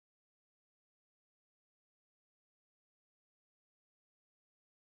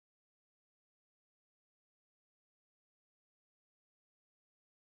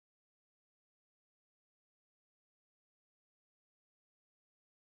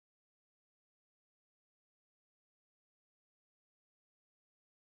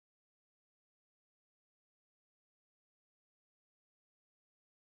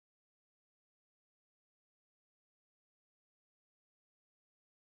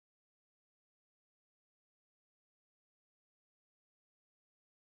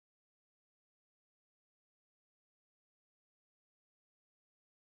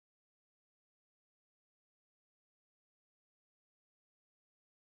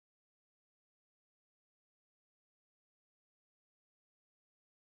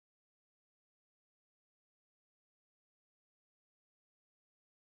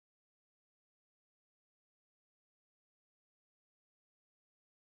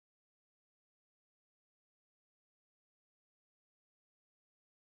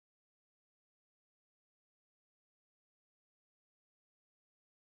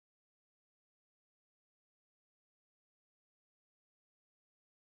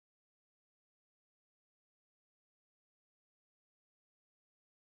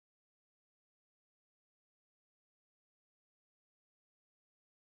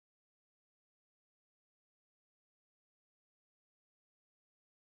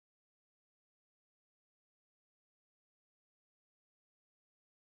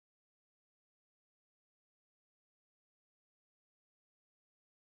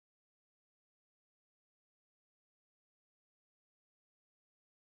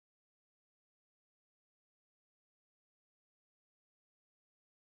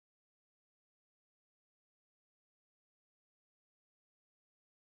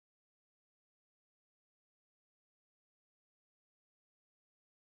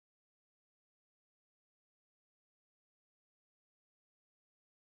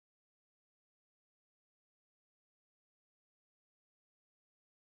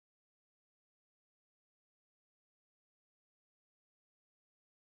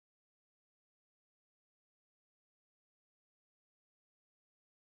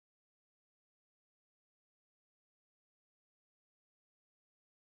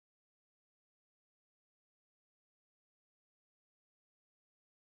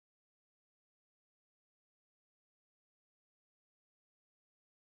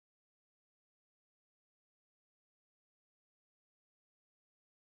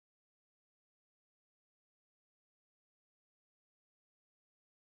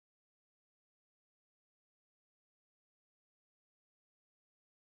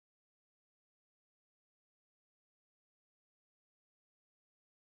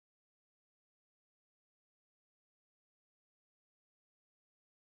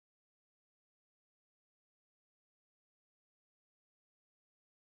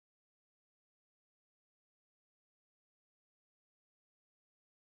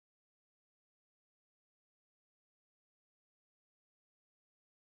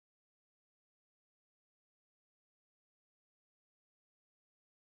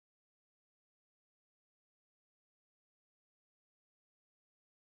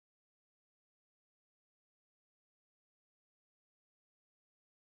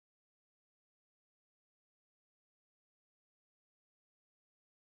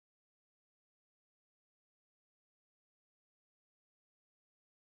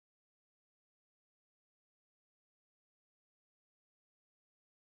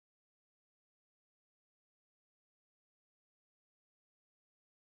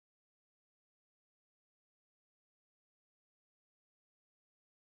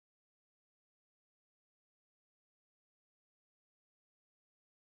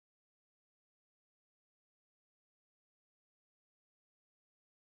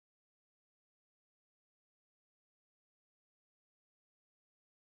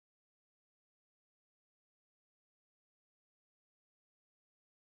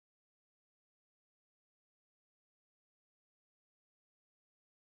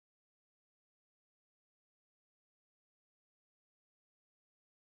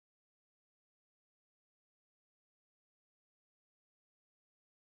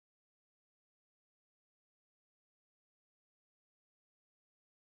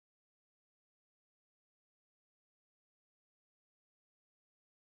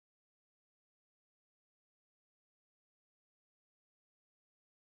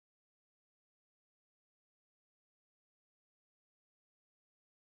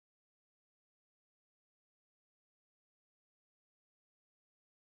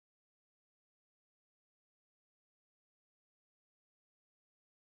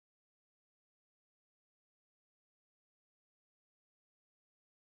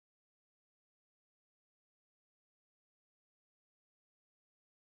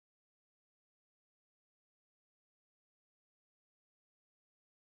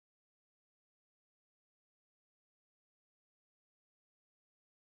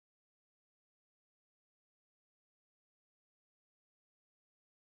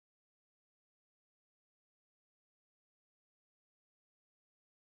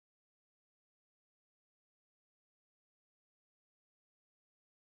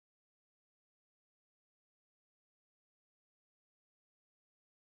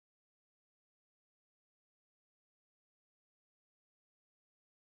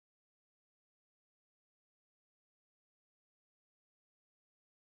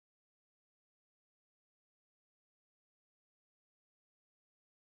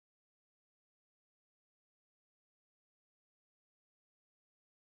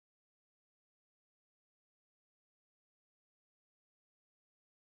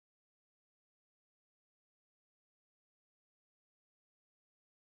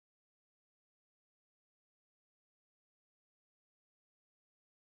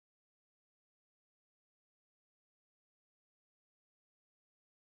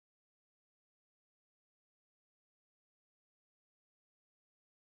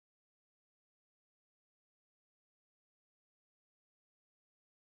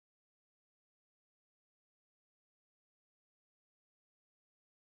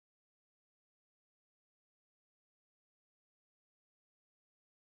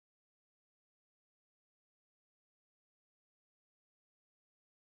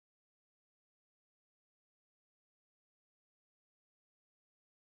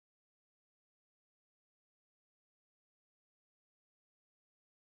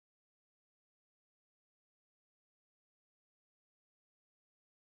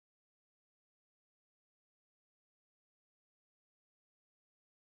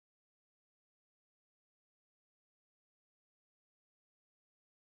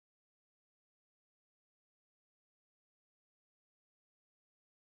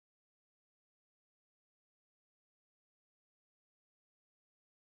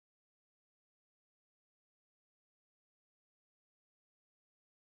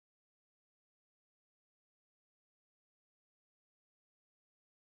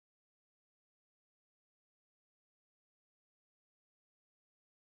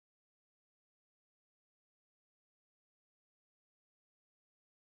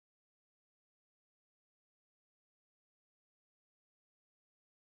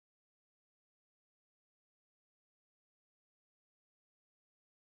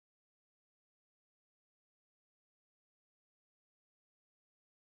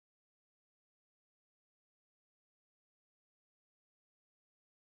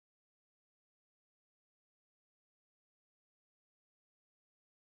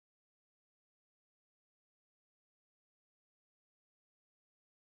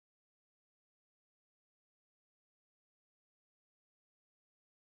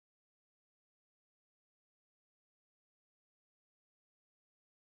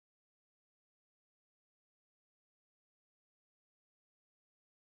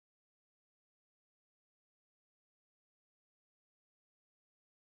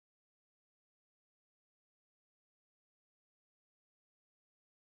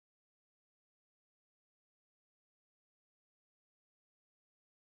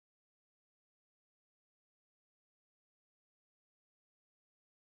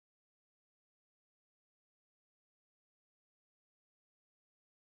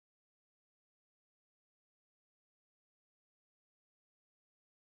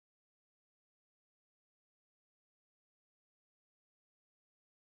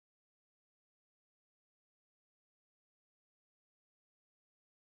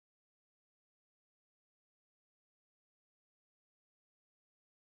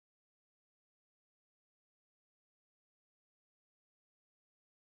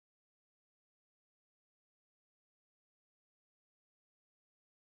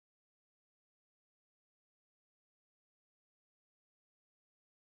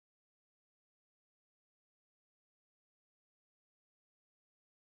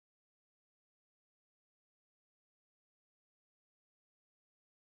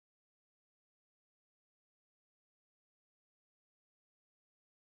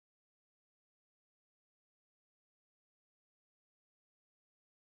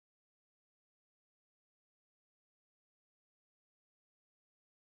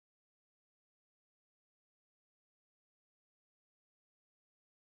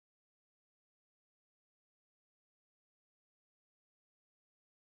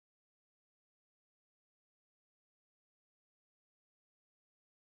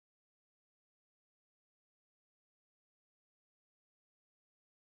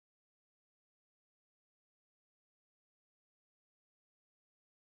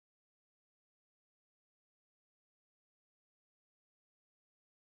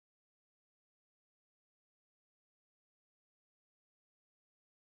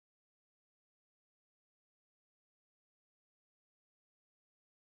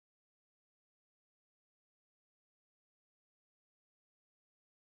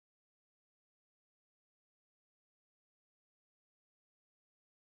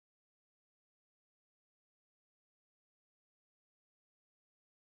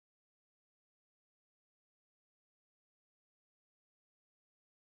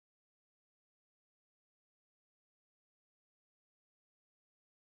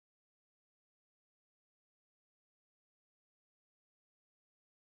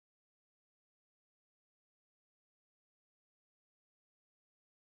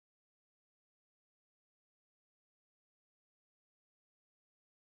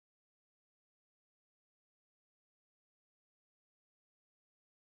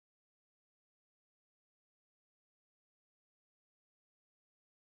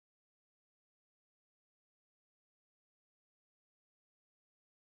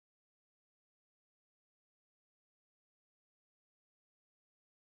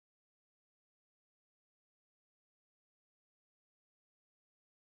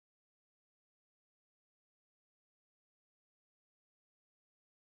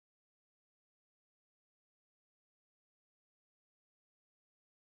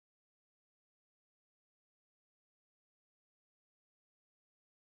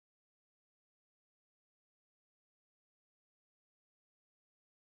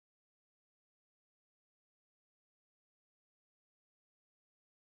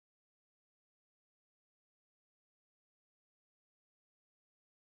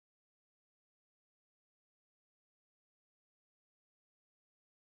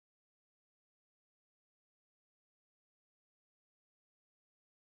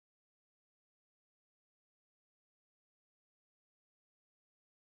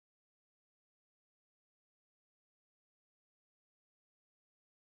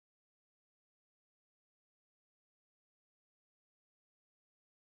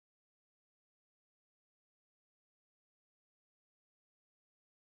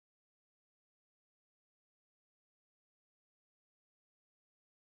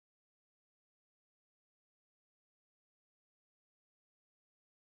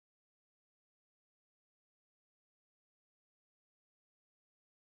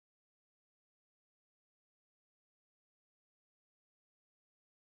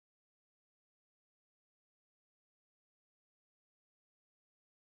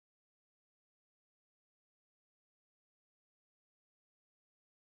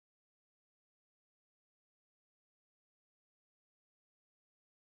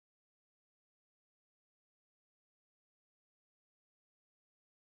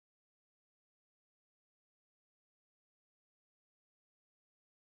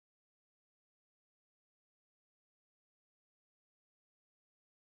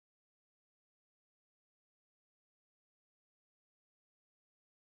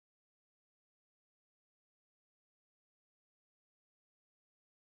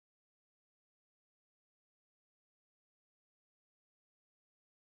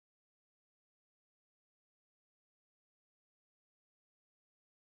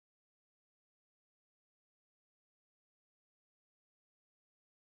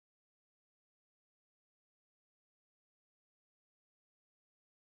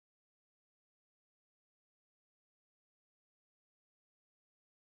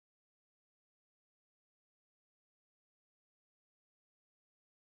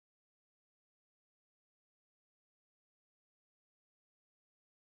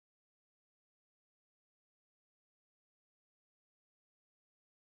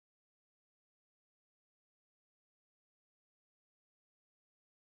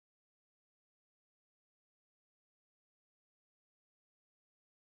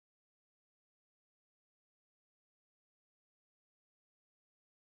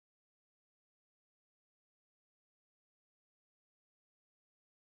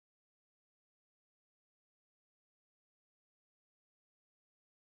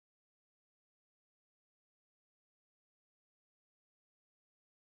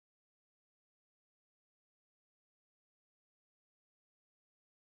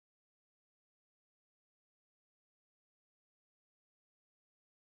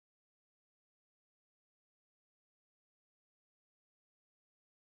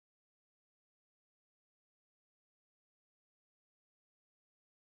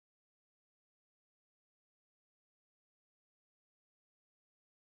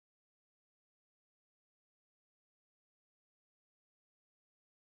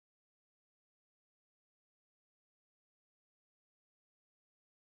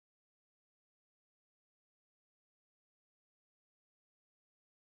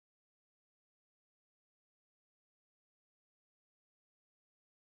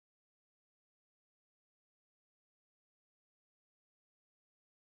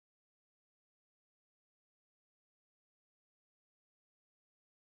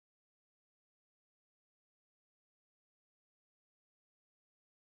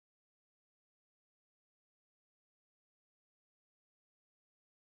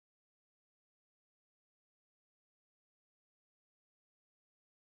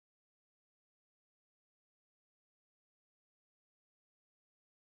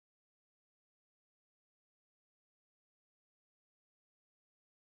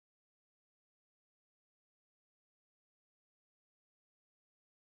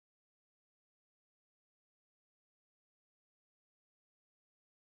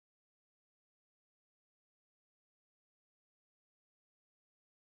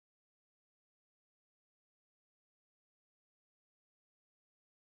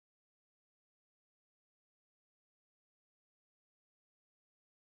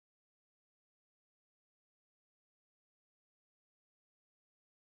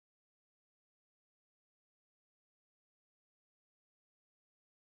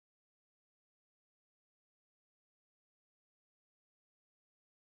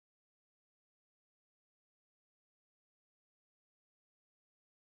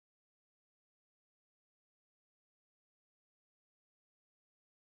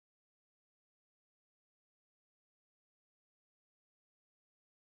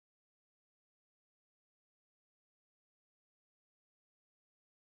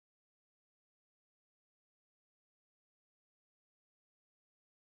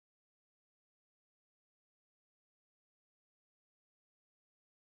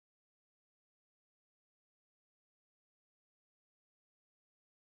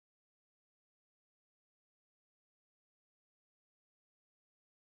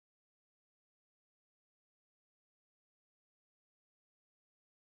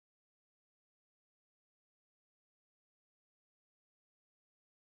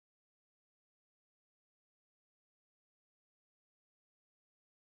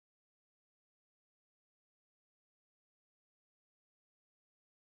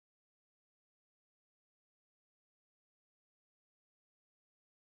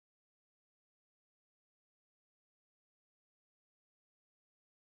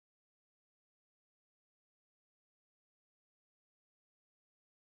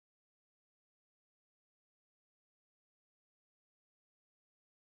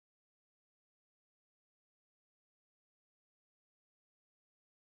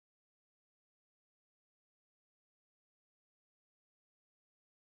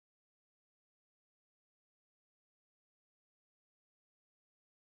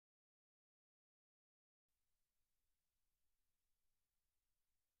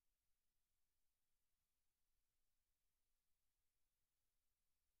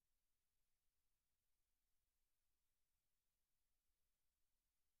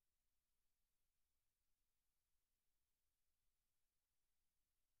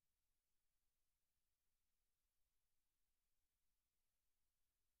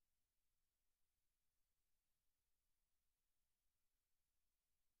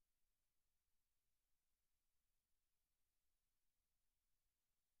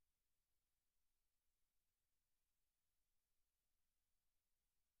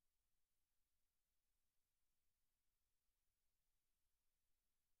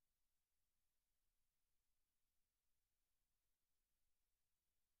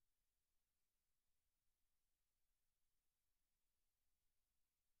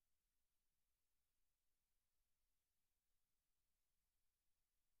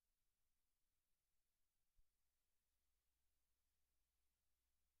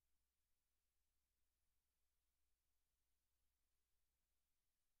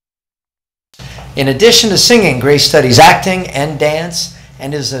In addition to singing, Grace studies acting and dance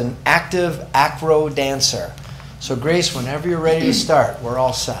and is an active acro dancer. So Grace, whenever you're ready to start, we're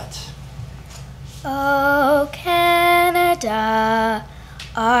all set. Oh, Canada,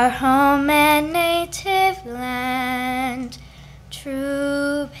 our home and native land,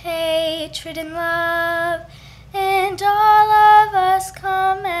 true patriot and love, and all of us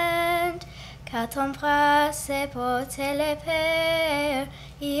commend, car ton bras s'est porté l'épée,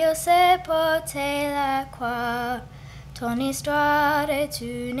 il s'est porté la croix. Ton histoire est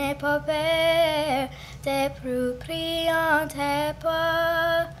une épopée des plus brillantes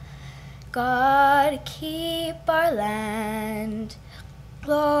époques. God, keep our land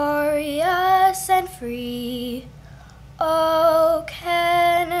glorious and free. Oh,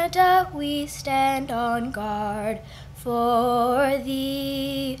 Canada, we stand on guard for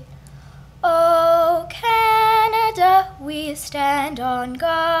thee. Oh, Canada, we stand on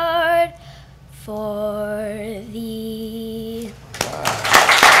guard for thee.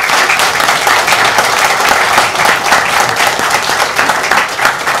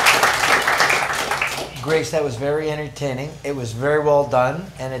 Grace, that was very entertaining. It was very well done,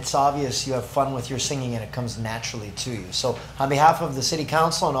 and it's obvious you have fun with your singing and it comes naturally to you. So on behalf of the City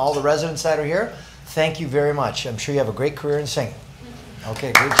Council and all the residents that are here, thank you very much. I'm sure you have a great career in singing.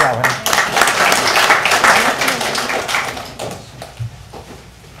 Okay, great job, honey.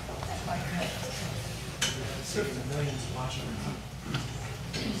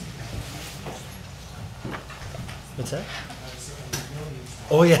 What's that?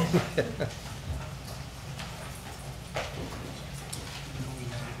 Oh, yeah.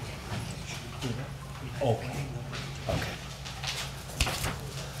 Okay. Okay.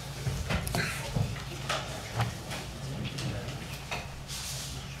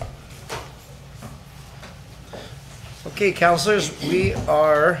 Okay, councillors, we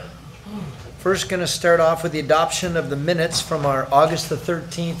are first going to start off with the adoption of the minutes from our August the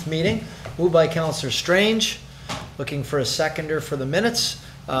 13th meeting. Moved by Councillor Strange. Looking for a seconder for the minutes.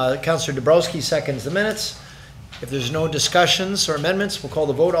 Councillor Dabrowski seconds the minutes. If there's no discussions or amendments, we'll call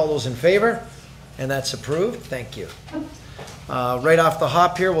the vote. All those in favor? And that's approved. Thank you. Right off the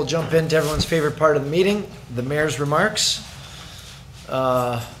hop here, we'll jump into everyone's favorite part of the meeting, the mayor's remarks.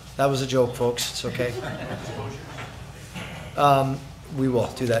 That was a joke, folks. It's okay. We will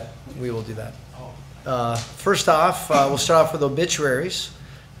do that. We will do that. First off, we'll start off with obituaries.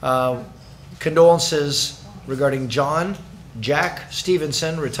 Condolences regarding John Jack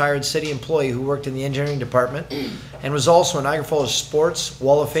Stephenson, retired city employee who worked in the engineering department and was also a Niagara Falls Sports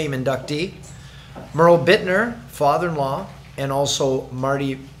Wall of Fame inductee. Merle Bittner, father-in-law, and also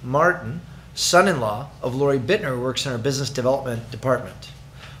Marty Martin, son-in-law of Lori Bittner, who works in our business development department.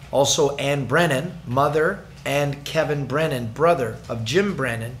 Also Ann Brennan, mother, and Kevin Brennan, brother of Jim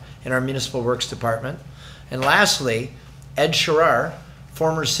Brennan in our municipal works department. And lastly, Ed Sherrar,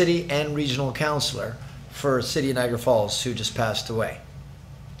 former city and regional councillor for City of Niagara Falls, who just passed away.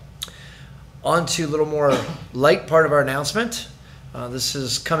 On to a little more light part of our announcement. This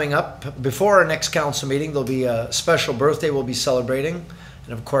is coming up before our next council meeting. There'll be a special birthday we'll be celebrating.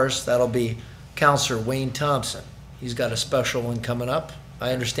 And of course, that'll be Councillor Wayne Thomson. He's got a special one coming up,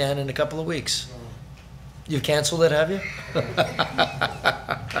 I understand, in a couple of weeks. You've canceled it, have you?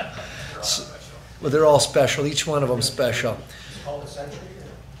 Well, they're all special. Each one of them special.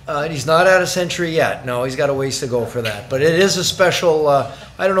 He's not out of century yet. No, he's got a ways to go for that. But it is a special, I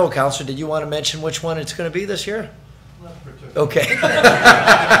don't know, Councillor, did you want to mention which one it's going to be this year? Okay.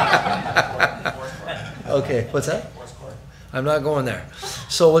 Okay, what's that? I'm not going there.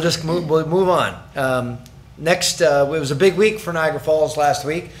 So we'll just we'll move on. Next, it was a big week for Niagara Falls last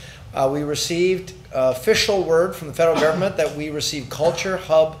week. We received official word from the federal government that we received Culture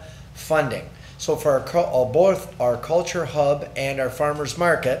Hub funding. So for both our Culture Hub and our Farmers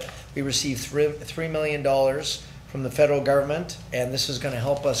Market, we received $3 million from the federal government, and this is going to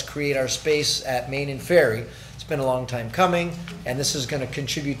help us create our space at Main and Ferry. It's been a long time coming, and this is going to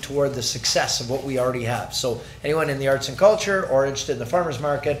contribute toward the success of what we already have. So anyone in the arts and culture or interested in the farmers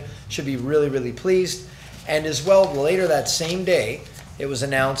market should be really, really pleased. And as well, later that same day, it was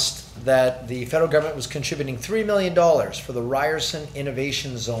announced that the federal government was contributing $3 million for the Ryerson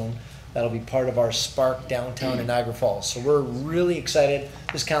Innovation Zone. That'll be part of our Spark downtown in Niagara Falls. So we're really excited.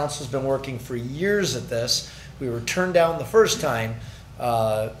 This council's been working for years at this. We were turned down the first time.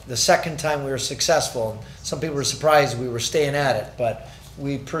 The second time we were successful. Some people were surprised we were staying at it, but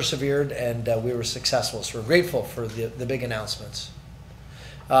we persevered and we were successful. So we're grateful for the big announcements.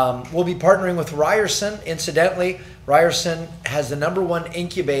 We'll be partnering with Ryerson. Incidentally, Ryerson has the #1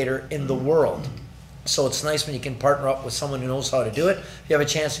 incubator in the world. So it's nice when you can partner up with someone who knows how to do it. If you have a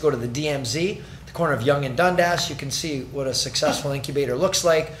chance to go to the DMZ, the corner of Yonge and Dundas. You can see what a successful incubator looks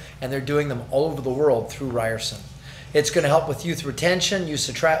like, and they're doing them all over the world through Ryerson. It's going to help with youth retention, youth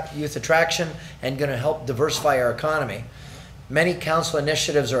attraction, and going to help diversify our economy. Many council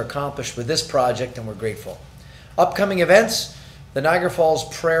initiatives are accomplished with this project, and we're grateful. Upcoming events: the Niagara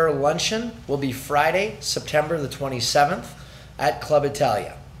Falls Prayer Luncheon will be Friday, September the 27th at Club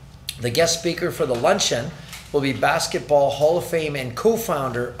Italia. The guest speaker for the luncheon will be Basketball Hall of Fame and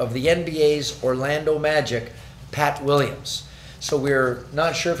co-founder of the NBA's Orlando Magic, Pat Williams. So we're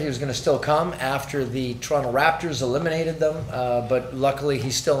not sure if he was going to still come after the Toronto Raptors eliminated them, but luckily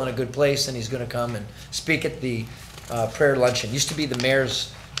he's still in a good place, and he's going to come and speak at the prayer luncheon. Used to be the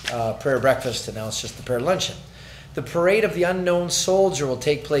mayor's prayer breakfast, and now it's just the prayer luncheon. The Parade of the Unknown Soldier will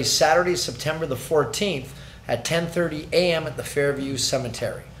take place Saturday, September the 14th at 10:30 a.m. at the Fairview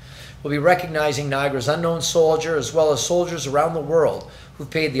Cemetery. We'll be recognizing Niagara's unknown soldier, as well as soldiers around the world who've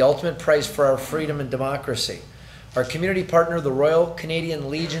paid the ultimate price for our freedom and democracy. Our community partner, the Royal Canadian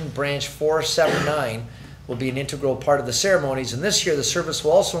Legion Branch 479, will be an integral part of the ceremonies, and this year the service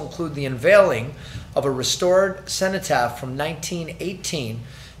will also include the unveiling of a restored cenotaph from 1918,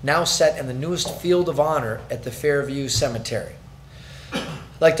 now set in the newest field of honor at the Fairview Cemetery. I'd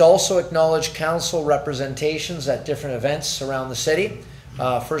like to also acknowledge council representations at different events around the city.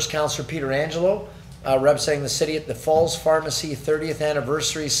 First, Councillor Pietrangelo, representing the city at the Falls Pharmacy 30th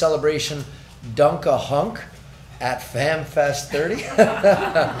Anniversary Celebration Dunk-a-Hunk at FamFest 30.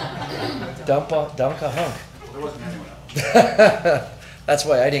 Dunk-a-Hunk. Well, there wasn't anyone else. That's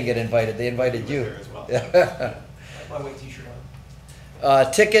why I didn't get invited. They invited you. There as well. My white t-shirt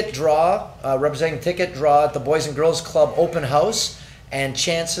on. Ticket draw, representing ticket draw at the Boys and Girls Club Open House and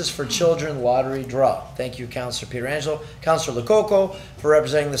Chances for Children Lottery Draw. Thank you, Councillor Pietrangelo. Councillor Lococo for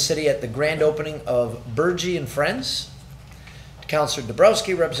representing the city at the grand opening of Burgie and Friends. Councillor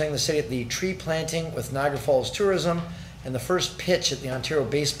Dabrowski representing the city at the tree planting with Niagara Falls Tourism and the first pitch at the Ontario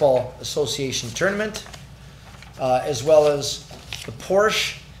Baseball Association Tournament, as well as the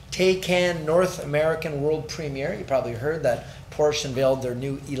Porsche Taycan North American World Premiere. You probably heard that Porsche unveiled their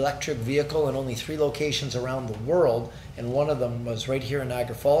new electric vehicle in only 3 locations around the world, and one of them was right here in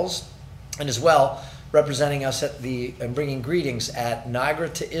Niagara Falls. And as well, representing us at and bringing greetings at Niagara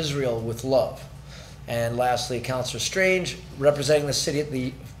to Israel with Love. And lastly, Councillor Strange, representing the city at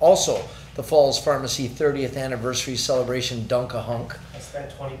the Falls Pharmacy 30th Anniversary Celebration Dunk-a-Hunk. I spent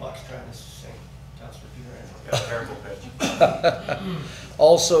 $20 trying to sing Councillor Pietrangelo. Yeah, terrible pitch.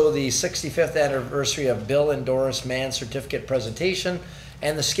 Also, the 65th anniversary of Bill and Doris Mann certificate presentation,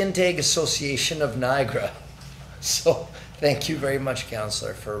 and the Skin Tag Association of Niagara. So, thank you very much,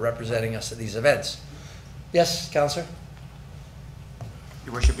 Councillor, for representing us at these events. Yes, Councillor?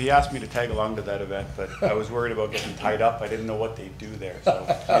 Your Worship, he asked me to tag along to that event, but I was worried about getting tied up. I didn't know what they do there, so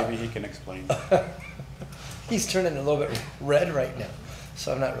maybe he can explain. He's turning a little bit red right now,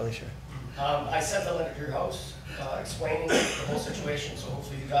 so I'm not really sure. I sent a letter to your house explaining the whole situation, so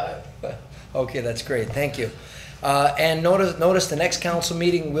hopefully you got it. Okay, that's great. Thank you. And notice the next council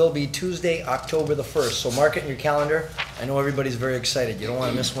meeting will be Tuesday, October the 1st. So mark it in your calendar. I know everybody's very excited. You don't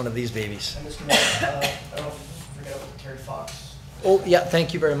want to miss one of these babies. And Mr. Mayor, I don't know if you forget about Terry Fox. Oh, yeah,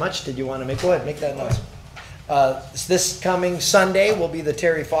 thank you very much. Did you want to go ahead, make that noise. This coming Sunday will be the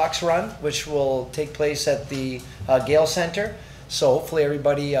Terry Fox Run, which will take place at the Gale Center. So hopefully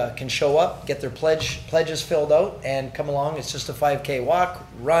everybody can show up, get their pledges filled out, and come along. It's just a 5K walk,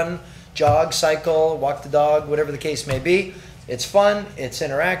 run, jog, cycle, walk the dog, whatever the case may be. It's fun, it's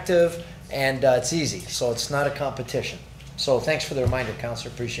interactive, and it's easy. So it's not a competition. So thanks for the reminder,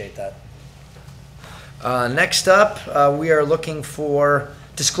 Councillor. Appreciate that. Next up, we are looking for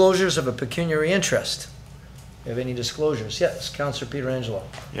disclosures of a pecuniary interest. You have any disclosures? Yes, Councillor Pietrangelo.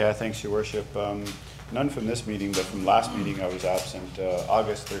 Yeah, thanks, Your Worship. None from this meeting, but from last meeting I was absent.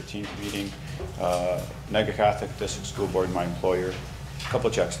 August 13th meeting, Niagara Catholic District School Board, my employer. A couple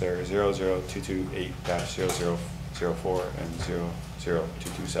checks there, 00228-0004 and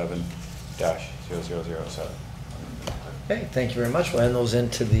 00227-0007. Okay, thank you very much. We'll hand those in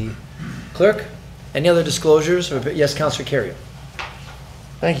to the clerk. Any other disclosures? Yes, Councillor Kerrio.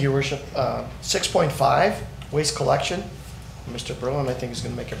 Thank you, Your Worship. 6.5, waste collection. Mr. Berlin, I think, is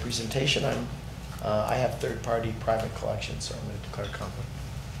going to make a presentation. I have third-party private collection, so I'm going to declare conflict.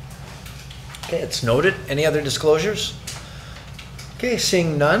 Okay, it's noted. Any other disclosures? Okay,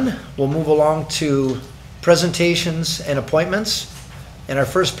 seeing none, we'll move along to presentations and appointments. In our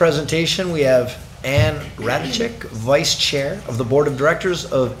first presentation, we have Ann Radicek, Vice Chair of the Board of Directors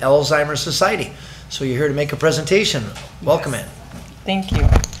of Alzheimer's Society. So you're here to make a presentation. Welcome, Ann. Thank you.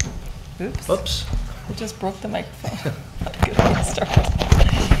 Oops. Oops. I just broke the microphone. Not a good way to start.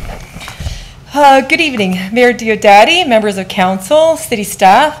 Good evening, Mayor Diodati, members of council, city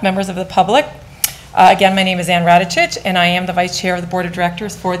staff, members of the public. Again, my name is Ann Radicic, and I am the Vice Chair of the Board of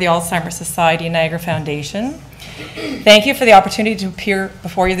Directors for the Alzheimer's Society Niagara Foundation. Thank you for the opportunity to appear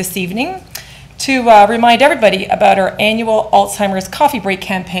before you this evening to remind everybody about our annual Alzheimer's Coffee Break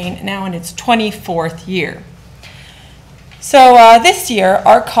campaign, now in its 24th year. So this year,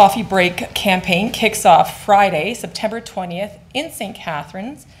 our Coffee Break campaign kicks off Friday, September 20th in St.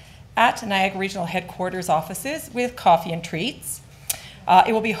 Catharines at Niagara Regional Headquarters offices with coffee and treats.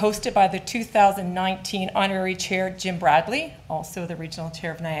 It will be hosted by the 2019 Honorary Chair, Jim Bradley, also the Regional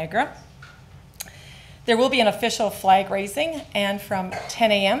Chair of Niagara. There will be an official flag raising, and from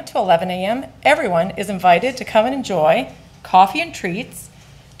 10 a.m. to 11 a.m., everyone is invited to come and enjoy coffee and treats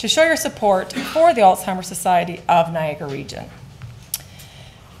to show your support for the Alzheimer's Society of Niagara Region.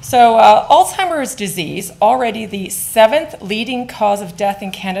 So Alzheimer's disease, already the 7th leading cause of death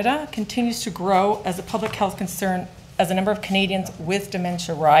in Canada, continues to grow as a public health concern as the number of Canadians with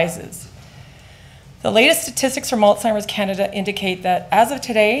dementia rises. The latest statistics from Alzheimer's Canada indicate that as of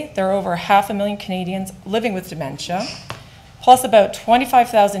today, there are over 500,000 Canadians living with dementia, plus about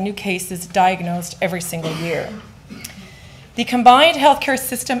 25,000 new cases diagnosed every single year. The combined healthcare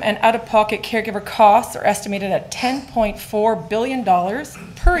system and out-of-pocket caregiver costs are estimated at $10.4 billion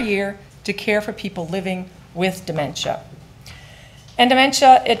per year to care for people living with dementia. And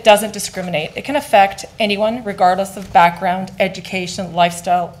dementia, it doesn't discriminate. It can affect anyone regardless of background, education,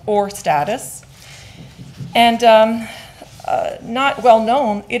 lifestyle, or status. And not well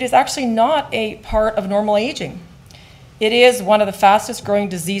known, it is actually not a part of normal aging. It is one of the fastest growing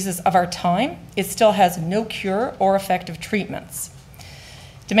diseases of our time. It still has no cure or effective treatments.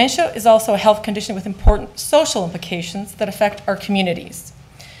 Dementia is also a health condition with important social implications that affect our communities.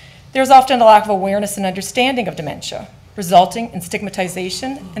 There's often a lack of awareness and understanding of dementia, resulting in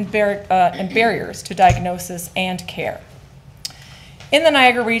stigmatization and barriers to diagnosis and care. In the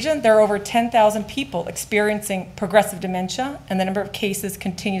Niagara region, there are over 10,000 people experiencing progressive dementia, and the number of cases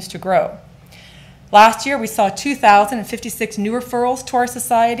continues to grow. Last year, we saw 2,056 new referrals to our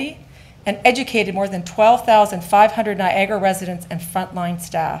society and educated more than 12,500 Niagara residents and frontline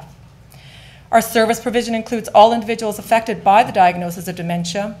staff. Our service provision includes all individuals affected by the diagnosis of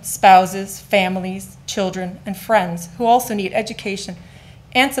dementia, spouses, families, children, and friends who also need education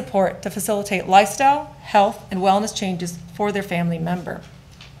and support to facilitate lifestyle, health, and wellness changes for their family member.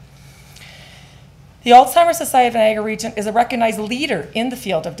 The Alzheimer's Society of Niagara Region is a recognized leader in the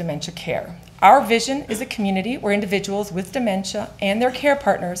field of dementia care. Our vision is a community where individuals with dementia and their care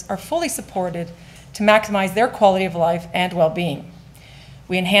partners are fully supported to maximize their quality of life and well-being.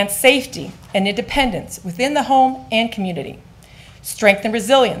 We enhance safety and independence within the home and community, strengthen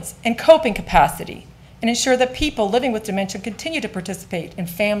resilience and coping capacity, and ensure that people living with dementia continue to participate in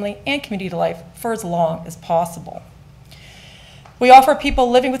family and community life for as long as possible. We offer people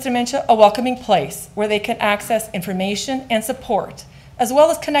living with dementia a welcoming place where they can access information and support, as well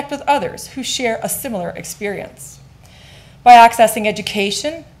as connect with others who share a similar experience. By accessing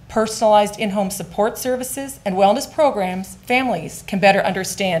education, personalized in-home support services, and wellness programs, families can better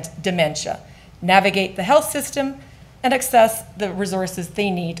understand dementia, navigate the health system, and access the resources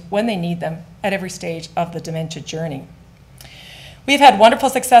they need when they need them at every stage of the dementia journey. We've had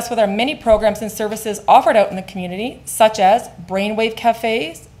wonderful success with our many programs and services offered out in the community, such as brainwave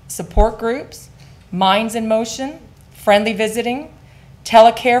cafes, support groups, Minds in Motion, friendly visiting,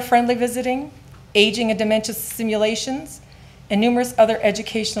 telecare friendly visiting, aging and dementia simulations, and numerous other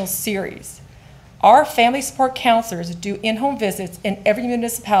educational series. Our family support counselors do in-home visits in every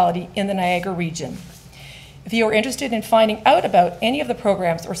municipality in the Niagara region. If you are interested in finding out about any of the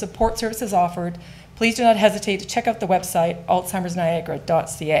programs or support services offered, please do not hesitate to check out the website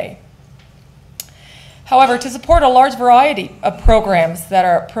alzheimersniagara.ca. However, to support a large variety of programs that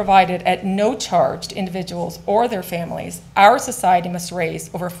are provided at no charge to individuals or their families, our society must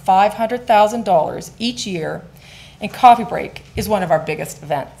raise over $500,000 each year, and Coffee Break is one of our biggest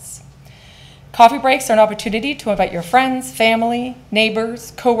events. Coffee breaks are an opportunity to invite your friends, family,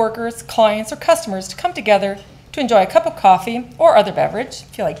 neighbors, co-workers, clients, or customers to come together to enjoy a cup of coffee or other beverage,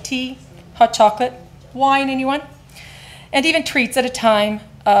 if you like tea, hot chocolate, wine, anyone, and even treats at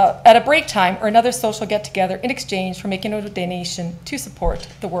a break time or another social get-together in exchange for making a donation to support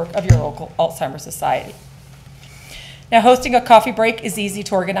the work of your local Alzheimer's Society. Now, hosting a coffee break is easy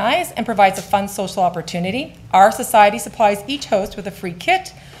to organize and provides a fun social opportunity. Our society supplies each host with a free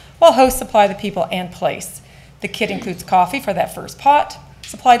kit, while hosts supply the people and place. The kit includes coffee for that first pot,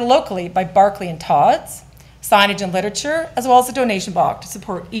 supplied locally by Barclay and Todd's, signage and literature, as well as a donation box to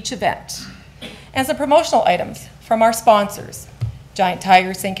support each event, and some promotional items from our sponsors, Giant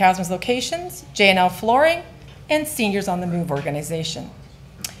Tiger St. Catharines locations, J&L Flooring, and Seniors on the Move organization.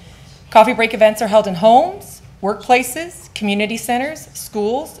 Coffee break events are held in homes, workplaces, community centers,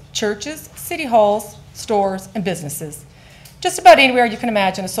 schools, churches, city halls, stores, and businesses. Just about anywhere you can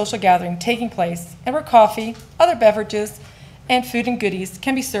imagine a social gathering taking place and where coffee, other beverages, and food and goodies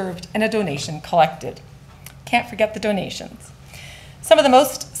can be served and a donation collected. Can't forget the donations. Some of the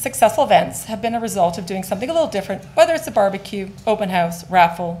most successful events have been a result of doing something a little different, whether it's a barbecue, open house,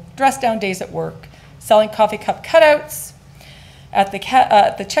 raffle, dress-down days at work, selling coffee cup cutouts at the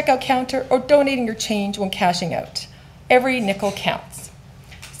checkout counter, or donating your change when cashing out. Every nickel counts.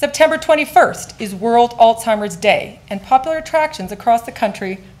 September 21st is World Alzheimer's Day, and popular attractions across the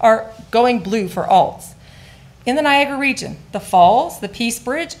country are going blue for Alz. In the Niagara region, the Falls, the Peace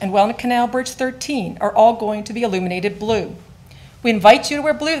Bridge, and Welland Canal Bridge 13 are all going to be illuminated blue. We invite you to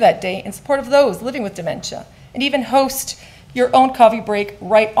wear blue that day in support of those living with dementia, and even host your own coffee break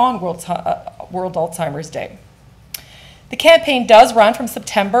right on World Alzheimer's Day. The campaign does run from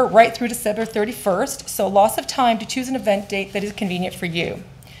September right through December 31st, so lots of time to choose an event date that is convenient for you.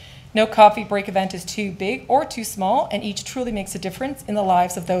 No coffee break event is too big or too small, and each truly makes a difference in the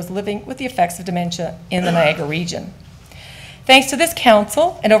lives of those living with the effects of dementia in the Niagara region. Thanks to this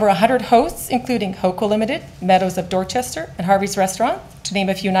council and over 100 hosts, including Hoco Limited, Meadows of Dorchester, and Harvey's Restaurant, to name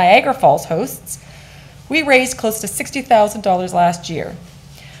a few Niagara Falls hosts, we raised close to $60,000 last year.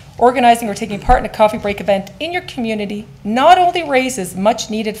 Organizing or taking part in a coffee break event in your community not only raises much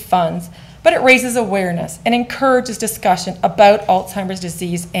needed funds, but it raises awareness and encourages discussion about Alzheimer's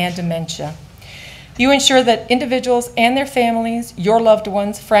disease and dementia. You ensure that individuals and their families, your loved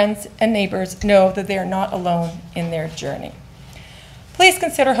ones, friends, and neighbors know that they are not alone in their journey. Please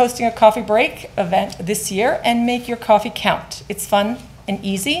consider hosting a coffee break event this year and make your coffee count. It's fun and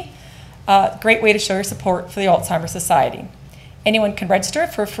easy. Great way to show your support for the Alzheimer's Society. Anyone can register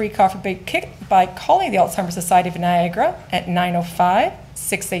for a free coffee break kit by calling the Alzheimer's Society of Niagara at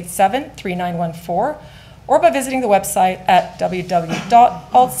 905-687-3914 or by visiting the website at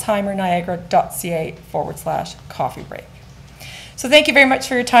www.alzheimerniagara.ca/coffee break. So thank you very much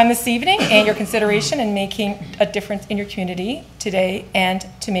for your time this evening and your consideration in making a difference in your community today and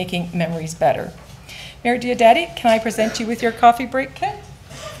to making memories better. Mayor Diodati, can I present you with your coffee break kit?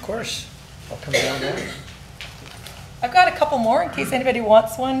 Of course. I'll come down there. I've got a couple more in case anybody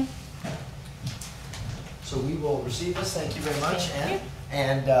wants one. So we will receive this. Thank you very much, Anne.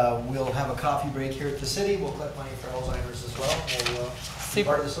 And we'll have a coffee break here at the city. We'll collect money for Alzheimer's as well. We'll be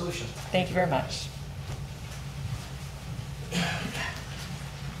part of the solution. Thank you very much.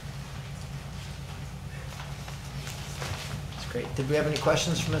 That's great. Did we have any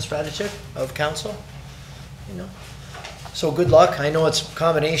questions for Ms. Radicek of council? So good luck. I know it's a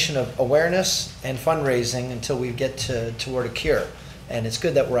combination of awareness and fundraising until we get toward a cure. And it's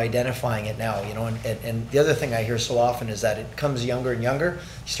good that we're identifying it now, and the other thing I hear so often is that it comes younger and younger.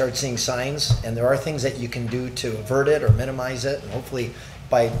 You start seeing signs, and there are things that you can do to avert it or minimize it. And hopefully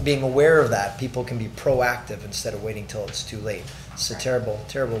by being aware of that, people can be proactive instead of waiting till it's too late. It's a terrible,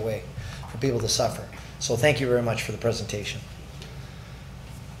 terrible way for people to suffer. So thank you very much for the presentation.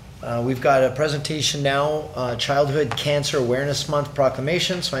 We've got a presentation now, Childhood Cancer Awareness Month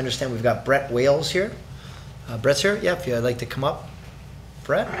proclamation. So I understand we've got Brett Wales here. Brett's here? Yeah, if you'd like to come up.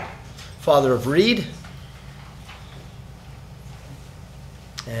 Brett, father of Reed.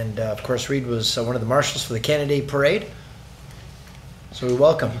 And of course, Reed was one of the marshals for the Canada Day Parade. So we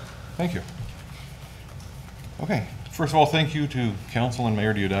welcome. Thank you. Okay, first of all, thank you to Council and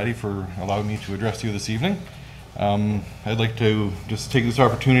Mayor Diodati for allowing me to address you this evening. I'd like to just take this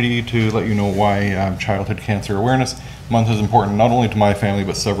opportunity to let you know why Childhood Cancer Awareness Month is important, not only to my family,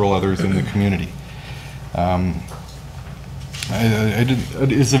 but several others in the community.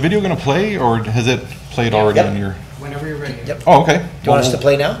 Is the video going to play, or has it played already on your... Whenever you're ready. Yep. Oh, okay. Do you want us to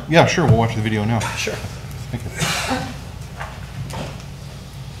play now? Yeah, sure. We'll watch the video now. Sure. Thank you.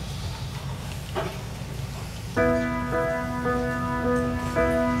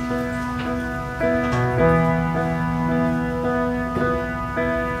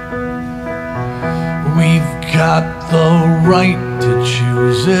 We've got the right to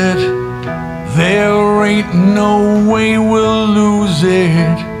choose it. There ain't no way we'll lose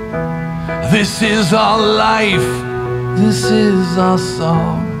it. This is our life. This is our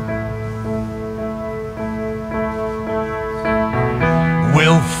song.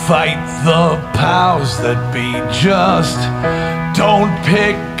 We'll fight the powers that be just. Don't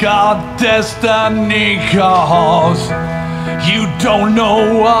pick our destiny, 'cause you don't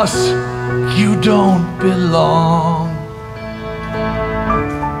know us. You don't belong.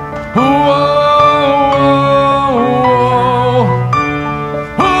 Whoa, whoa, whoa.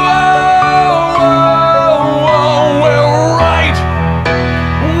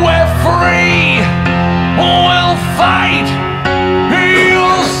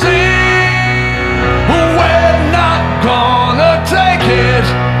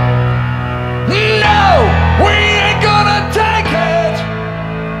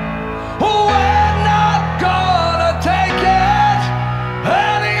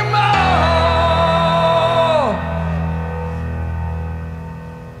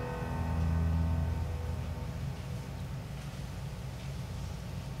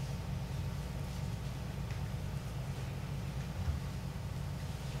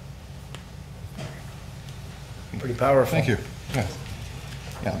 pretty powerful. Thank you. Yeah.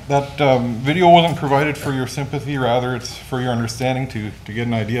 Yeah, that video wasn't provided for your sympathy, rather it's for your understanding to get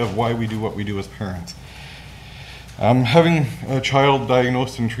an idea of why we do what we do as parents. Having a child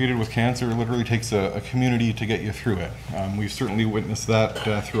diagnosed and treated with cancer literally takes a community to get you through it. We've certainly witnessed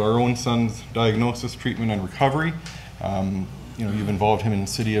that through our own son's diagnosis, treatment, and recovery. You know, you've involved him in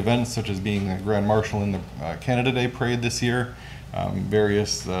city events such as being a Grand Marshal in the Canada Day Parade this year,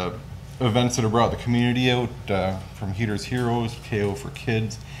 various events that have brought the community out, from Heaters Heroes, KO for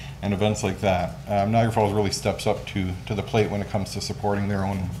Kids, and events like that. Niagara Falls really steps up to the plate when it comes to supporting their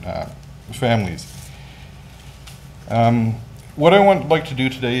own families. What I would like to do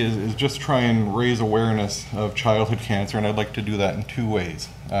today is just try and raise awareness of childhood cancer, and I'd like to do that in two ways.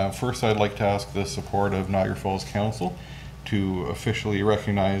 First, I'd like to ask the support of Niagara Falls Council to officially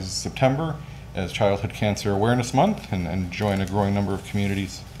recognize September as Childhood Cancer Awareness Month and join a growing number of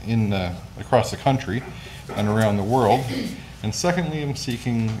communities across the country and around the world. And secondly, I'm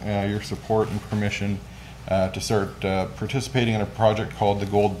seeking your support and permission to start participating in a project called the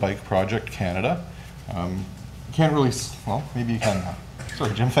Gold Bike Project Canada. Can't really, well, maybe you can now.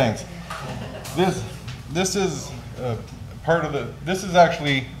 Sorry, Jim, thanks. This is part of this is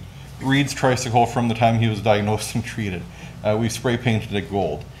actually Reed's tricycle from the time he was diagnosed and treated. We spray painted it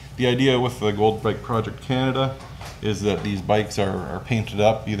gold. The idea with the Gold Bike Project Canada is that these bikes are painted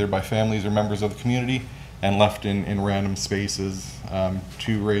up either by families or members of the community and left in random spaces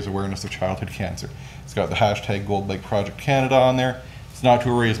to raise awareness of childhood cancer. It's got the hashtag Gold Bike Project Canada on there. It's not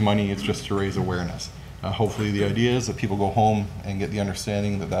to raise money, it's just to raise awareness. Hopefully the idea is that people go home and get the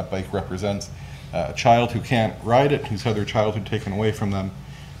understanding that that bike represents a child who can't ride it, who's had their childhood taken away from them,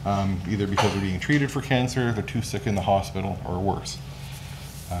 either because they're being treated for cancer, they're too sick in the hospital, or worse.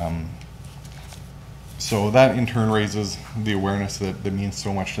 So that in turn raises the awareness that means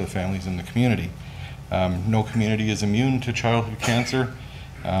so much to the families in the community. No community is immune to childhood cancer.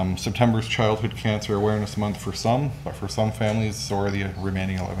 September's Childhood Cancer Awareness Month for some, but for some families, so are the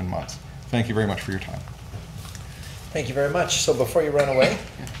remaining 11 months. Thank you very much for your time. Thank you very much. So before you run away,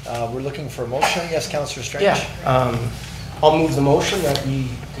 we're looking for a motion. Yes, Councillor Strange? Yeah, I'll move the motion that we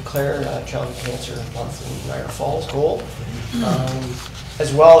declare Childhood Cancer Month in Niagara Falls gold,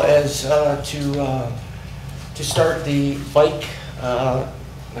 as well as to start the bike, I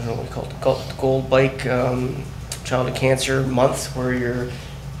don't know what we call it, the Gold Bike Childhood Cancer Month, where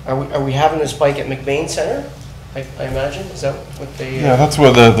are we having this bike at McBain Center? I imagine, is that what they... Yeah, that's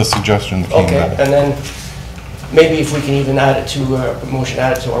what the suggestion came okay, back. And then maybe if we can even add it to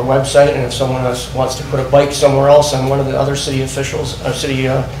add it to our website, and if someone else wants to put a bike somewhere else on one of the other city officials or city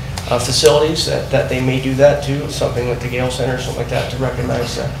facilities, that they may do that too, something like the Gale Center or something like that, to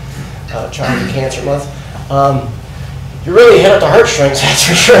recognize Childhood Cancer Month. You really hit at the heartstrings, that's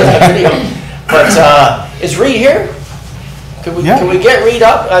for sure, in that video. But is Reed here? Can we get Reed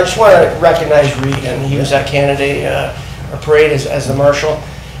up? I just want to recognize Reed, and he was at Canada Day parade as the marshal.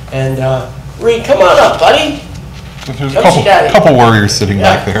 And Reed, come on up, buddy. There's a couple warriors sitting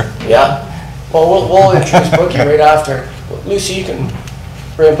back there. Yeah. Well, we'll introduce Bookie right after. Lucy, you can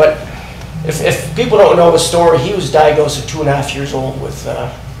bring him. But if people don't know the story, he was diagnosed at 2.5 years old with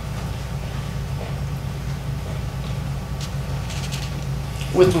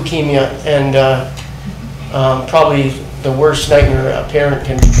leukemia, and probably the worst nightmare a parent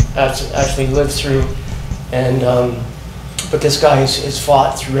can actually live through. And but this guy has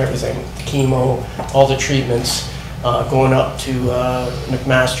fought through everything: the chemo, all the treatments, going up to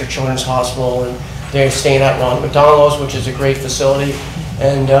McMaster Children's Hospital, and they're staying at Ronald McDonald's, which is a great facility.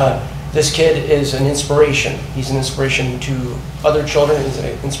 And this kid is an inspiration. He's an inspiration to other children. He's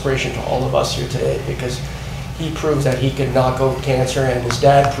an inspiration to all of us here today, because he proved that he could knock out cancer, and his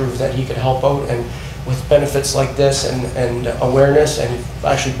dad proved that he could help out. And with benefits like this and awareness, and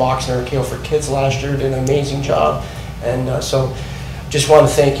actually Boxner and KO for Kids last year did an amazing job. And so just want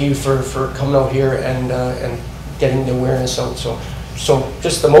to thank you for coming out here and getting the awareness out. So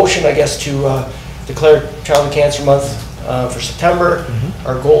just the motion, I guess, to declare Childhood Cancer Month for September,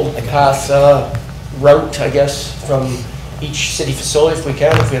 our Gold Path route, I guess, from each city facility if we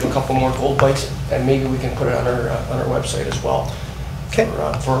can, if we have a couple more gold bikes, and maybe we can put it on our website as well. Okay.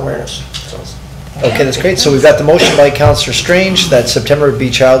 For awareness. So. Okay, that's great. So we've got the motion by Councillor Strange that September would be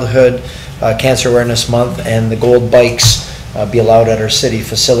Childhood Cancer Awareness Month, and the gold bikes be allowed at our city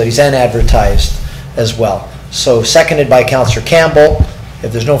facilities and advertised as well. So seconded by Councillor Campbell.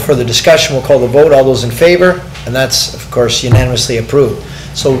 If there's no further discussion, we'll call the vote. All those in favor? And that's, of course, unanimously approved.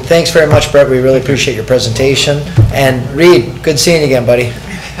 So thanks very much, Brett. We really appreciate your presentation. And Reed, good seeing you again, buddy. You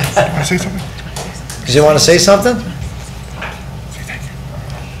want to say something? Does you want to say something? Say thank you.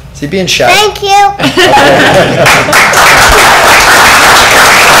 he being shy? Thank you.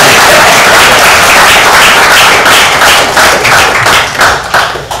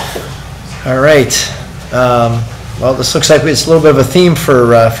 All right. Well, this looks like it's a little bit of a theme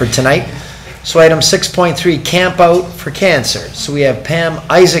for tonight. So item 6.3, Camp Out for Cancer. So we have Pam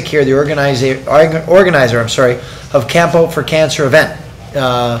Isaac here, the organizer, of Camp Out for Cancer event.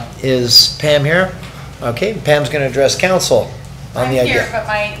 Is Pam here? Okay, Pam's going to address council on the idea. I'm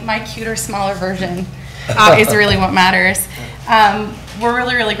here, but my cuter, smaller version is really what matters. We're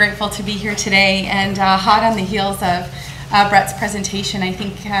really, really grateful to be here today, and hot on the heels of Brett's presentation, I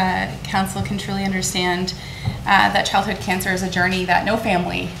think council can truly understand that childhood cancer is a journey that no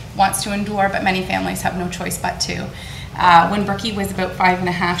family wants to endure, but many families have no choice but to. When Brookie was about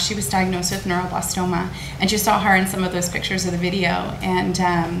 5.5, she was diagnosed with neuroblastoma, and you saw her in some of those pictures of the video.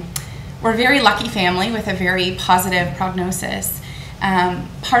 And we're a very lucky family with a very positive prognosis.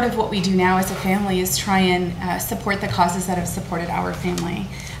 Part of what we do now as a family is try and support the causes that have supported our family.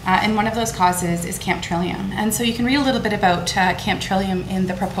 And one of those causes is Camp Trillium. And so you can read a little bit about Camp Trillium in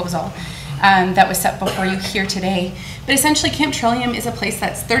the proposal that was set before you here today. But essentially, Camp Trillium is a place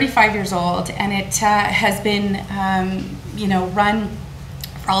that's 35 years old, and it has been run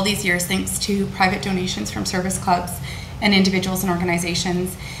for all these years thanks to private donations from service clubs and individuals and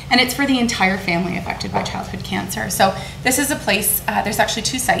organizations. And it's for the entire family affected by childhood cancer. So this is a place, there's actually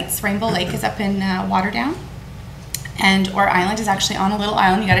 2 sites. Rainbow Lake is up in Waterdown, and Orr Island is actually on a little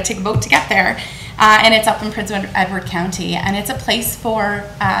island. You got to take a boat to get there. And it's up in Prince Edward County. And it's a place for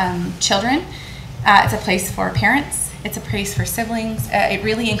children. It's a place for parents. It's a place for siblings. It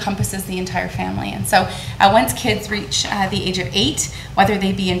really encompasses the entire family. And so once kids reach the age of 8, whether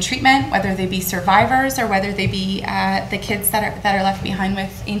they be in treatment, whether they be survivors, or whether they be the kids that are left behind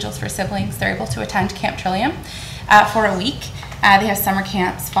with Angels for Siblings, they're able to attend Camp Trillium for a week. They have summer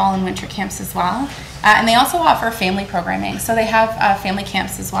camps, fall and winter camps as well. And they also offer family programming. So they have family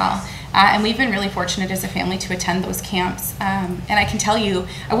camps as well. And we've been really fortunate as a family to attend those camps. And I can tell you,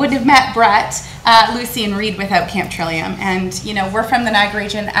 I wouldn't have met Brett, Lucy, and Reed without Camp Trillium. And we're from the Niagara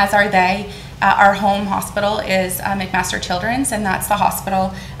region, as are they. Our home hospital is McMaster Children's, and that's the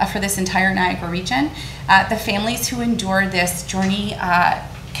hospital for this entire Niagara region. The families who endure this journey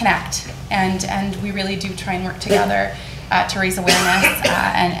connect, and we really do try and work together to raise awareness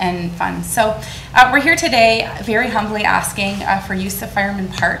and funds. So we're here today very humbly asking for use of Fireman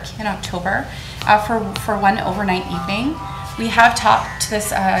Park in October for one overnight evening. We have talked to this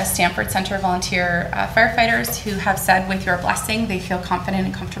Stamford Centre volunteer firefighters who have said with your blessing they feel confident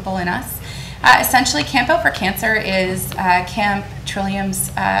and comfortable in us. Essentially, Camp Out for Cancer is Camp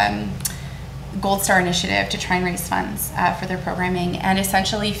Trillium's Gold Star initiative to try and raise funds for their programming. And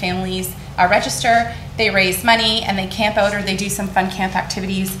essentially families register, they raise money, and they camp out or they do some fun camp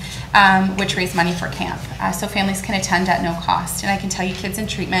activities which raise money for camp. So families can attend at no cost. And I can tell you kids in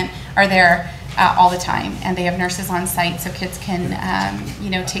treatment are there all the time, and they have nurses on site so kids can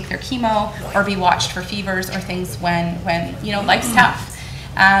take their chemo or be watched for fevers or things when life's tough.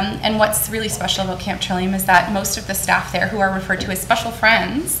 And what's really special about Camp Trillium is that most of the staff there, who are referred to as special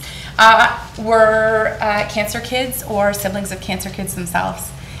friends, were cancer kids or siblings of cancer kids themselves.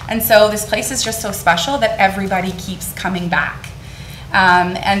 And so this place is just so special that everybody keeps coming back.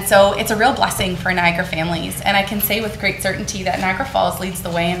 And so it's a real blessing for Niagara families. And I can say with great certainty that Niagara Falls leads the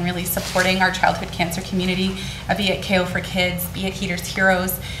way in really supporting our childhood cancer community, be it KO for Kids, be it Heaters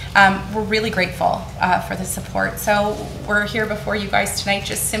Heroes. We're really grateful for the support. So we're here before you guys tonight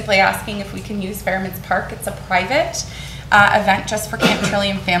just simply asking if we can use Fireman's Park. It's a private event just for Camp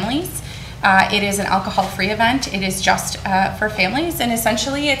Trillium families. It is an alcohol-free event. It is just for families, and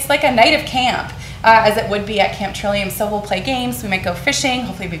essentially it's like a night of camp, as it would be at Camp Trillium. So we'll play games, we might go fishing,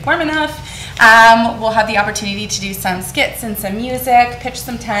 hopefully it'll be warm enough. We'll have the opportunity to do some skits and some music, pitch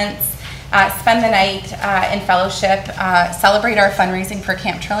some tents, spend the night in fellowship, celebrate our fundraising for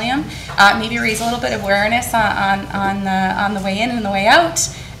Camp Trillium, maybe raise a little bit of awareness on the way in and the way out,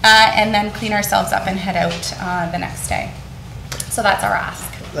 and then clean ourselves up and head out the next day. So that's our ask.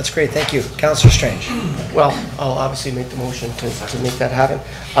 That's great, thank you. Councillor Strange. Well, I'll obviously make the motion to make that happen.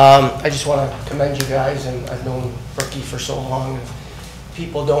 I just want to commend you guys, and I've known Brookie for so long.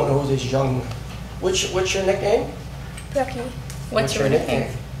 People don't know this young. What's your nickname? Brookie. What's your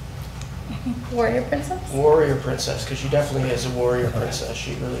nickname? Warrior Princess? Warrior Princess, because she definitely is a warrior princess.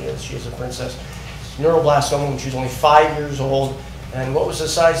 She really is. She is a princess. Neuroblastoma when she was only 5 years old. And what was the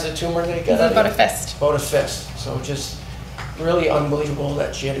size of the tumor they got? It was about a fist. About a fist. So just really unbelievable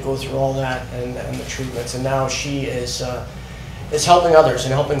that she had to go through all that and the treatments, and now she is helping others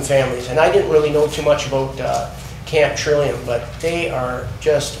and helping families. And I didn't really know too much about Camp Trillium, but they are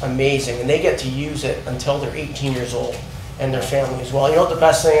just amazing, and they get to use it until they're 18 years old, and their family as well. You know what the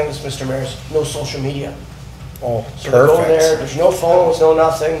best thing is, Mr. Mayor, is no social media. Oh, So they go there, there's no phones, no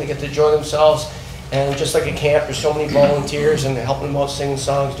nothing, they get to enjoy themselves, and just like a camp, there's so many volunteers, and they're helping them out singing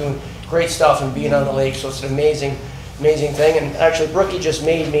songs, doing great stuff, and being on the lake, so it's an amazing thing. And actually, Brookie just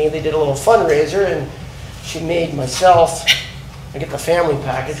made me, they did a little fundraiser, and she made myself, I get the family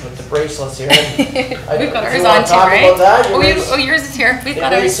package with the bracelets here. We've got ours on too, right? Yours is here. We've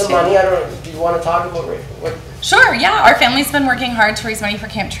got ours some too. money. I don't know, do you want to talk about what? Sure, yeah. Our family's been working hard to raise money for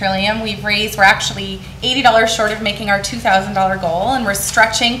Camp Trillium. We're actually $80 short of making our $2,000 goal, and we're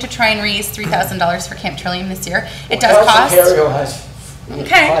stretching to try and raise $3,000 for Camp Trillium this year. It does cost. Councillor Kerrio has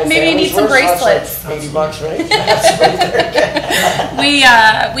okay, maybe you need some bracelets. Like $80, right?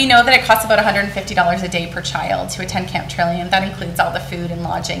 We know that it costs about $150 a day per child to attend Camp Trillium. That includes all the food and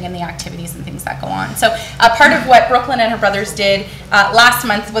lodging and the activities and things that go on. So part of what Brooklyn and her brothers did last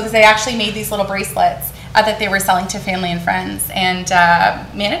month was they actually made these little bracelets that they were selling to family and friends, and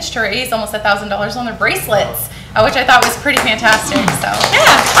managed to raise almost $1,000 on their bracelets, which I thought was pretty fantastic. So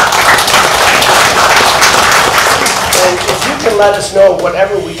yeah. And if you can let us know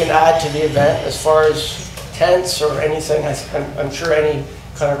whatever we can add to the event as far as tents or anything, I'm sure any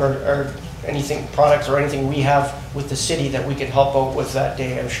kind of or anything, products or anything we have with the city that we could help out with that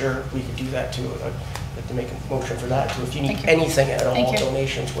day, I'm sure we could do that too. I'd like to make a motion for that too. If you need anything at all,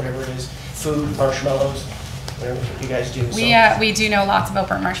 donations, whatever it is, food, marshmallows, whatever you guys do. We do know lots about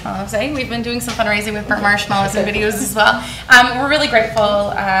burnt marshmallows. Eh? We've been doing some fundraising with burnt marshmallows and videos as well. We're really grateful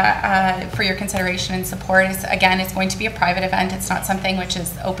for your consideration and support. Again, it's going to be a private event. It's not something which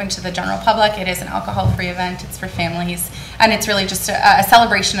is open to the general public. It is an alcohol-free event. It's for families, and it's really just a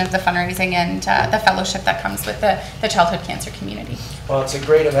celebration of the fundraising and the fellowship that comes with the childhood cancer community. Well, it's a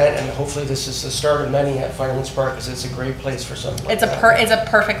great event, and hopefully this is the start of many at Fireman's Park, because it's a great place for something like that. It's a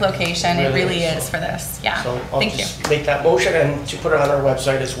perfect location. It really is for this. Yeah. So I'll just make that motion and to put it on our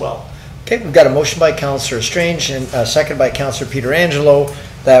website as well. Okay, we've got a motion by Councillor Strange and a second by Councillor Pietrangelo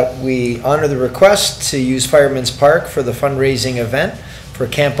that we honor the request to use Fireman's Park for the fundraising event for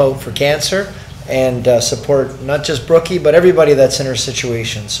Camp Out for Cancer, and support not just Brookie, but everybody that's in her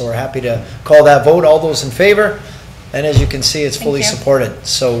situation. So we're happy to call that vote. All those in favor? And as you can see, it's fully supported.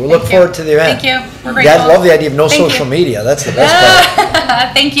 So we look forward to the event. Thank you. We're grateful. Yeah, I love the idea of no social media. That's the best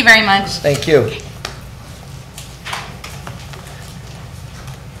part. Thank you very much. Thank you.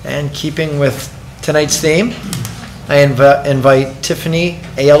 And keeping with tonight's theme, I invite Tiffany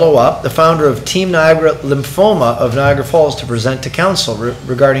Aiello up, the founder of Team Niagara Lymphoma of Niagara Falls, to present to council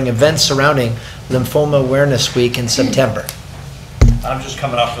regarding events surrounding Lymphoma Awareness Week in September. I'm just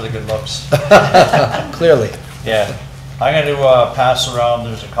coming up for the good looks. Clearly. Yeah. I'm going to pass around,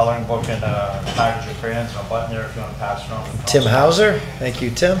 there's a coloring book and a package of crayons and a button there if you want to pass around. Tim Hauser. Thank you,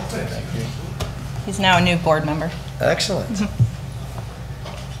 Tim. Thank you. He's now a new board member. Excellent.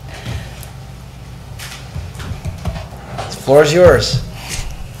 The floor is yours.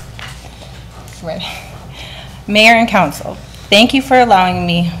 Right. Mayor and Council, thank you for allowing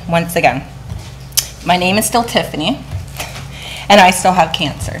me once again. My name is still Tiffany, and I still have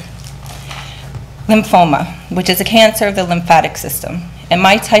cancer. Lymphoma, which is a cancer of the lymphatic system, and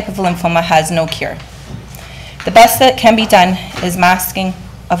my type of lymphoma has no cure. The best that can be done is masking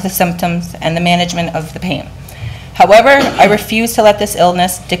of the symptoms and the management of the pain. However, I refuse to let this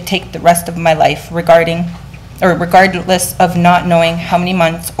illness dictate the rest of my life regardless of not knowing how many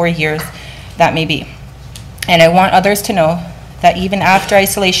months or years that may be. And I want others to know that even after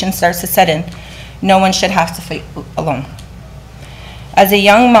isolation starts to set in, no one should have to fight alone. As a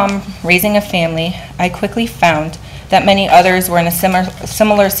young mom raising a family, I quickly found that many others were in a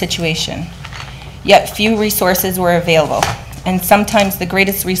similar situation, yet few resources were available, and sometimes the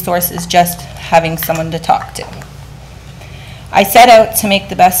greatest resource is just having someone to talk to. I set out to make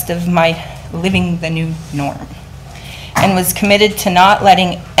the best of my living the new norm, and was committed to not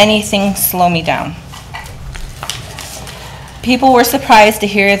letting anything slow me down. People were surprised to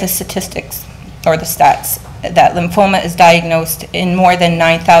hear the statistics, or the stats, that lymphoma is diagnosed in more than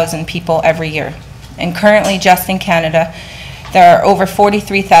 9,000 people every year. And currently, just in Canada, there are over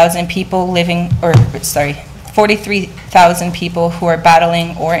 43,000 people 43,000 people who are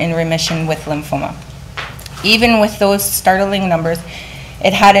battling or in remission with lymphoma. Even with those startling numbers,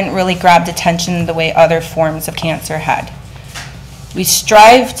 it hadn't really grabbed attention the way other forms of cancer had. We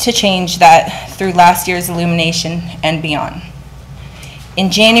strive to change that through last year's illumination and beyond. In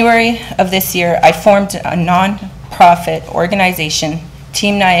January of this year, I formed a non-profit organization,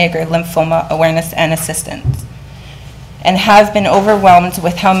 Team Niagara Lymphoma Awareness and Assistance, and have been overwhelmed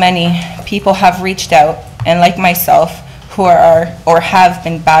with how many people have reached out and like myself, who are or have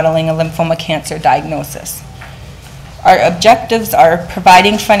been battling a lymphoma cancer diagnosis. Our objectives are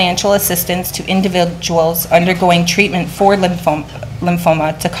providing financial assistance to individuals undergoing treatment for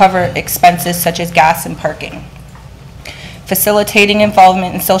lymphoma to cover expenses such as gas and parking, facilitating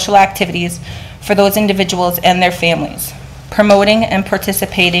involvement in social activities for those individuals and their families, promoting and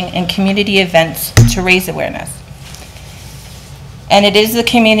participating in community events to raise awareness. And it is the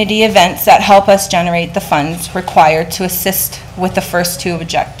community events that help us generate the funds required to assist with the first two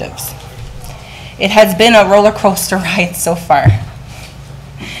objectives. It has been a roller coaster ride so far.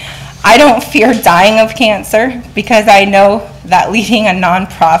 I don't fear dying of cancer because I know that leading a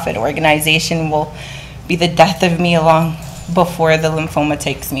nonprofit organization will be the death of me long before the lymphoma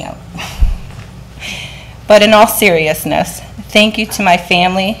takes me out. But in all seriousness, thank you to my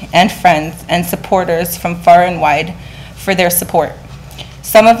family and friends and supporters from far and wide for their support.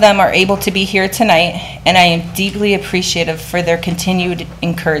 Some of them are able to be here tonight, and I am deeply appreciative for their continued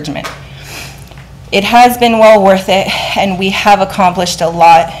encouragement. It has been well worth it, and we have accomplished a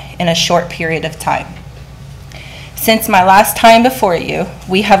lot in a short period of time. Since my last time before you,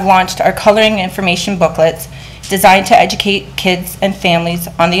 we have launched our coloring information booklets designed to educate kids and families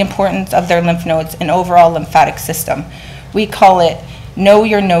on the importance of their lymph nodes and overall lymphatic system. We call it Know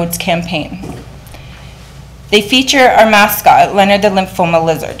Your Nodes campaign. They feature our mascot, Leonard the lymphoma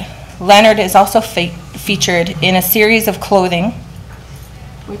lizard. Leonard is also featured in a series of clothing,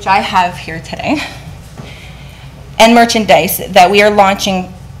 which I have here today, and merchandise that we are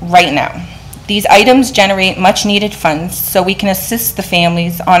launching right now. These items generate much needed funds so we can assist the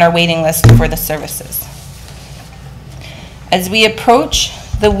families on our waiting list for the services. As we approach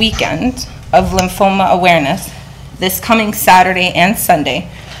the weekend of lymphoma awareness, this coming Saturday and Sunday,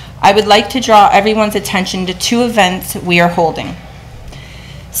 I would like to draw everyone's attention to two events we are holding.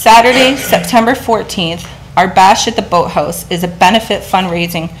 Saturday, September 14th, our Bash at the Boathouse is a benefit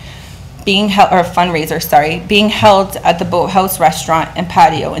fundraiser being held at the Boathouse Restaurant and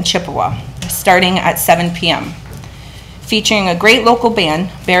Patio in Chippewa, starting at 7 p.m. Featuring a great local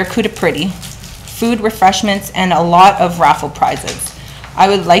band, Barracuda Pretty, food, refreshments, and a lot of raffle prizes. I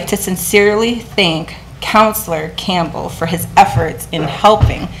would like to sincerely thank Councillor Campbell for his efforts in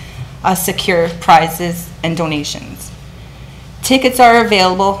helping us secure prizes and donations. Tickets are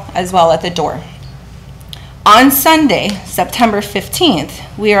available as well at the door. On Sunday, September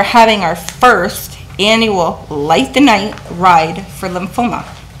 15th, we are having our first annual Light the Night ride for lymphoma,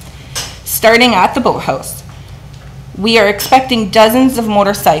 starting at the Boathouse. We are expecting dozens of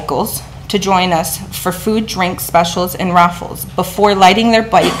motorcycles to join us for food, drink specials, and raffles before lighting their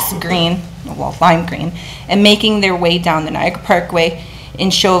bikes lime green, and making their way down the Niagara Parkway in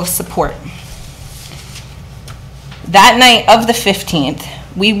show of support. That night of the 15th,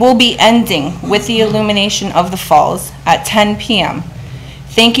 we will be ending with the illumination of the falls at 10 p.m.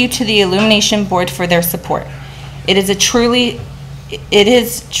 Thank you to the Illumination Board for their support. It is truly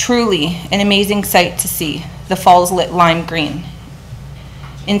an amazing sight to see the falls lit lime green.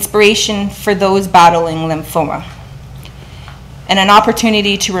 Inspiration for those battling lymphoma, and an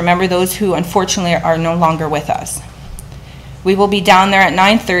opportunity to remember those who unfortunately are no longer with us. We will be down there at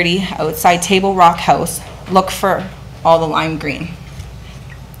 9:30 outside Table Rock House. Look for all the lime green.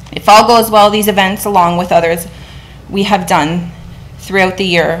 If all goes well, these events, along with others we have done throughout the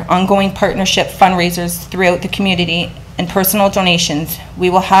year, ongoing partnership fundraisers throughout the community, and personal donations, we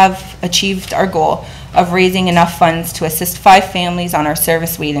will have achieved our goal of raising enough funds to assist 5 families on our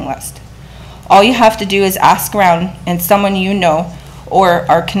service waiting list. All you have to do is ask around, and someone you know or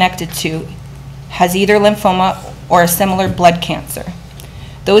are connected to has either lymphoma or a similar blood cancer.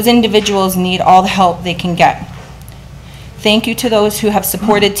 Those individuals need all the help they can get. Thank you to those who have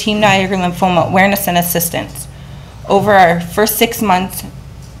supported Team Niagara Lymphoma Awareness and Assistance. Over our first 6 months,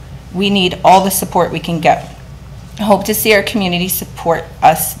 we need all the support we can get. I hope to see our community support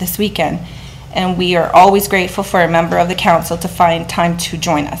us this weekend, and we are always grateful for a member of the council to find time to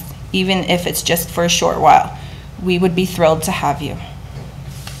join us, even if it's just for a short while. We would be thrilled to have you.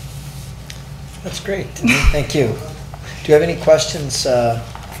 That's great. Thank you. Do you have any questions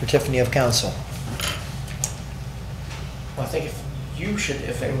for Tiffany of council? Well, I think if you should,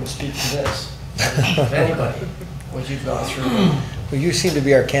 if anyone speak to this, if anybody, what you've gone through. Well, you seem to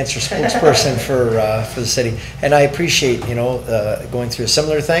be our cancer spokesperson for the city, and I appreciate going through a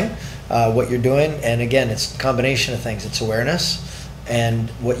similar thing, what you're doing, and again, it's a combination of things. It's awareness and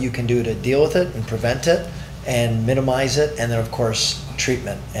what you can do to deal with it and prevent it and minimize it, and then of course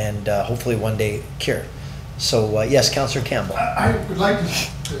treatment and hopefully one day cure. So yes, Councillor Campbell. I would like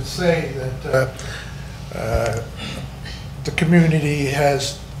to say that the community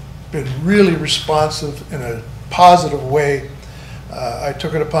has been really responsive in a positive way. I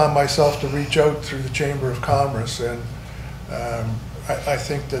took it upon myself to reach out through the Chamber of Commerce, and I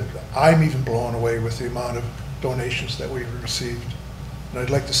think that I'm even blown away with the amount of donations that we've received. And I'd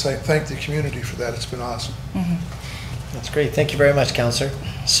like to thank the community for that. It's been awesome. That's great. Thank you very much, Councillor.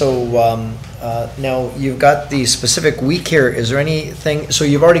 So now you've got the specific week here. Is there anything, so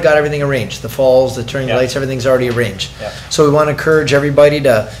you've already got everything arranged, the falls, the turning lights, everything's already arranged. So we want to encourage everybody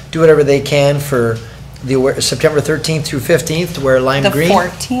to do whatever they can for the September 13th through 15th to wear lime green. The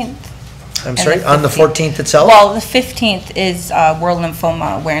 14th. I'm sorry, on the 14th itself? Well, the 15th is World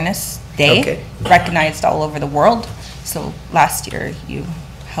Lymphoma Awareness Day, recognized all over the world. So last year you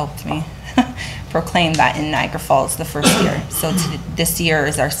helped me proclaim that in Niagara Falls the first year. So this year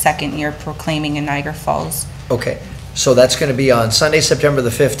is our second year proclaiming in Niagara Falls. Okay, so that's going to be on Sunday, September the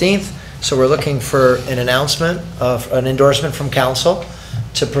 15th. So we're looking for an announcement of an endorsement from council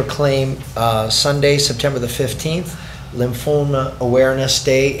to proclaim Sunday, September the 15th, Lymphoma Awareness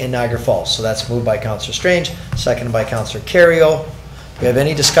Day in Niagara Falls. So that's moved by Councillor Strange, seconded by Councillor Kerrio. Do we have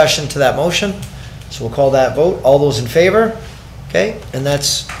any discussion to that motion? So we'll call that vote. All those in favor? Okay, and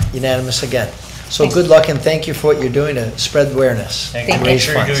that's unanimous again. So good luck and thank you for what you're doing to spread awareness. Thank you. Make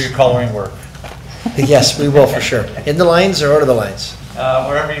sure you do your coloring work. Yes, we will for sure. In the lines or out of the lines?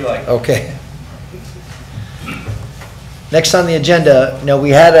 Wherever you like. Okay. Next on the agenda, now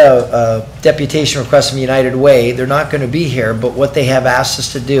we had a deputation request from United Way. They're not going to be here, but what they have asked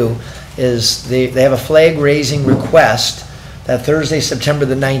us to do is they have a flag raising request that Thursday, September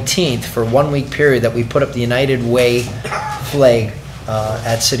the 19th, for a 1-week period, that we put up the United Way flag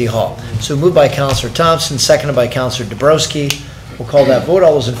at City Hall. So moved by Councillor Thomson, seconded by Councillor Dabrowski. We'll call that vote.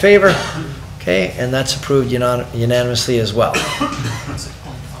 All those in favor? Okay, and that's approved unanimously as well.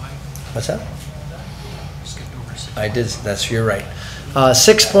 What's that? I did, you're right.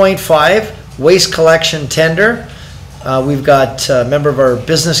 6.5, waste collection tender. We've got a member of our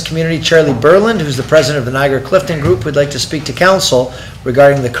business community, Charlie Berland, who's the president of the Niagara Clifton Group, who'd like to speak to council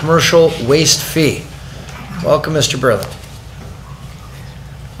regarding the commercial waste fee. Welcome, Mr. Berland.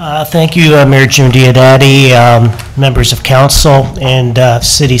 Thank you, Mayor Jim Diodati, members of council, and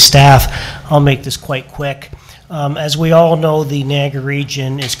city staff. I'll make this quite quick. As we all know, the Niagara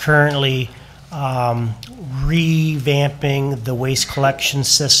region is currently revamping the waste collection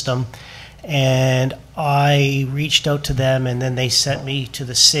system, and I reached out to them, and then they sent me to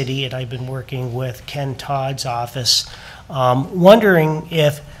the city, and I've been working with Ken Todd's office, wondering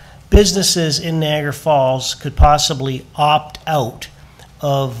if businesses in Niagara Falls could possibly opt out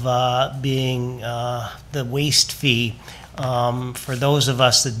of being the waste fee for those of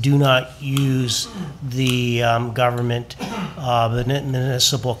us that do not use the government, the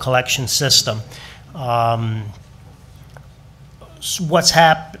municipal collection system. What's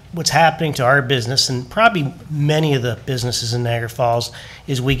happening to our business, and probably many of the businesses in Niagara Falls,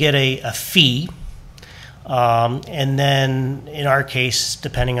 is we get a fee, and then in our case,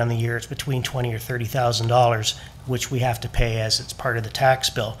 depending on the year, it's between $20,000 or $30,000, which we have to pay as it's part of the tax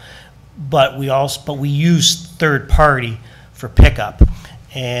bill. But we use third party for pickup,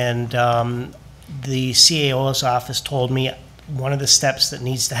 and the CAO's office told me one of the steps that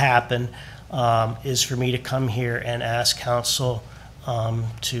needs to happen is for me to come here and ask council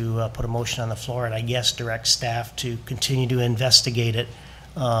to put a motion on the floor, and I guess direct staff to continue to investigate it,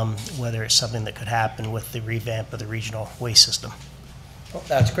 whether it's something that could happen with the revamp of the regional waste system. Oh,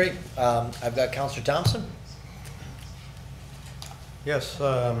 that's great. I've got Councillor Thomson. Yes,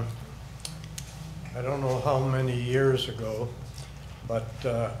 I don't know how many years ago, but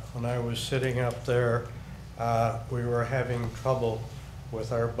when I was sitting up there, we were having trouble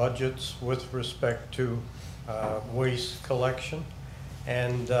with our budgets with respect to waste collection,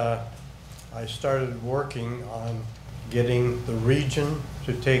 and I started working on getting the region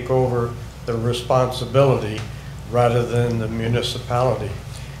to take over the responsibility rather than the municipality,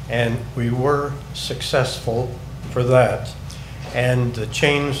 and we were successful for that, and the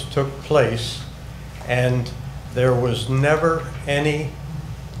change took place, and there was never any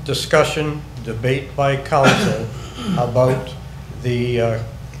discussion, debate by council about the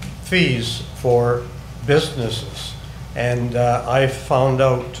fees for businesses. And I found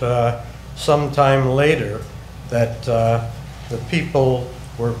out sometime later that the people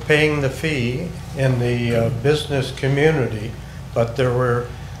were paying the fee in the business community, but they were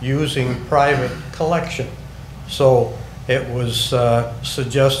using private collection. So it was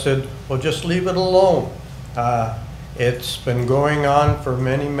suggested, well, just leave it alone. It's been going on for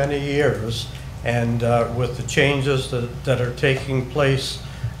many, many years, and with the changes that are taking place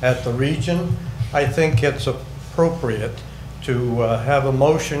at the region, I think it's appropriate to have a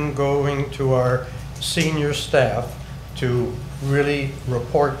motion going to our senior staff to really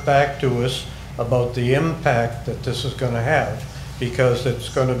report back to us about the impact that this is going to have, because it's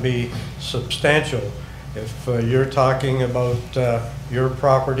going to be substantial. If you're talking about your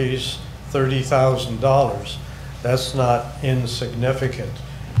property's $30,000, that's not insignificant.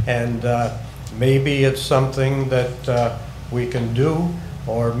 And maybe it's something that we can do,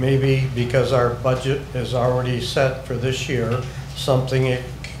 or maybe because our budget is already set for this year, something it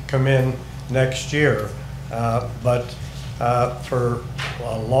can come in next year. But for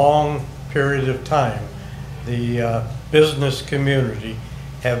a long period of time, the business community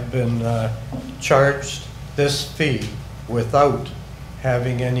have been charged this fee without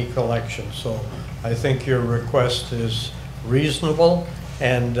having any collection. So I think your request is reasonable,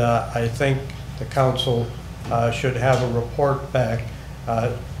 and I think the council should have a report back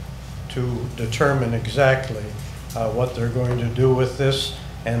to determine exactly what they're going to do with this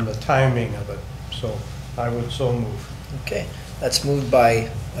and the timing of it. So I would so move. Okay, that's moved by,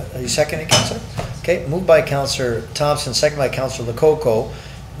 are you seconding, Councillor? Okay, moved by Councillor Thomson, second by Councillor Lococo,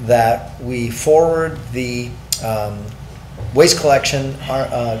 that we forward the waste collection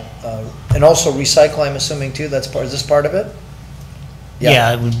and also recycle, I'm assuming too, that's part, is this part of it?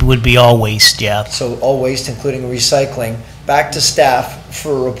 Yeah, it would be all waste, yeah. So all waste, including recycling, back to staff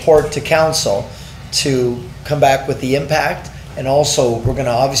for a report to council to come back with the impact. And also, we're going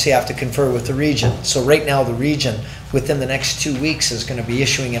to obviously have to confer with the region. So right now, the region, within the next 2 weeks, is going to be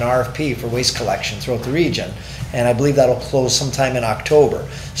issuing an RFP for waste collection throughout the region. And I believe that'll close sometime in October.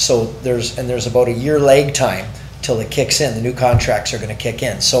 So there's about a year lag time till it kicks in. The new contracts are going to kick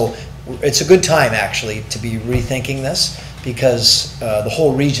in. So it's a good time, actually, to be rethinking this, because the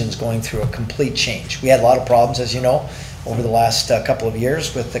whole region's going through a complete change. We had a lot of problems, as you know, over the last couple of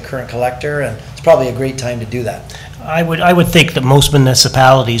years with the current collector, and it's probably a great time to do that. I would think that most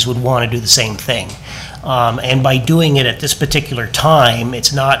municipalities would want to do the same thing, and by doing it at this particular time,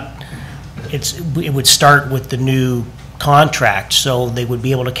 it would start with the new contract, so they would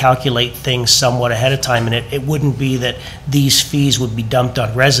be able to calculate things somewhat ahead of time, and it wouldn't be that these fees would be dumped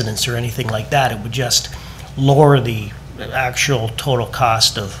on residents or anything like that. It would just lower the actual total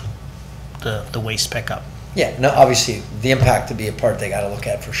cost of the waste pickup. Yeah, no, obviously the impact to be a part they got to look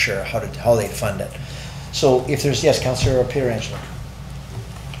at for sure, how they fund it. So if there's, yes, Councillor Pietrangelo.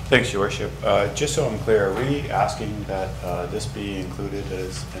 Thanks, Your Worship. Just so I'm clear, are we asking that this be included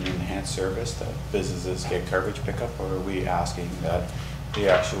as an enhanced service that businesses get garbage pickup, or are we asking that the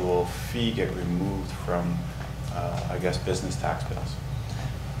actual fee get removed from, I guess, business tax bills?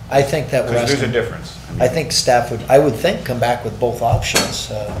 I think that we're asking, there's a difference. I think staff would, I would think, come back with both options.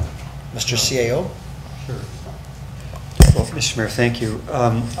 Mr. CAO? Sure. Well, Mr. Mayor, thank you.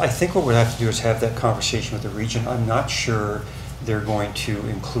 I think what we'll have to do is have that conversation with the region. I'm not sure they're going to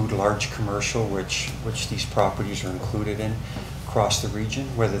include large commercial, which these properties are included in across the region,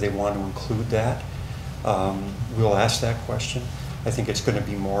 whether they want to include that. We'll ask that question. I think it's going to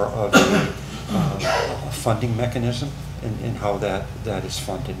be more of a funding mechanism and how that is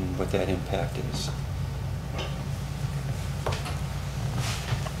funded and what that impact is.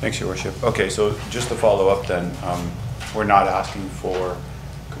 Thanks, Your Worship. Okay, so just to follow up then, we're not asking for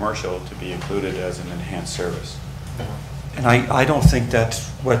commercial to be included as an enhanced service. And I don't think that's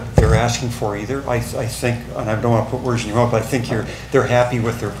what they're asking for either. I think, and I don't want to put words in your mouth, but I think they're happy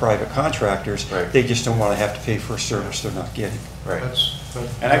with their private contractors. Right. They just don't want to have to pay for a service they're not getting. Right.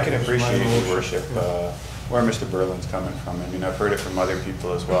 And I can appreciate, Your Worship, where Mr. Berlin's coming from. I mean, I've heard it from other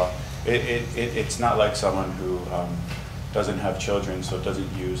people as well. It's not like someone who doesn't have children, so doesn't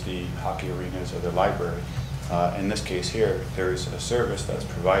use the hockey arenas or the library. In this case here, there's a service that's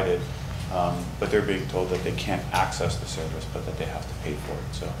provided, but they're being told that they can't access the service, but that they have to pay for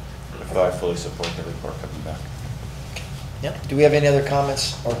it. So I fully support the report coming back. Yeah. Do we have any other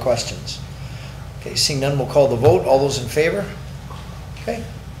comments or questions? Okay, seeing none, we'll call the vote. All those in favor? Okay.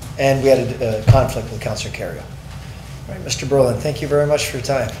 And we had a conflict with Councillor Kerrio. All right, Mr. Berlin, thank you very much for your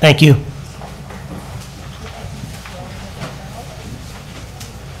time. Thank you.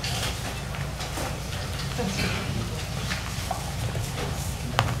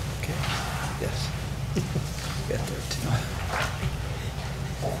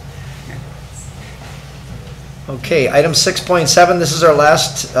 Okay, item 6.7, this is our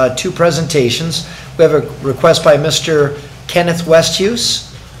last two presentations. We have a request by Mr. Kenneth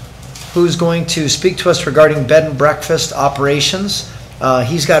Westhuse, who's going to speak to us regarding bed and breakfast operations.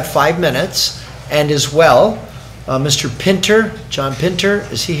 He's got 5 minutes, and as well, Mr. Pinter, John Pinter,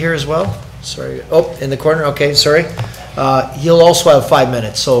 is he here as well? Sorry, oh, in the corner, okay, sorry. He'll also have 5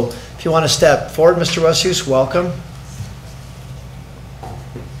 minutes, so if you want to step forward, Mr. Westhuse, welcome.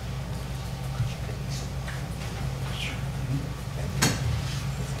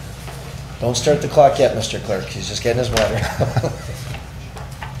 Don't start the clock yet, Mr. Clerk. He's just getting his water.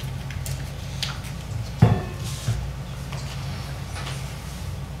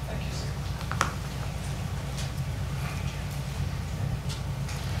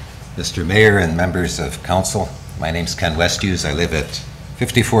 Mr. Mayor and members of council, my name's Ken Westhughes. I live at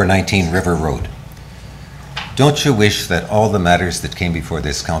 5419 River Road. Don't you wish that all the matters that came before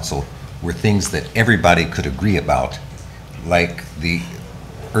this council were things that everybody could agree about, like the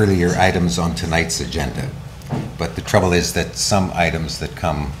earlier items on tonight's agenda? But the trouble is that some items that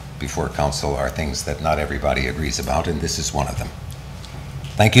come before council are things that not everybody agrees about, and this is one of them.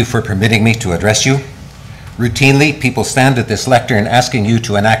 Thank you for permitting me to address you. Routinely, people stand at this lectern asking you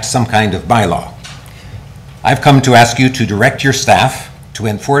to enact some kind of bylaw. I've come to ask you to direct your staff to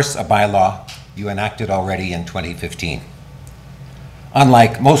enforce a bylaw you enacted already in 2015.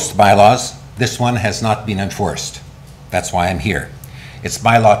 Unlike most bylaws, this one has not been enforced. That's why I'm here. It's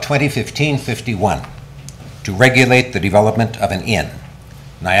bylaw 2015-51 to regulate the development of an inn,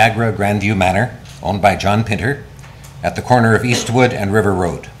 Niagara Grandview Manor, owned by John Pinter, at the corner of Eastwood and River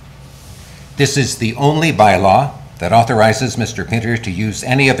Road. This is the only bylaw that authorizes Mr. Pinter to use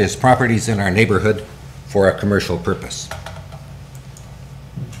any of his properties in our neighborhood for a commercial purpose.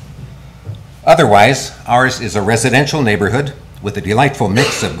 Otherwise, ours is a residential neighborhood with a delightful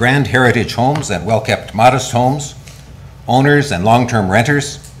mix of grand heritage homes and well-kept modest homes, owners and long-term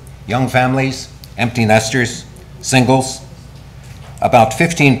renters, young families, empty nesters, singles. About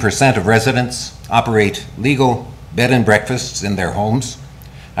 15% of residents operate legal bed and breakfasts in their homes.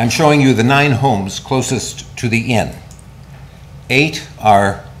 I'm showing you the 9 homes closest to the inn. 8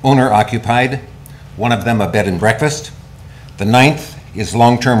 are owner-occupied, one of them a bed and breakfast. The 9th is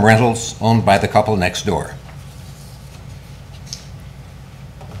long-term rentals owned by the couple next door.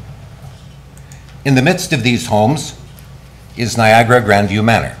 In the midst of these homes is Niagara Grandview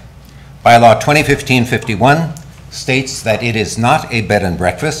Manor. Bylaw 2015-51 states that it is not a bed and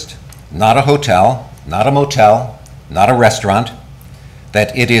breakfast, not a hotel, not a motel, not a restaurant,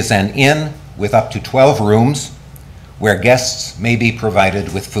 that it is an inn with up to 12 rooms where guests may be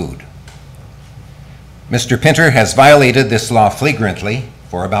provided with food. Mr. Pinter has violated this law flagrantly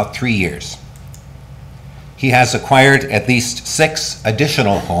for about 3 years. He has acquired at least 6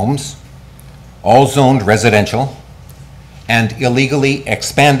 additional homes, all zoned residential, and illegally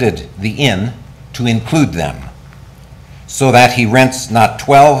expanded the inn to include them, so that he rents not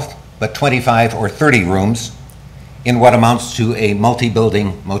 12, but 25 or 30 rooms in what amounts to a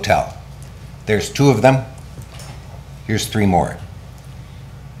multi-building motel. There's 2 of them. Here's 3 more.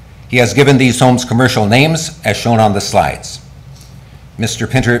 He has given these homes commercial names as shown on the slides. Mr.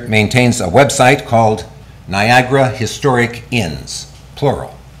 Pinter maintains a website called Niagara Historic Inns,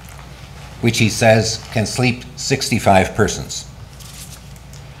 plural, which he says can sleep 65 persons.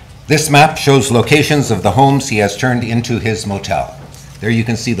 This map shows locations of the homes he has turned into his motel. There you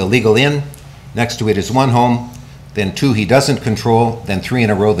can see the legal inn. Next to it is 1 home, then 2 he doesn't control, then 3 in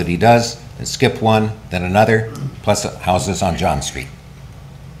a row that he does, then skip 1, then another, plus houses on John Street.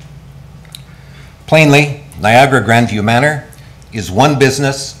 Plainly, Niagara Grandview Manor is one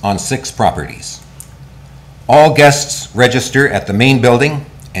business on 6 properties. All guests register at the main building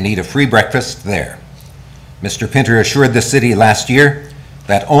and eat a free breakfast there. Mr. Pinter assured the city last year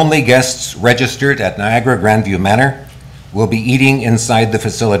that only guests registered at Niagara Grandview Manor will be eating inside the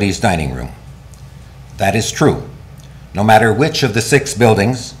facility's dining room. That is true. No matter which of the 6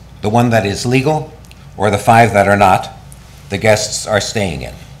 buildings, the one that is legal or the 5 that are not, the guests are staying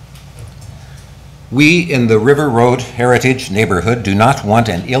in. We in the River Road Heritage neighborhood do not want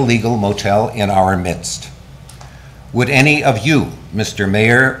an illegal motel in our midst. Would any of you, Mr.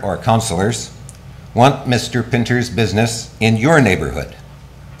 Mayor or councillors, want Mr. Pinter's business in your neighborhood?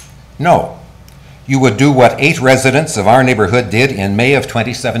 No. You would do what 8 residents of our neighborhood did in May of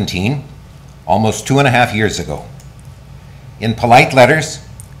 2017, almost 2.5 years ago. In polite letters,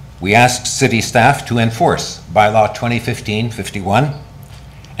 we asked city staff to enforce bylaw 2015-51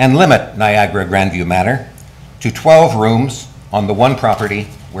 and limit Niagara Grandview Manor to 12 rooms on the 1 property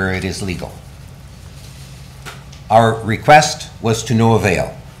where it is legal. Our request was to no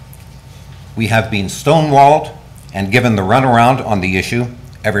avail. We have been stonewalled and given the runaround on the issue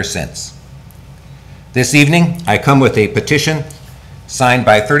ever since. This evening, I come with a petition signed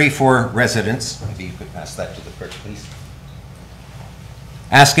by 34 residents, maybe you could pass that to the clerk, please,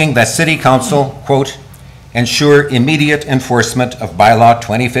 asking that City Council, quote, ensure immediate enforcement of bylaw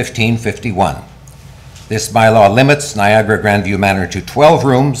 2015-51. This bylaw limits Niagara Grandview Manor to 12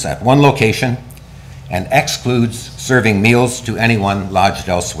 rooms at 1 location and excludes serving meals to anyone lodged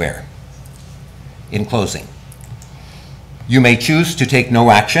elsewhere. In closing, you may choose to take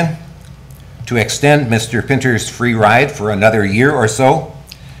no action, to extend Mr. Pinter's free ride for another year or so,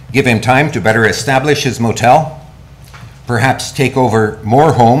 give him time to better establish his motel, perhaps take over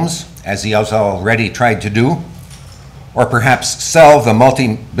more homes, as he has already tried to do, or perhaps sell the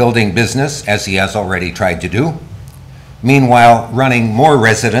multi-building business, as he has already tried to do, meanwhile running more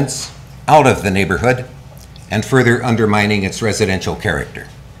residents out of the neighborhood and further undermining its residential character.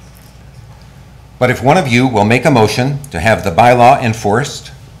 But if one of you will make a motion to have the bylaw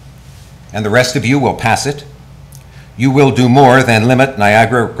enforced, and the rest of you will pass it, you will do more than limit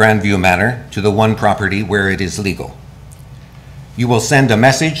Niagara Grandview Manor to the one property where it is legal. You will send a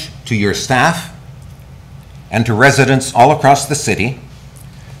message to your staff and to residents all across the city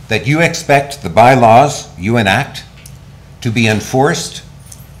that you expect the bylaws you enact to be enforced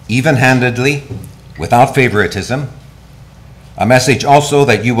even-handedly, without favoritism. A message also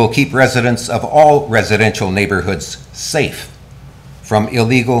that you will keep residents of all residential neighborhoods safe from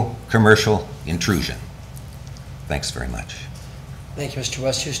illegal commercial intrusion. Thanks very much. Thank you, Mr.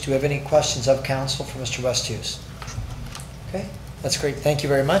 Westhus. Do we have any questions of council for Mr. Westhus? Okay, that's great. Thank you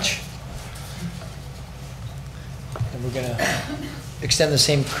very much. And we're going to extend the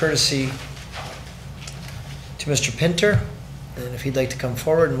same courtesy to Mr. Pinter, and if he'd like to come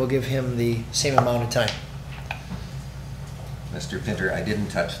forward, and we'll give him the same amount of time. Mr. Pinter, I didn't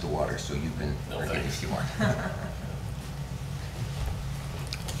touch the water, so you can drink it if you want.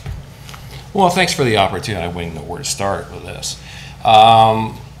 Well, thanks for the opportunity. I wouldn't know where to start with this.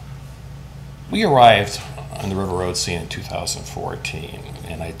 We arrived on the River Road scene in 2014,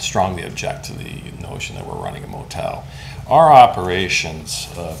 and I strongly object to the notion that we're running a motel. Our operations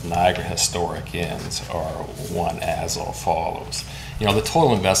of Niagara Historic Inns are one as follows. You know, the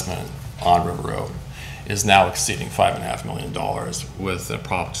total investment on River Road is now exceeding $5.5 million, with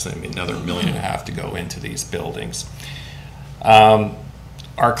approximately another $1.5 million to go into these buildings.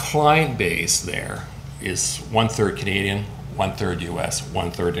 Our client base there is 1/3 Canadian, 1/3 US,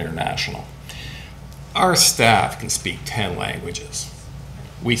 1/3 international. Our staff can speak 10 languages.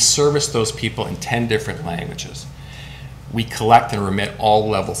 We service those people in 10 different languages. We collect and remit all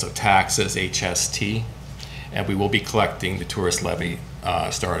levels of taxes, HST, and we will be collecting the tourist levy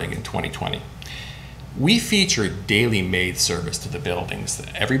starting in 2020. We feature daily maid service to the buildings.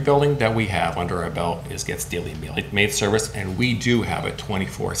 Every building that we have under our belt gets daily maid service, and we do have a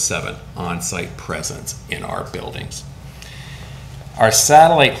 24/7 on-site presence in our buildings. Our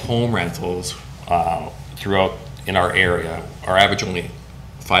satellite home rentals throughout in our area are average only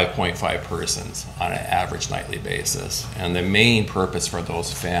 5.5 persons on an average nightly basis, and the main purpose for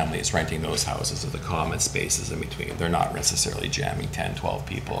those families renting those houses are the common spaces in between. They're not necessarily jamming 10, 12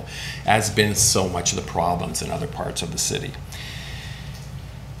 people, as been so much of the problems in other parts of the city.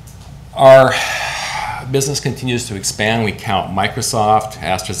 Our business continues to expand. We count Microsoft,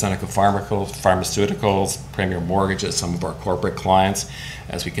 AstraZeneca Pharmaceuticals, Premier Mortgages, some of our corporate clients,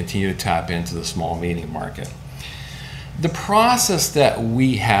 as we continue to tap into the small medium market. The process that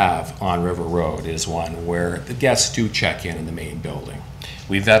we have on River Road is one where the guests do check in the main building.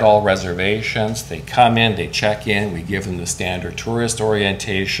 We vet all reservations. They come in, they check in, we give them the standard tourist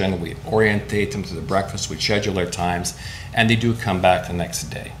orientation, we orientate them to the breakfast, we schedule their times, and they do come back the next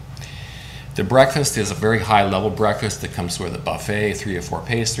day. The breakfast is a very high-level breakfast that comes with a buffet, 3 or 4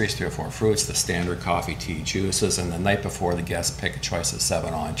 pastries, 3 or 4 fruits, the standard coffee, tea, juices, and the night before, the guests pick a choice of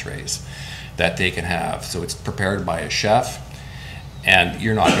 7 entrees that they can have. So it's prepared by a chef, and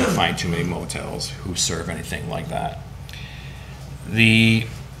you're not going to find too many motels who serve anything like that. The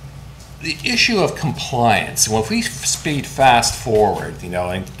issue of compliance, well, if we speed fast forward, you know,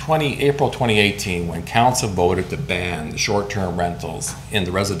 in April 2018, when council voted to ban the short-term rentals in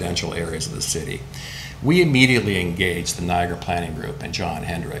the residential areas of the city, we immediately engaged the Niagara Planning Group and John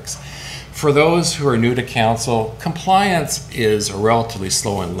Hendricks. For those who are new to council, compliance is a relatively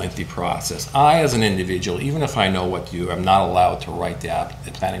slow and lengthy process. I, as an individual, even if I know what to do, I'm not allowed to write the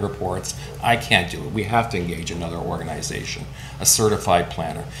planning reports. I can't do it. We have to engage another organization, a certified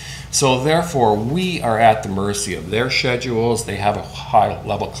planner. So therefore, we are at the mercy of their schedules. They have a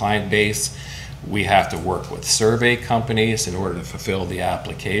high-level client base. We have to work with survey companies in order to fulfill the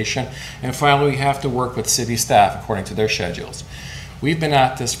application. And finally, we have to work with city staff according to their schedules. We've been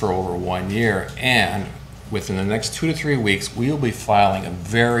at this for over 1 year, and within the next 2 to 3 weeks, we will be filing a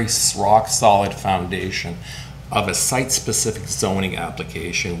very rock-solid foundation of a site-specific zoning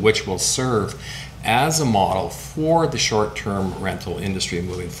application, which will serve as a model for the short-term rental industry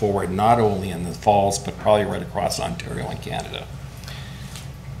moving forward, not only in the Falls, but probably right across Ontario and Canada.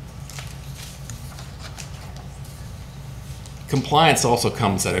 Compliance also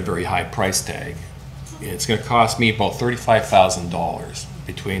comes at a very high price tag. It's going to cost me about $35,000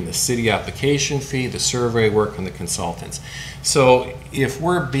 between the city application fee, the survey work, and the consultants. So if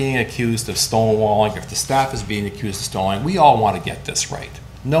we're being accused of stonewalling, if the staff is being accused of stonewalling, we all want to get this right.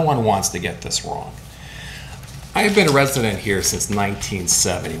 No one wants to get this wrong. I've been a resident here since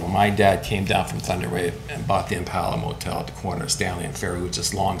 1970, when my dad came down from Thunder Bay and bought the Impala Motel at the corner of Stanley and Ferry, which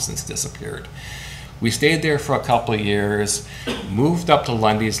has long since disappeared. We stayed there for a couple of years, moved up to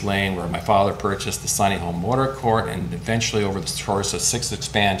Lundy's Lane, where my father purchased the Sunny Home Motor Court, and eventually, over the course of 6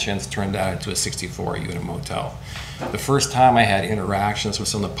 expansions, turned that into a 64-unit motel. The first time I had interactions with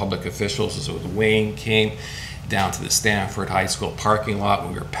some of the public officials was when Wayne came down to the Stanford High School parking lot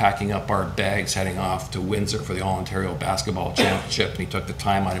when we were packing up our bags heading off to Windsor for the All-Ontario Basketball Championship, and he took the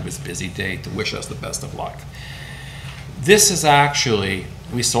time out of his busy day to wish us the best of luck. This is actually,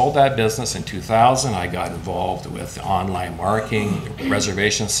 we sold that business in 2000. I got involved with online marketing,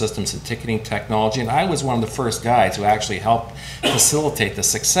 reservation systems, and ticketing technology, and I was one of the first guys who actually helped facilitate the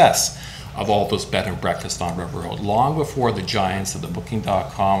success of all those bed and breakfasts on River Road. Long before the giants of the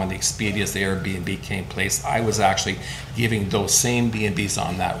Booking.com and the Expedias, the Airbnb came place, I was actually giving those same B&Bs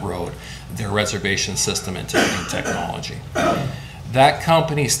on that road their reservation system and ticketing technology. That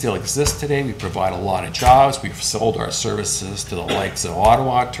company still exists today. We provide a lot of jobs. We've sold our services to the likes of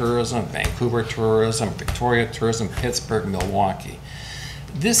Ottawa Tourism, Vancouver Tourism, Victoria Tourism, Pittsburgh, Milwaukee.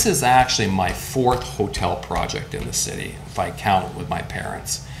 This is actually my 4th hotel project in the city, if I count with my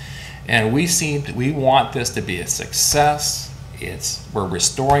parents. And we want this to be a success. We're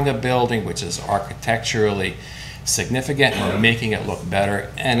restoring a building which is architecturally significant, and we're making it look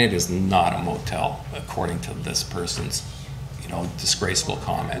better, and it is not a motel, according to this person's disgraceful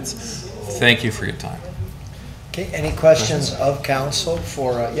comments. Thank you for your time. Okay, any questions of council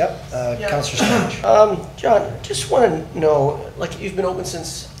for, Councillor Strange? John, just want to know, like, you've been open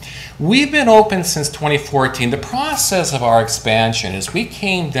since? We've been open since 2014. The process of our expansion is we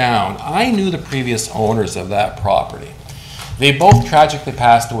came down, I knew the previous owners of that property. They both tragically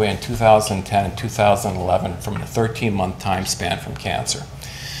passed away in 2010 and 2011 from a 13-month time span from cancer.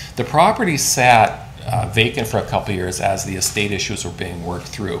 The property sat vacant for a couple of years as the estate issues were being worked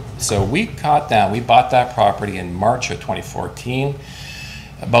through. So we bought that property in March of 2014.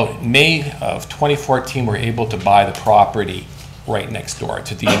 About May of 2014, we were able to buy the property right next door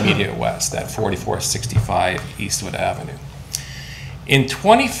to the immediate west at 4465 Eastwood Avenue. In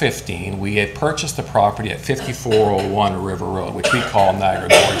 2015, we had purchased the property at 5401 River Road, which we call Niagara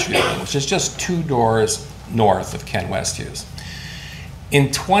Gorge Building, which is just 2 doors north of Ken West Hughes.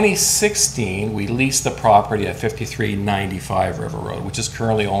 In 2016, we leased the property at 5395 River Road, which is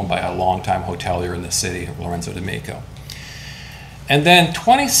currently owned by a longtime hotelier in the city, Lorenzo D'Amico. And then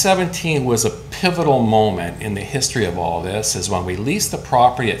 2017 was a pivotal moment in the history of all this, is when we leased the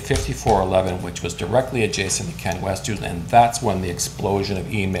property at 5411, which was directly adjacent to Ken West Hughes, and that's when the explosion of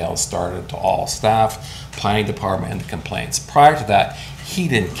emails started to all staff, planning department, and the complaints. Prior to that, he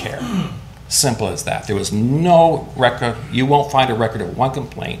didn't care. Simple as that. There was no record, you won't find a record of one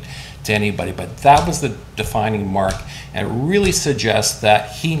complaint to anybody, but that was the defining mark, and it really suggests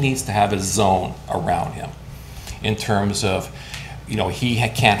that he needs to have a zone around him in terms of, he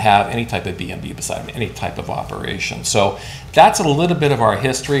can't have any type of B&B beside him, any type of operation. So that's a little bit of our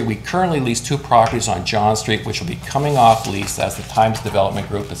history. We currently lease 2 properties on John Street, which will be coming off lease as the Times Development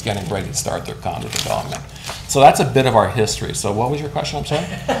Group is getting ready to start their condo development. So that's a bit of our history. So what was your question, I'm sorry?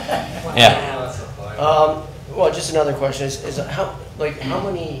 Yeah. Well, just another question is how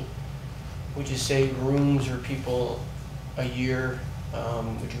many would you say rooms or people a year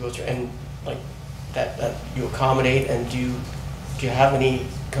would you go through, and like that you accommodate, and do you have any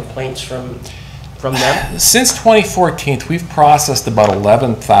complaints from them? Since 2014, we've processed about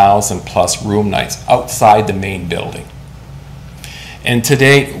 11,000 plus room nights outside the main building. And to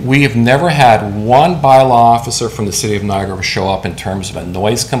date, we have never had one bylaw officer from the city of Niagara show up in terms of a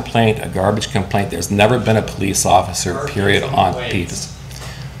noise complaint, a garbage complaint. There's never been a police officer, period, on PECUNIARY.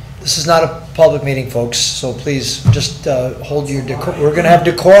 This is not a public meeting, folks, so please just hold your decorum. We're going to have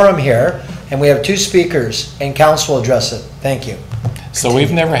decorum here, and we have 2 speakers, and council will address it. Thank you. So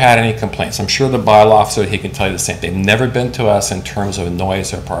we've never had any complaints. I'm sure the bylaw officer, he can tell you the same. They've never been to us in terms of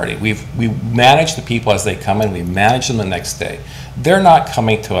noise or party. We manage the people as they come in. We manage them the next day. They're not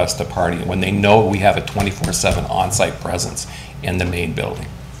coming to us to party when they know we have a 24/7 on-site presence in the main building.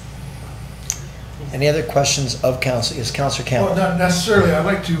 Any other questions of council? Yes, Councillor Campbell. Well, not necessarily. I'd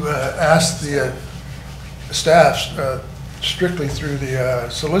like to ask the staff, strictly through the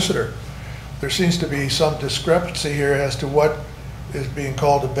solicitor. There seems to be some discrepancy here as to what is being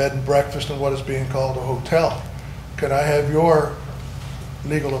called a bed and breakfast and what is being called a hotel. Can I have your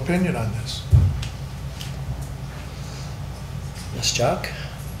legal opinion on this? Ms. Jock?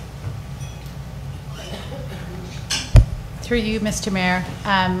 Through you, Mr. Mayor,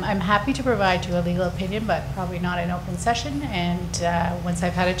 I'm happy to provide you a legal opinion, but probably not in open session, and once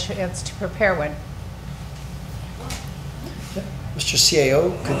I've had a chance to prepare one. Mr.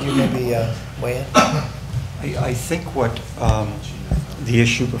 CAO, could you maybe weigh in? I think what the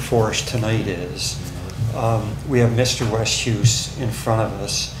issue before us tonight is, we have Mr. Westhuse in front of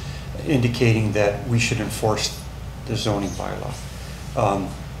us indicating that we should enforce the zoning bylaw.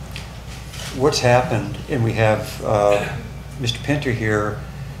 What's happened, and we have Mr. Pinter here,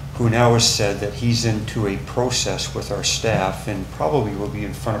 who now has said that he's into a process with our staff and probably will be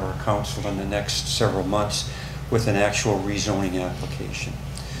in front of our council in the next several months with an actual rezoning application.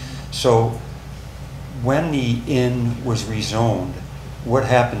 So when the inn was rezoned, what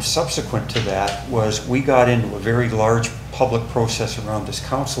happened subsequent to that was we got into a very large public process around this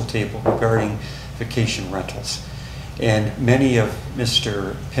council table regarding vacation rentals. And many of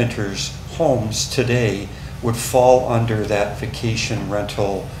Mr. Pinter's homes today would fall under that vacation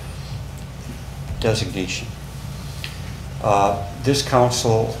rental designation. This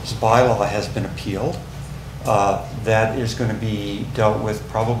council's bylaw has been appealed. That is going to be dealt with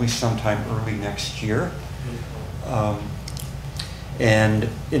probably sometime early next year. And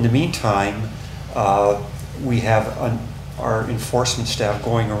in the meantime, we have our enforcement staff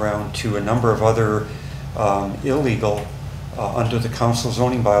going around to a number of other illegal, under the council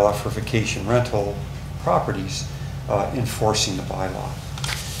zoning bylaw for vacation rental properties, enforcing the bylaw.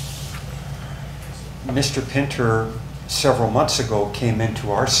 Mr. Pinter several months ago came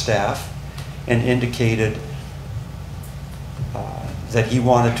into our staff and indicated that he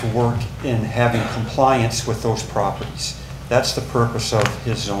wanted to work in having compliance with those properties. That's the purpose of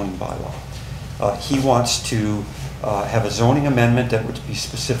his zoning bylaw. He wants to have a zoning amendment that would be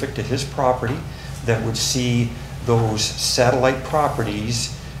specific to his property, that would see those satellite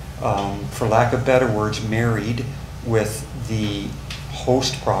properties, for lack of better words, married with the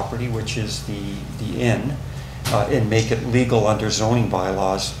host property, which is the inn, and make it legal under zoning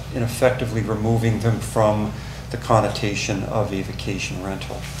bylaws, and effectively removing them from the connotation of a vacation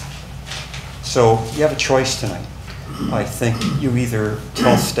rental. So you have a choice tonight. I think you either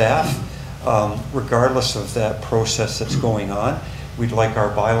tell staff, regardless of that process that's going on, we'd like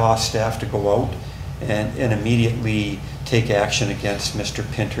our bylaw staff to go out and immediately take action against Mr.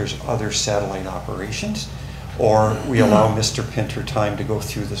 Pinter's other satellite operations, or we allow Mr. Pinter time to go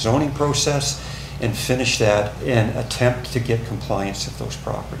through the zoning process and finish that and attempt to get compliance of those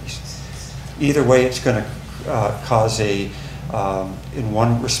properties. Either way, it's going to cause in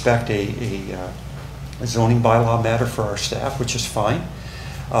one respect, a zoning bylaw matter for our staff, which is fine.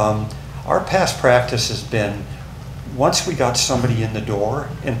 Our past practice has been, once we got somebody in the door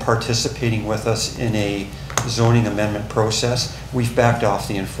and participating with us in a zoning amendment process, we've backed off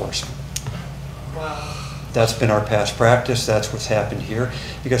the enforcement. That's been our past practice. That's what's happened here.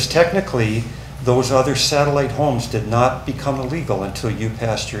 Because technically, those other satellite homes did not become illegal until you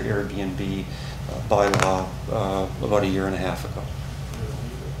passed your Airbnb bylaw about a year and a half ago.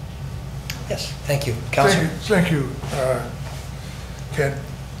 Yes, thank you. Councillor? Thank you, Ken.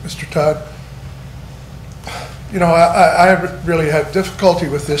 Mr. Todd? You know, I really have difficulty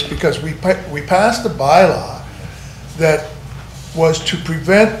with this because we passed a bylaw that was to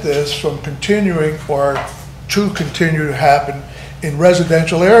prevent this from continuing or to continue to happen in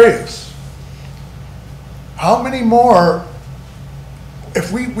residential areas. How many more,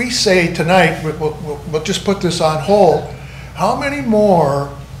 if we say tonight, we'll just put this on hold, how many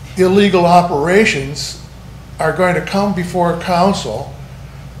more illegal operations are going to come before council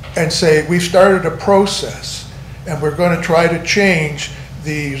and say, we've started a process and we're going to try to change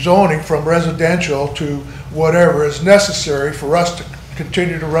the zoning from residential to whatever is necessary for us to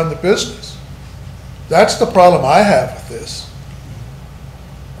continue to run the business? That's the problem I have with this.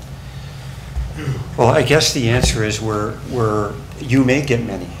 Well, I guess the answer is you may get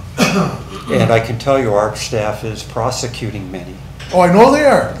many. And I can tell you our staff is prosecuting many. Oh, I know they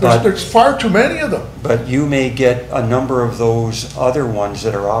are. There's far too many of them. But you may get a number of those other ones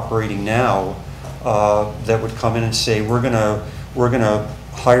that are operating now that would come in and say, we're gonna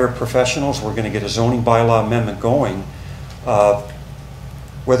hire professionals, we're gonna get a zoning bylaw amendment going.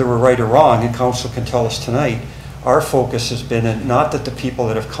 Whether we're right or wrong, and council can tell us tonight, our focus has been not that the people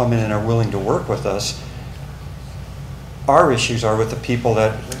that have come in and are willing to work with us. Our issues are with the people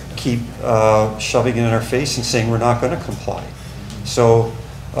that keep shoving it in our face and saying we're not going to comply. So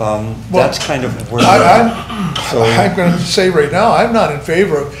that's kind of where I'm going to say right now, I'm not in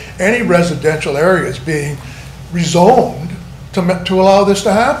favor of any residential areas being rezoned to allow this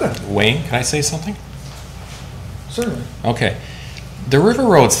to happen. Wayne, can I say something? Certainly. Okay. The River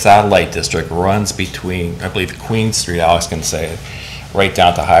Road Satellite District runs between, I believe, Queen Street, Alex can say it, right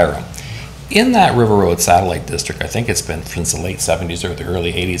down to Hiram. In that River Road Satellite District, I think it's been since the late 70s or the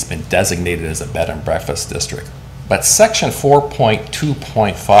early 80s, been designated as a bed and breakfast district. But section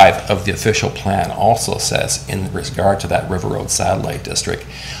 4.2.5 of the official plan also says, in regard to that River Road Satellite District,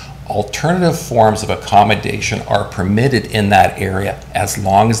 alternative forms of accommodation are permitted in that area as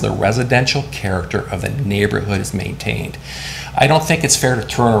long as the residential character of the neighborhood is maintained. I don't think it's fair to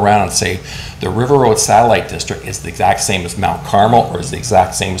turn around and say the River Road Satellite District is the exact same as Mount Carmel or is the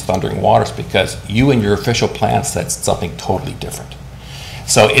exact same as Thundering Waters, because you and your official plan said something totally different.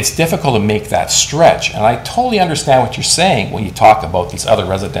 So it's difficult to make that stretch, and I totally understand what you're saying when you talk about these other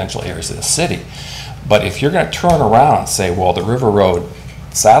residential areas of the city. But if you're going to turn around and say, well, the River Road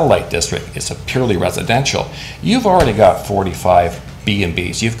Satellite District is a purely residential, you've already got 45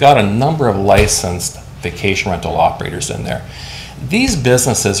 B&Bs. You've got a number of licensed vacation rental operators in there. These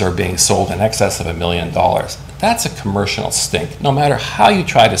businesses are being sold in excess of $1 million. That's a commercial stink, no matter how you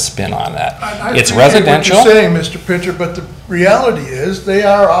try to spin on that. It's residential. What you're saying, Mr. Pinter, but the reality is they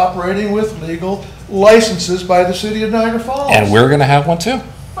are operating with legal licenses by the city of Niagara Falls. And we're going to have one too.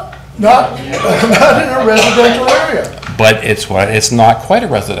 Not in a residential area. But it's not quite a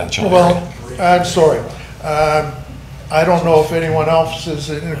residential area. Well, I'm sorry. I don't know if anyone else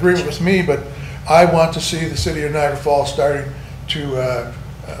is in agreement with me, but I want to see the city of Niagara Falls starting to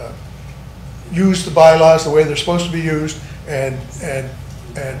use the bylaws the way they're supposed to be used, and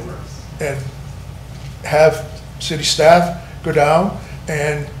have city staff go down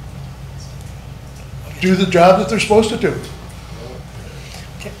and do the job that they're supposed to do.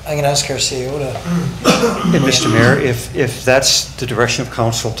 I'm going to ask our CEO to... And Mr. Mayor, if that's the direction of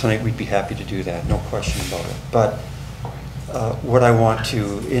council tonight, we'd be happy to do that, no question about it. But what I want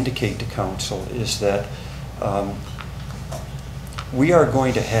to indicate to council is that we are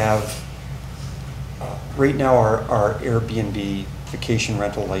going to have, right now our Airbnb vacation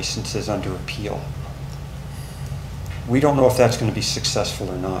rental license is under appeal. We don't know if that's going to be successful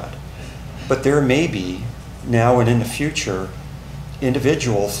or not. But there may be, now and in the future,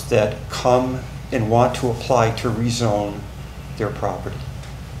 individuals that come and want to apply to rezone their property.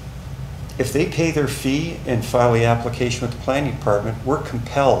 If they pay their fee and file the application with the planning department, we're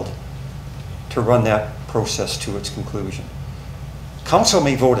compelled to run that process to its conclusion. Council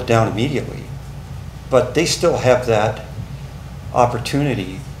may vote it down immediately, but they still have that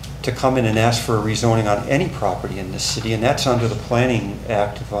opportunity to come in and ask for a rezoning on any property in this city, and that's under the Planning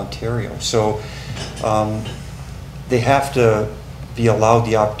Act of Ontario. So they have to be allowed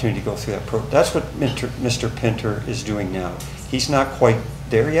the opportunity to go through that process. That's what Mr. Pinter is doing now. He's not quite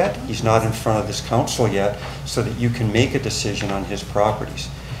there yet. He's not in front of this council yet, so that you can make a decision on his properties.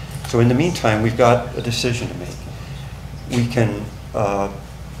 So in the meantime, we've got a decision to make. We can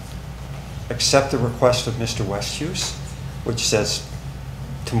accept the request of Mr. Westhuse, which says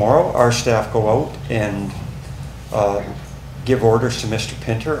tomorrow our staff go out and give orders to Mr.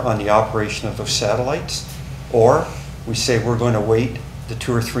 Pinter on the operation of those satellites, or we say we're going to wait the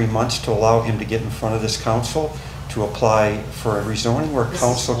 2 or 3 months to allow him to get in front of this council to apply for a rezoning where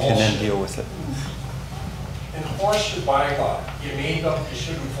council can then deal with it. Enforce your bylaw. You made them, you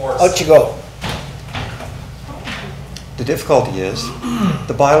should enforce. Out you go. The difficulty is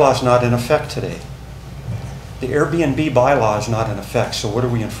the bylaw is not in effect today. The Airbnb bylaw is not in effect, so what are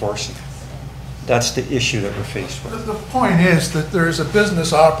we enforcing? That's the issue that we're faced with. The point is that there is a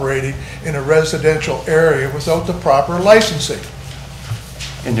business operating in a residential area without the proper licensing.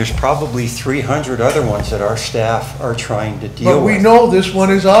 And there's probably 300 other ones that our staff are trying to deal with. But we know this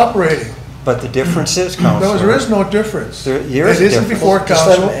one is operating. But the difference is, Councillor. No, there is no difference. There is a difference. Before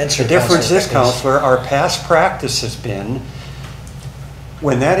council. The difference is, Councillor, our past practice has been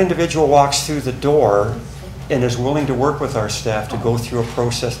when that individual walks through the door and is willing to work with our staff to go through a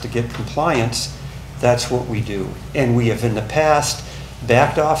process to get compliance, that's what we do. And we have in the past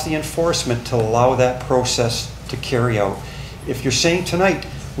backed off the enforcement to allow that process to carry out. If you're saying tonight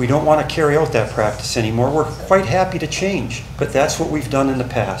we don't want to carry out that practice anymore, we're quite happy to change, but that's what we've done in the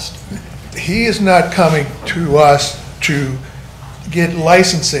past. He is not coming to us to get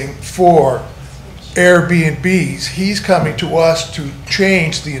licensing for Airbnbs. He's coming to us to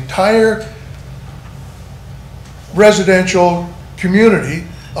change the entire residential community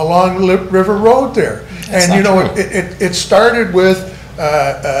along River Road there. That's and you know, it started with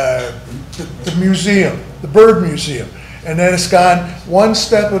the museum, the Bird Museum, and then it's gone one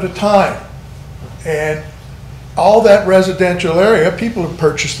step at a time. And all that residential area, people have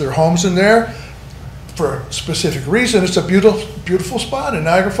purchased their homes in there for a specific reason. It's a beautiful, beautiful spot in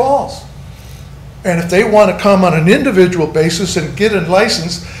Niagara Falls. And if they want to come on an individual basis and get a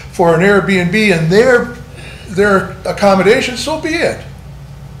license for an Airbnb and their accommodation, so be it.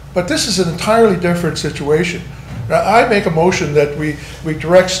 But this is an entirely different situation. Now, I make a motion that we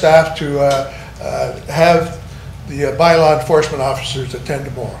direct staff to have the bylaw enforcement officers attend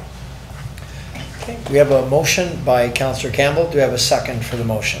tomorrow. Okay, we have a motion by Councillor Campbell. Do we have a second for the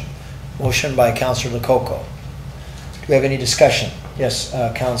motion? Motion by Councillor Lococo. Do we have any discussion? Yes,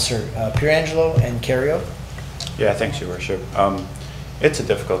 Councillor Pietrangelo and Kerrio. Yeah, thanks, Your Worship. It's a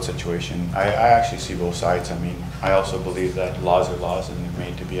difficult situation. I actually see both sides. I mean, I also believe that laws are laws and they're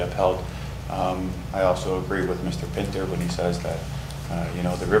made to be upheld. I also agree with Mr. Pinter when he says that, you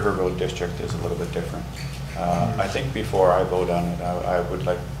know, the River Road District is a little bit different. I think before I vote on it, I would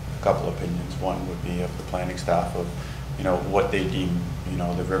like a couple opinions. One would be of the planning staff of, you know, what they deem, you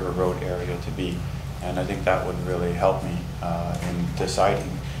know, the River Road area to be. And I think that would really help me in deciding,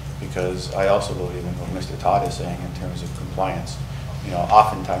 because I also believe in what Mr. Todd is saying in terms of compliance. You know,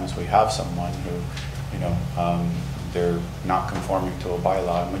 oftentimes we have someone who, you know, they're not conforming to a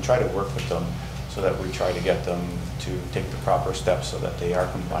bylaw, and we try to work with them so that we try to get them to take the proper steps so that they are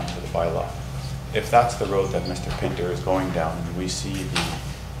compliant with the bylaw. If that's the road that Mr. Pinter is going down, and we see the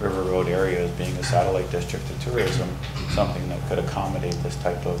River Road area as being a satellite district of tourism, something that could accommodate this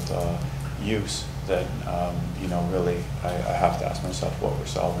type of use, then, you know, really, I have to ask myself what we're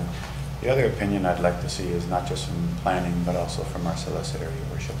solving. The other opinion I'd like to see is not just from planning, but also from our solicitor,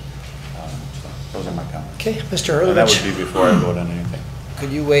 Your Worship. So those are my comments. Okay, Mr. Hurlovich. And that would be before I vote on anything.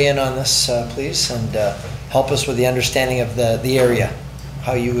 Could you weigh in on this, please, and help us with the understanding of the area,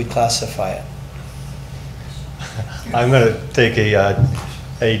 how you would classify it? I'm going to take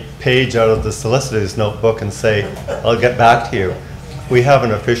a page out of the solicitor's notebook and say, I'll get back to you. We have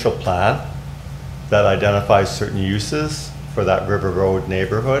an official plan that identifies certain uses for that River Road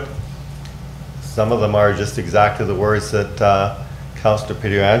neighborhood. Some of them are just exactly the words that Councillor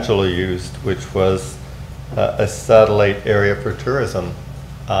Pietrangelo used, which was a satellite area for tourism.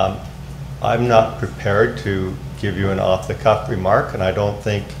 I'm not prepared to give you an off-the-cuff remark, and I don't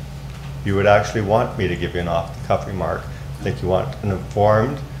think you would actually want me to give you an off-the-cuff remark. I think you want an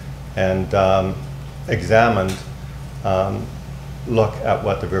informed and examined look at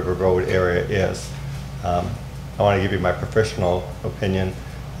what the River Road area is. I want to give you my professional opinion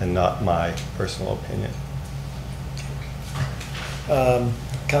and not my personal opinion.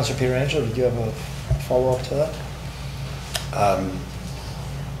 Councillor Pietrangelo, did you have a follow-up to that?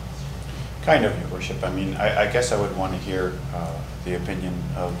 Kind of, Your Worship. I mean, I guess I would want to hear the opinion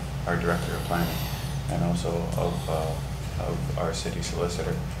of our Director of Planning and also of our city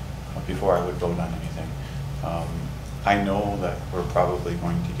solicitor before I would vote on anything. I know that we're probably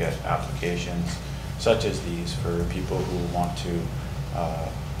going to get applications such as these for people who want to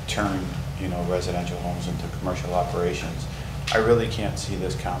turn, you know, residential homes into commercial operations. I really can't see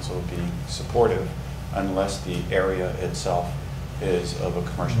this council being supportive unless the area itself is of a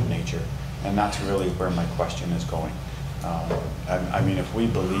commercial nature. And that's really where my question is going. I mean, if we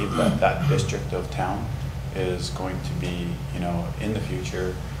believe that that district of town is going to be, you know, in the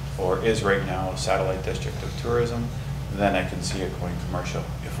future, or is right now a satellite district of tourism, then I can see it going commercial.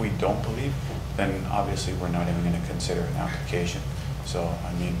 If we don't believe, then obviously we're not even going to consider an application. So,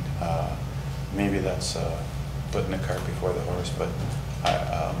 I mean, maybe that's putting the cart before the horse, but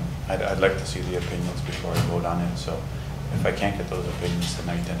I'd like to see the opinions before I vote on it. So if I can't get those opinions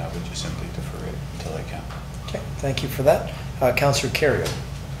tonight, then I would just simply defer it until I can. Okay, thank you for that. Councillor Kerrio.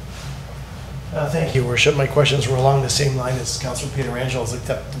 Thank you, Worship. My questions were along the same line as Councillor Pietrangelo,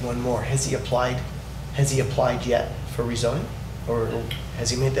 except one more. Has he applied yet for rezoning? Or has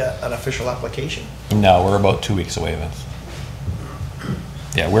he made an official application? No, we're about 2 weeks away, Vince.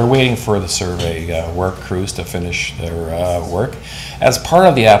 Yeah, we're waiting for the survey work crews to finish their work. As part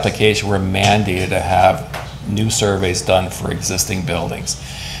of the application, we're mandated to have new surveys done for existing buildings.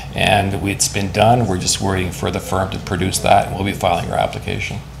 And it's been done, we're just waiting for the firm to produce that, and we'll be filing our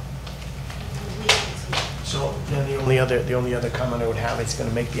application. So then the only other comment I would have, it's going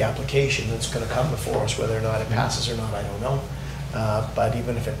to make the application, it's going to come before us, whether or not it passes or not, I don't know. But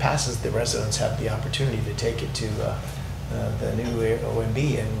even if it passes, the residents have the opportunity to take it to the new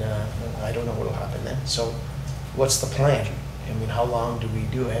OMB, and I don't know what will happen then. So what's the plan? I mean, how long do we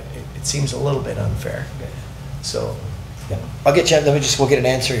do it? It seems a little bit unfair. So yeah, I'll get you. We'll get an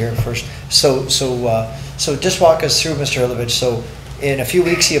answer here first. So just walk us through, Mr. Hurlovich. So in a few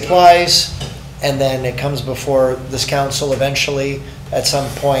weeks he applies, and then it comes before this council eventually at some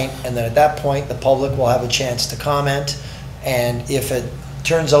point, and then at that point the public will have a chance to comment. And if it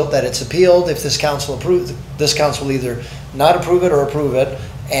turns out that it's appealed, if this council approves, this council will either not approve it or approve it,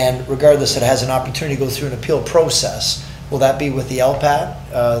 and regardless, it has an opportunity to go through an appeal process. Will that be with the LPAT?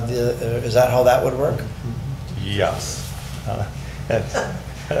 Is that how that would work? Yes.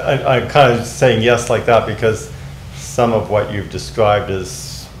 I'm kind of saying yes like that because some of what you've described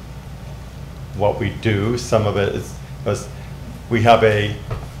is what we do. Some of it is we have a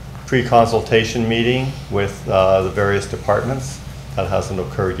pre-consultation meeting with the various departments. That hasn't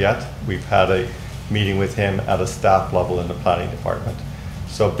occurred yet. We've had a meeting with him at a staff level in the planning department.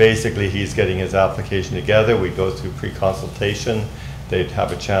 So basically he's getting his application together. We go through pre-consultation. They'd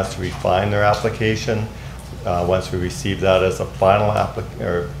have a chance to refine their application. Once we receive that as a final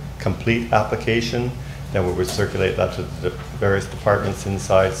complete application, then we would circulate that to the various departments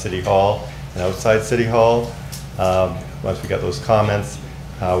inside City Hall and outside City Hall. Once we get those comments,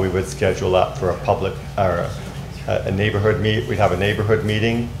 we would schedule that for a public or a neighborhood meet. We'd have a neighborhood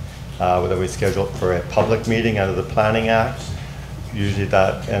meeting. Then we schedule it for a public meeting under the Planning Act. Usually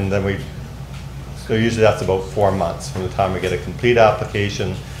that, and then so usually that's about 4 months from the time we get a complete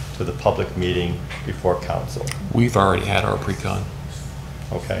application to the public meeting before council. We've already had our pre-con.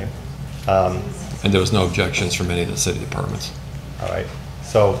 Okay. And there was no objections from any of the city departments. All right.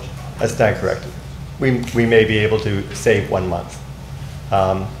 So I stand corrected. We may be able to save 1 month.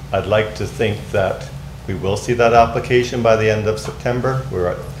 I'd like to think that we will see that application by the end of September. We're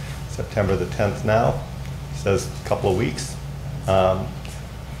at September the 10th now. It says a couple of weeks.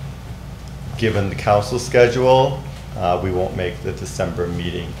 Given the council schedule, we won't make the December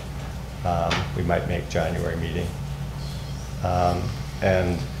meeting. We might make January meeting.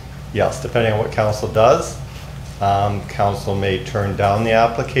 And yes, depending on what council does, council may turn down the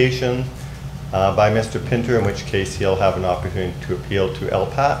application by Mr. Pinter, in which case he'll have an opportunity to appeal to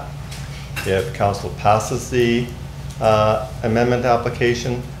LPAT. If council passes the amendment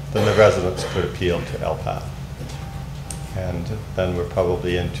application, then the residents could appeal to LPAT. And then we're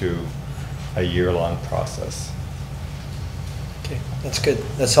probably into a year-long process. Okay, that's good.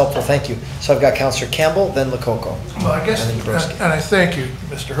 That's helpful. Thank you. So I've got Councillor Campbell, then Lococo. Well, I guess, and I thank you,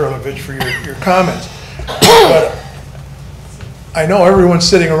 Mr. Hurlovich, for your comments. But I know everyone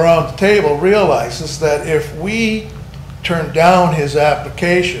sitting around the table realizes that if we turn down his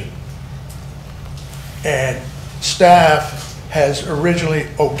application and staff has originally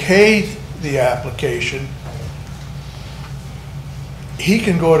okayed the application, he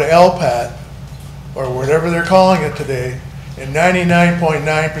can go to LPAT or whatever they're calling it today, and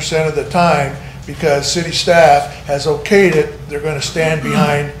 99.9% of the time, because city staff has okayed it, they're going to stand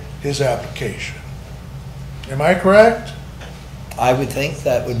behind his application. Am I correct? I would think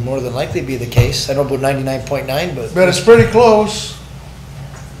that would more than likely be the case. I don't know about 99.9, but it's pretty close.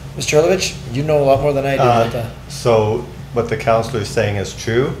 Mr. Hurlovich, you know a lot more than I do about that. So what the councillor is saying is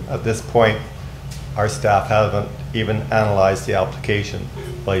true. At this point, our staff haven't even analyzed the application.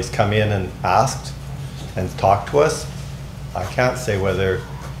 Well, he's come in and asked and talked to us. I can't say whether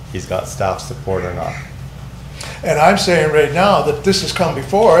he's got staff support or not. And I'm saying right now that this has come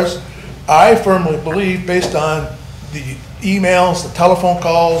before us. I firmly believe, based on the emails, the telephone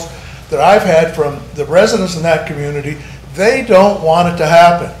calls that I've had from the residents in that community, they don't want it to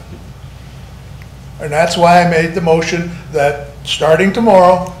happen. And that's why I made the motion that starting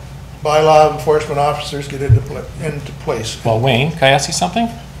tomorrow, bylaw enforcement officers get into place. Well, Wayne, can I ask you something?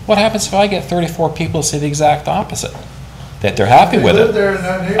 What happens if I get 34 people to say the exact opposite? That they're happy with it? There in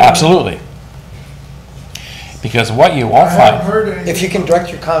that neighborhood. Absolutely. Because what you won't find... If you can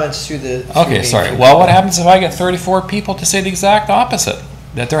direct your comments to the... Okay, sorry. Well, what happens if I get 34 people to say the exact opposite?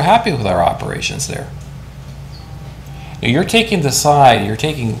 That they're happy with our operations there? Now, you're taking the side, you're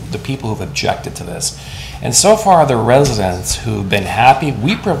taking the people who've objected to this. And so far, the residents who've been happy,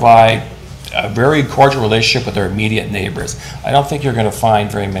 we provide a very cordial relationship with our immediate neighbors. I don't think you're going to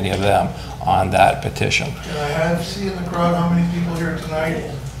find very many of them on that petition. Can I see in the crowd how many people here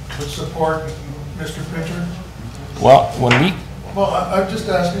tonight would support Mr. Pinter? Well, when we... Well, I'm just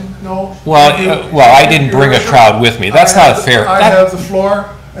asking, no. Well, I didn't bring a crowd with me. That's not fair. I have the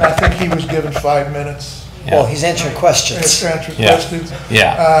floor, and I think he was given 5 minutes. Yeah. Well, he's answering questions. He's answering questions.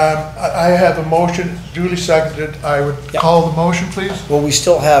 Yeah. I have a motion duly seconded. I would call the motion, please. Well, we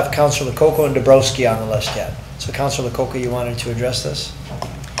still have Councillor Lococo and Dabrowski on the list yet. So Councillor Lococo, you wanted to address this?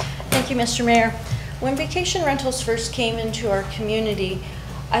 Thank you, Mr. Mayor. When vacation rentals first came into our community,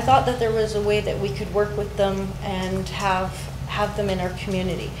 I thought that there was a way that we could work with them and have them in our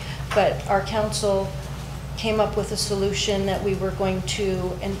community. But our council came up with a solution that we were going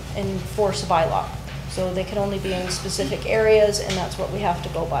to enforce a bylaw. So they can only be in specific areas, and that's what we have to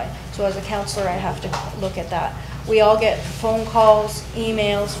go by. So as a councillor, I have to look at that. We all get phone calls,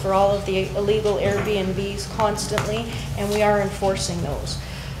 emails for all of the illegal Airbnbs constantly, and we are enforcing those.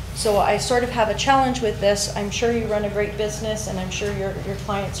 So I sort of have a challenge with this. I'm sure you run a great business, and I'm sure your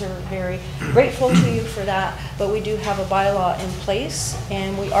clients are very grateful to you for that, but we do have a bylaw in place,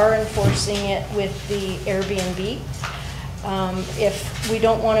 and we are enforcing it with the Airbnb. If we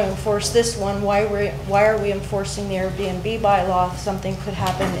don't want to enforce this one, why are we enforcing the Airbnb bylaw? Something could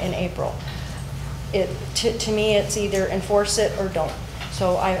happen in April. To me, it's either enforce it or don't.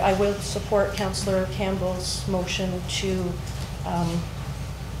 So I will support Councillor Campbell's motion to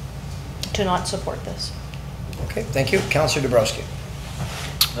not support this. Okay, thank you. Councillor Dabrowski.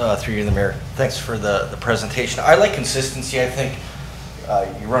 Through you, the Mayor. Thanks for the presentation. I like consistency. I think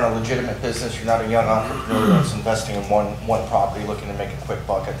you run a legitimate business. You're not a young entrepreneur that's investing in one property looking to make a quick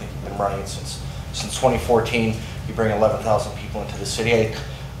buck. I think you've been running it since 2014. You bring 11,000 people into the city.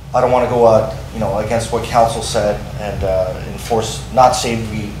 I don't want to go against what council said and not say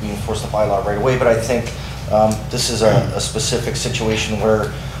we enforce the bylaw right away, but I think this is a specific situation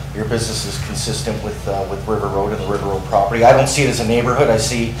where your business is consistent with River Road and the River Road property. I don't see it as a neighborhood. I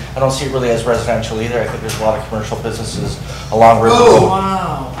don't see it really as residential either. I think there's a lot of commercial businesses along River Road.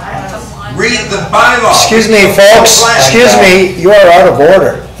 Wow. Read the bylaw. Excuse me, folks. Excuse me. You are out of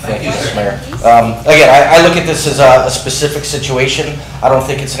order. Thank you, Mr. Mayor. Again, I look at this as a specific situation. I don't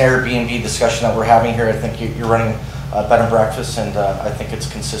think it's an Airbnb discussion that we're having here. I think you're running bed and breakfast, and I think it's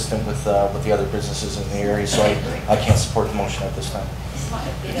consistent with the other businesses in the area, so I can't support the motion at this time.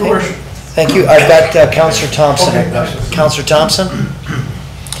 Your Worship. Thank you. I've got Councillor Thomson. Okay. Councillor Thomson?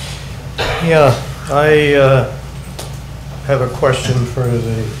 Yeah, I have a question for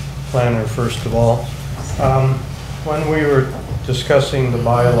the planner, first of all. When we were discussing the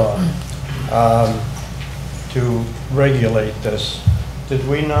bylaw to regulate this, did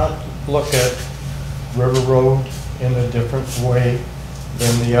we not look at River Road in a different way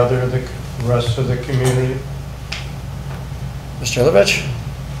than the rest of the community? Mr. Ilovich?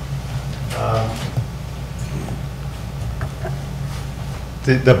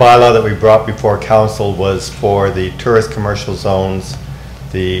 The bylaw that we brought before council was for the tourist commercial zones,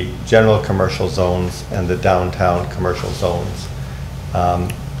 the general commercial zones, and the downtown commercial zones.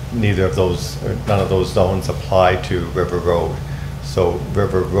 None of those zones apply to River Road. So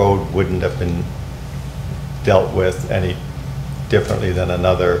River Road wouldn't have been dealt with any differently than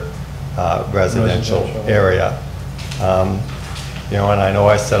another residential area. And I know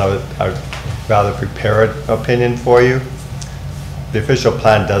I said I'd rather prepare an opinion for you. The official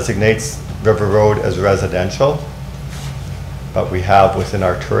plan designates River Road as residential, but we have within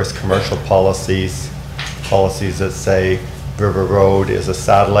our tourist commercial policies that say River Road is a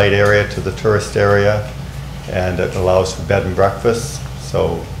satellite area to the tourist area, and it allows for bed and breakfast.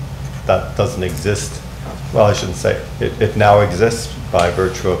 So that doesn't exist. Well, I shouldn't say it now exists by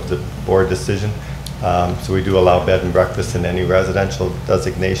virtue of the board decision. So we do allow bed and breakfast in any residential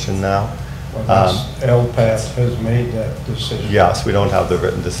designation now. LPAT has made that decision. Yes, we don't have the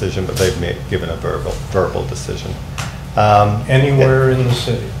written decision, but they've given a verbal decision. Anywhere in the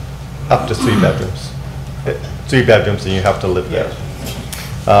city? Up to 3 bedrooms. 3 bedrooms, and you have to live there.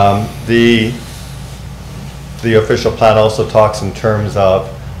 The official plan also talks in terms of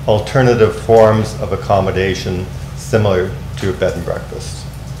alternative forms of accommodation similar to a bed and breakfast.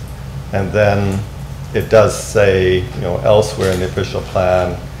 And then it does say, elsewhere in the official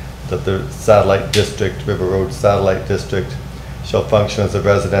plan that the satellite district, River Road Satellite District, shall function as a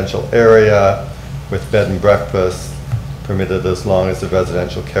residential area with bed and breakfast permitted as long as the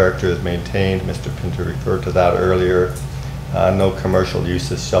residential character is maintained. Mr. Pinto referred to that earlier. No commercial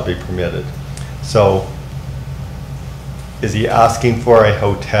uses shall be permitted. So is he asking for a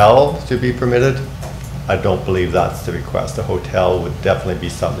hotel to be permitted? I don't believe that's the request. A hotel would definitely be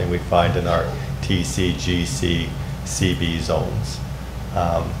something we find in our TC, GC, CB zones,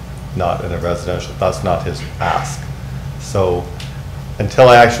 not in a residential. That's not his ask. So until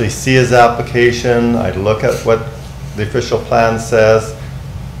I actually see his application, I'd look at what the official plan says.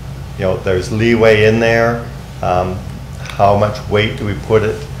 There's leeway in there. How much weight do we put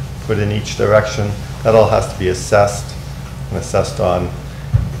in each direction? That all has to be assessed and assessed on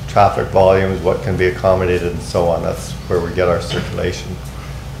traffic volumes, what can be accommodated, and so on. That's where we get our circulation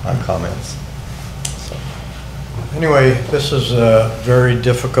comments. So. Anyway, this is a very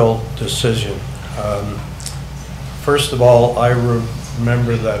difficult decision. First of all, I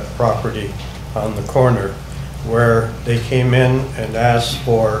remember that property on the corner where they came in and asked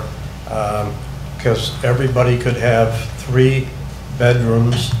for, because everybody could have 3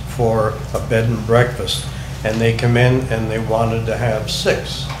 bedrooms for a bed and breakfast, and they come in and they wanted to have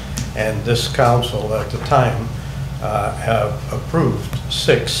 6. And this council at the time have approved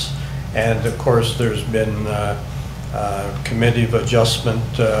 6. And of course there's been committee of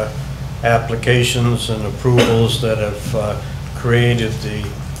adjustment applications and approvals that have created the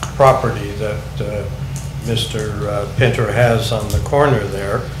property that Mr. Pinter has on the corner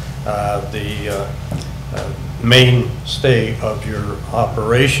there, the mainstay of your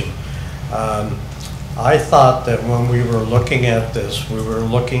operation. I thought that when we were looking at this, we were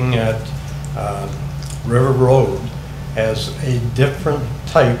looking at River Road as a different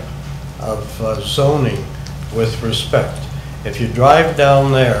type of zoning with respect. If you drive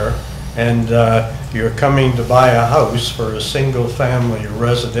down there and you're coming to buy a house for a single-family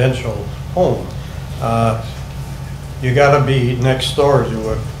residential home, you got to be next door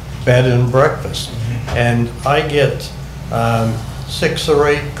to a bed and breakfast. And I get 6 or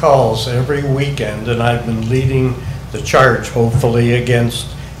 8 calls every weekend, and I've been leading the charge, hopefully, against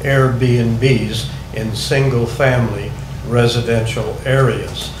Airbnbs in single-family residential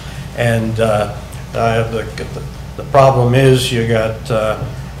areas. And the problem is you got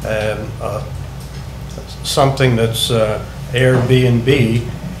something that's Airbnb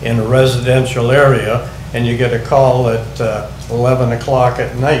in a residential area, and you get a call at 11 o'clock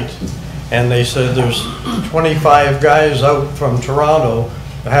at night, and they said there's 25 guys out from Toronto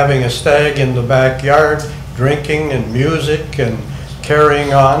having a stag in the backyard, drinking and music and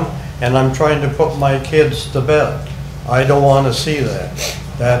carrying on, and I'm trying to put my kids to bed. I don't want to see that.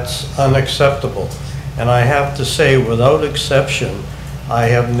 That's unacceptable. And I have to say, without exception, I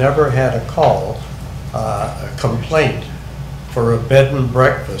have never had a call, a complaint for a bed and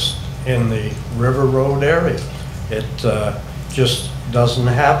breakfast in the River Road area. It just doesn't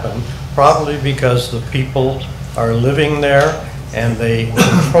happen, probably because the people are living there and they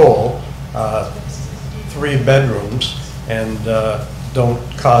control 3 bedrooms and don't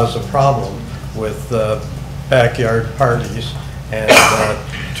cause a problem with backyard parties and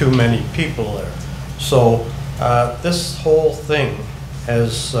too many people there. So this whole thing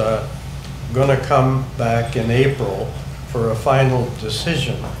is going to come back in April for a final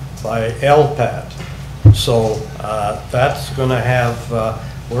decision by LPAT. So that's going to have,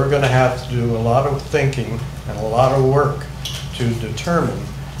 we're going to have to do a lot of thinking and a lot of work to determine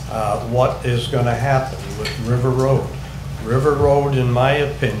what is going to happen with River Road. River Road, in my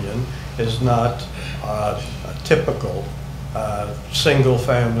opinion, is not a typical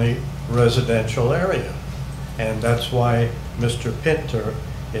single-family residential area. And that's why Mr. Pinter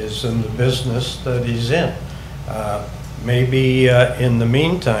is in the business that he's in. Maybe in the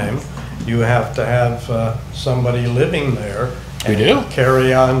meantime, you have to have somebody living there and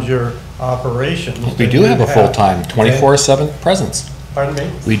carry on your operations. We do have a full-time, 24/7 presence. Pardon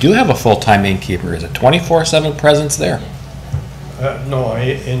me? We do have a full-time innkeeper. Is it 24/7 presence there? No,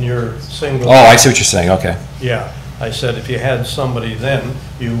 in your single... Oh, I see what you're saying, okay. Yeah, I said if you had somebody then,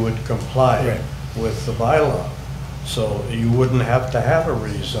 you would comply with the bylaw. So you wouldn't have to have a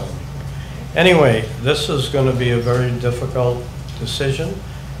rezoning. Anyway, this is going to be a very difficult decision,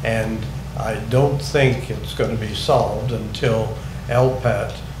 and I don't think it's going to be solved until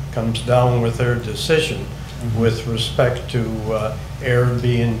LPAT comes down with their decision with respect to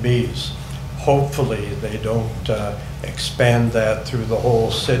Airbnbs. Hopefully they don't expand that through the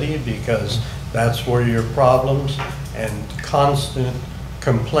whole city, because that's where your problems and constant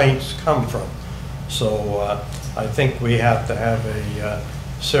complaints come from. So I think we have to have a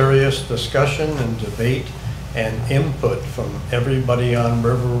serious discussion and debate and input from everybody on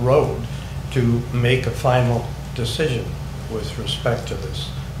River Road to make a final decision with respect to this.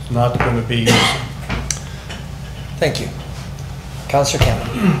 It's not going to be easy. Thank you. Councillor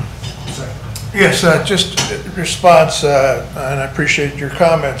Campbell. Yes, just a response, and I appreciate your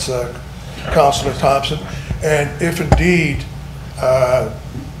comments, Councillor Thomson. And if indeed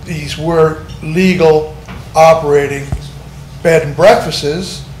these were legal operating bed and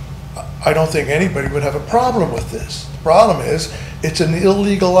breakfasts, I don't think anybody would have a problem with this. The problem is it's an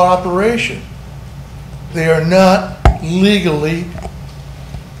illegal operation. They are not legally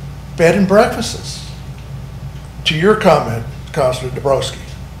bed and breakfasts. To your comment, Councillor Dabrowski,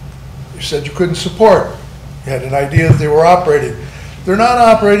 you said you couldn't support. You had an idea that they were operating. They're not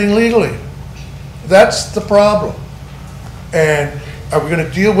operating legally. That's the problem. And are we going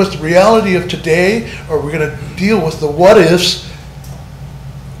to deal with the reality of today, or are we going to deal with the what-ifs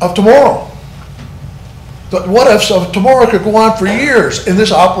of tomorrow? The what-ifs of tomorrow could go on for years, and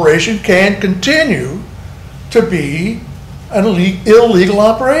this operation can continue to be an illegal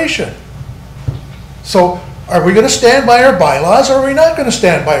operation. So are we going to stand by our bylaws, or are we not going to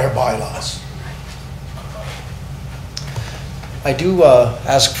stand by our bylaws? I do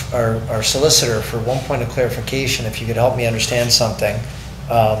ask our solicitor for one point of clarification, if you could help me understand something.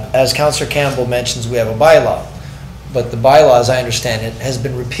 As Councillor Campbell mentions, we have a bylaw. but the bylaw, as I understand it, has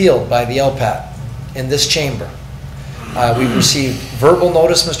been repealed by the LPAT in this chamber. We've received verbal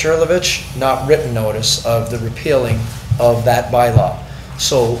notice, Mr. Hurlovich, not written notice of the repealing of that bylaw.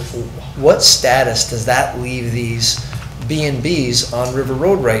 So what status does that leave these B&Bs on River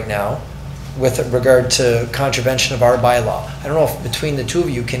Road right now with regard to contravention of our bylaw? I don't know if between the two of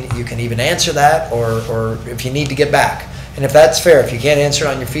you you can even answer that, or if you need to get back. And if that's fair, if you can't answer it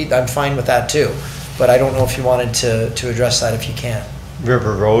on your feet, I'm fine with that too. But I don't know if you wanted to address that if you can.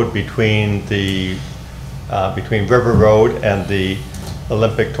 River Road between River Road and the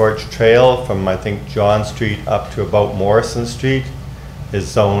Olympic Torch Trail from, I think, John Street up to about Morrison Street is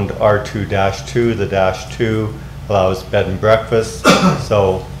zoned R2-2. The -2 allows bed and breakfast.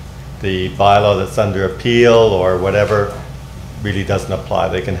 So the bylaw that's under appeal or whatever really doesn't apply.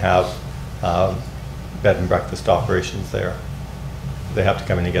 They can have bed and breakfast operations there. They have to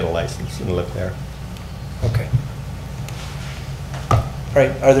come in and get a license and live there. Okay. All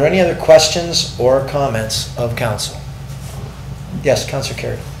right, are there any other questions or comments of council? Yes, Councillor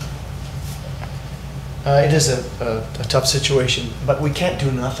Kerrio. It is a tough situation, but we can't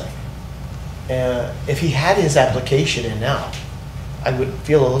do nothing. If he had his application in now, I would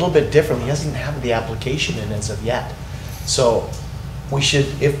feel a little bit differently. He doesn't have the application in as of yet. So we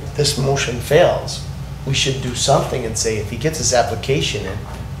should, if this motion fails, we should do something and say if he gets his application in,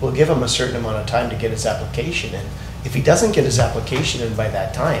 we'll give him a certain amount of time to get his application in. If he doesn't get his application in by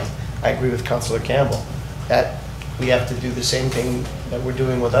that time, I agree with Councillor Campbell, that we have to do the same thing that we're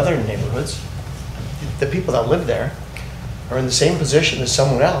doing with other neighborhoods. The people that live there are in the same position as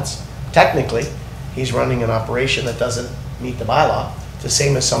someone else. Technically, he's running an operation that doesn't meet the bylaw, the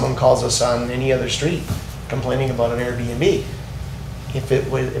same as someone calls us on any other street complaining about an Airbnb. If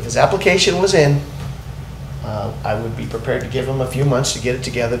his application was in, I would be prepared to give him a few months to get it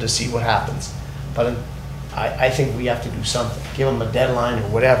together to see what happens. But I think we have to do something, give him a deadline or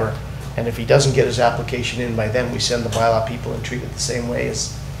whatever, and if he doesn't get his application in by then, we send the bylaw people and treat it the same way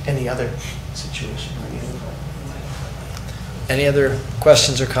as any other situation. Any other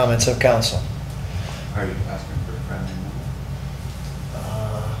questions or comments of council? Are you asking for a friendly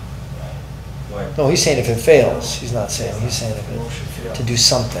amendment? No, he's saying if it fails. He's not saying, he's saying if it, to do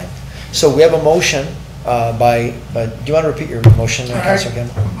something. So we have a motion do you want to repeat your motion, Councillor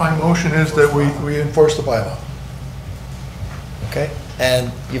Campbell? My motion is that we enforce the bylaw. Okay,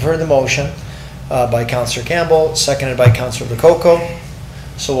 and you've heard the motion by Councillor Campbell, seconded by Councillor Lococo.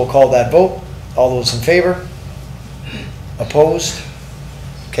 So we'll call that vote. All those in favor? Opposed?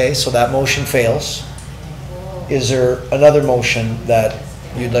 Okay, so that motion fails. Is there another motion that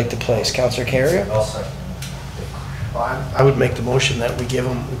you'd like to place? Councillor Kerrio? I would make the motion that we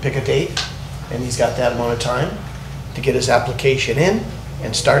pick a date, and he's got that amount of time to get his application in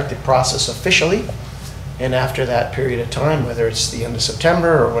and start the process officially. And after that period of time, whether it's the end of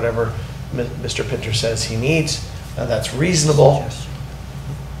September or whatever Mr. Pinter says he needs, that's reasonable.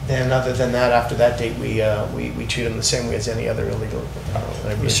 Then other than that, after that date, we treat him the same way as any other illegal.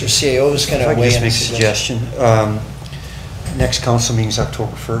 Mr. CAO is going to weigh in. If I could just make a suggestion. Next council meeting is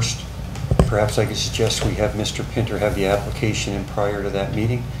October 1st. Perhaps I could suggest we have Mr. Pinter have the application in prior to that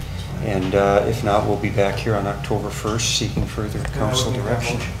meeting. And if not, we'll be back here on October 1st seeking further council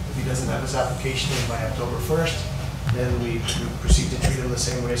direction. If he doesn't have his application in by October 1st, then we proceed to treat him the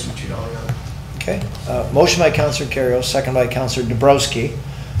same way as we treat all the others. Okay, motion by Councillor Kerrio, second by Councillor Dabrowski.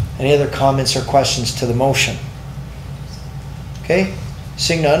 Any other comments or questions to the motion? Okay,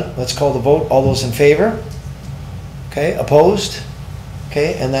 seeing none, let's call the vote. All those in favor? Okay, opposed?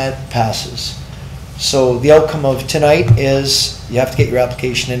 Okay, and that passes. So the outcome of tonight is you have to get your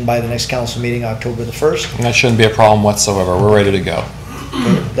application in by the next council meeting, October the 1st. And that shouldn't be a problem whatsoever. We're ready to go.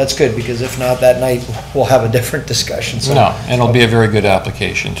 Okay, that's good, because if not, that night we'll have a different discussion. So, no, and it'll be a very good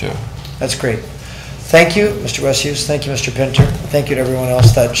application too. That's great. Thank you, Mr. Westhuse. Thank you, Mr. Pinter. Thank you to everyone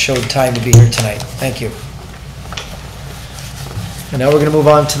else that showed time to be here tonight. Thank you. And now we're going to move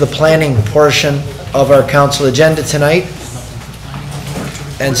on to the planning portion of our council agenda tonight.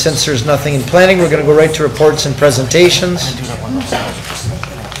 And since there's nothing in planning, we're going to go right to reports and presentations.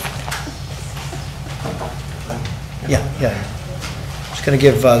 Yeah. Just going to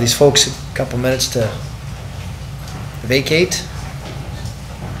give these folks a couple minutes to vacate.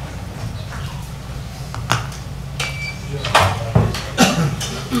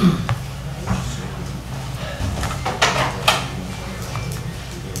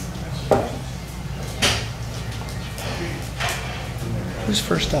 Who's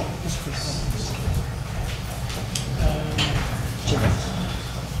first up?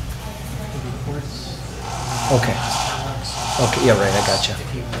 Okay, yeah, right, I gotcha.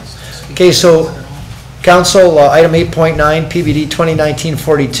 Okay, so Council, item 8.9, PBD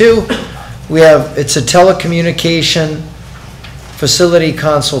 2019-42. It's a telecommunication facility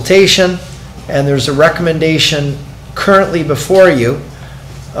consultation, and there's a recommendation currently before you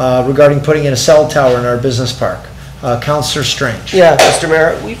regarding putting in a cell tower in our business park. Councillor Strange. Yeah, Mr.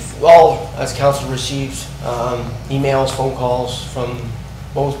 Mayor, we've all, as council, received emails, phone calls from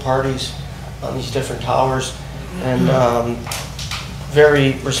both parties on these different towers, and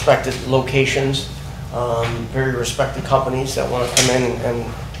very respected locations, very respected companies that want to come in and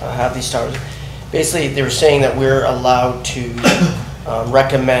have these towers. Basically, they were saying that we're allowed to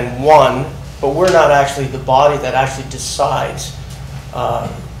recommend one, but we're not actually the body that actually decides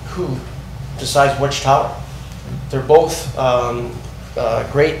who decides which tower. They're both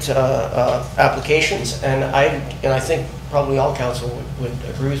great applications, and I think probably all council would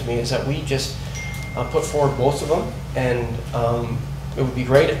agree with me, is that we just put forward both of them, and it would be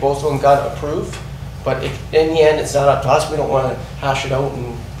great if both of them got approved, but in the end, it's not up to us. We don't want to hash it out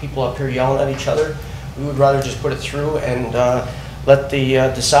and people up here yelling at each other. We would rather just put it through and let the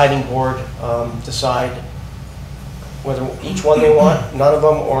deciding board decide whether each one they want, none of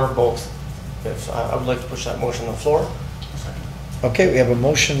them, or both. If I would like to push that motion on the floor. Okay, we have a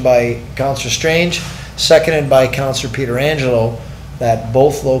motion by Councillor Strange, seconded by Councillor Pietrangelo, that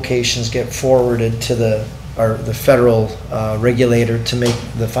both locations get forwarded to the federal regulator to make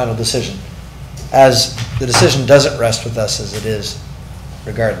the final decision. As the decision doesn't rest with us as it is,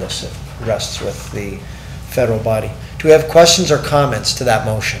 regardless, it rests with the federal body. Do we have questions or comments to that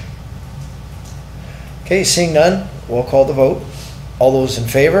motion? Okay, seeing none, we'll call the vote. All those in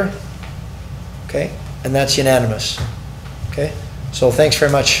favor? Okay, and that's unanimous. Okay, so thanks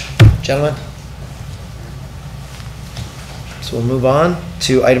very much, gentlemen. So we'll move on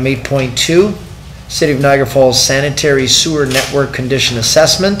to item 8.2, City of Niagara Falls Sanitary Sewer Network Condition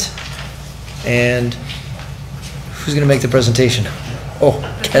Assessment. And who's going to make the presentation? Oh,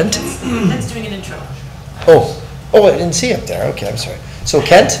 Kent? Kent's doing an intro. Oh, I didn't see up there. Okay, I'm sorry. So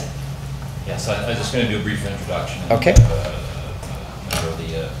Kent? Yes, I'm just going to do a brief introduction. Okay. And a member of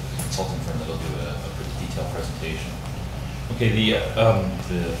the consulting firm that will do a pretty detailed presentation. Okay, the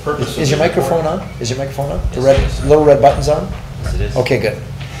purpose Is of your the microphone report, on? Is your microphone on? Yes, The red, it is, sir. little red button's on? Yes, it is. Okay, good.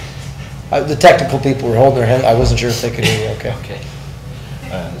 The technical people were holding their head. I wasn't sure if they could hear you. Okay. Okay.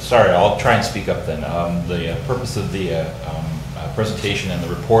 Sorry, I'll try and speak up then. The purpose of the presentation and the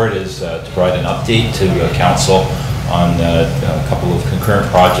report is to provide an update to council on a couple of concurrent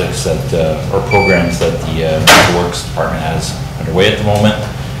projects that or programs that the Works Department has underway at the moment.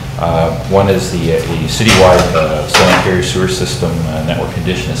 One is the citywide sanitary sewer system network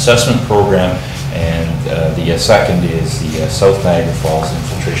condition assessment program, and the second is the South Niagara Falls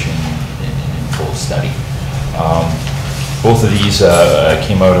infiltration and inflow study. Both of these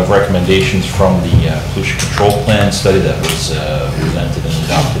came out of recommendations from the pollution control plan study that was presented and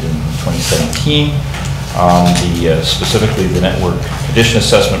adopted in 2017. Specifically, the network condition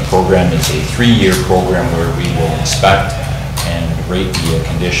assessment program is a 3-year program where we will inspect and rate the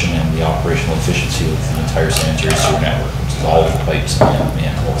condition and the operational efficiency of the entire sanitary sewer network, which is all of the pipes and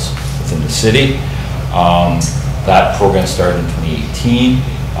manholes within the city. That program started in 2018.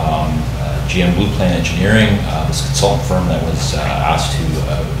 GM Blue Plan Engineering, this consultant firm that was asked to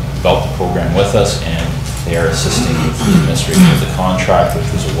develop the program with us, and they are assisting with the administration of the contract, which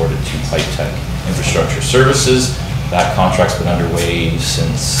was awarded to Pipe Tech Infrastructure Services. That contract's been underway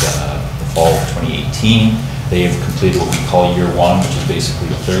since the fall of 2018. They have completed what we call year one, which is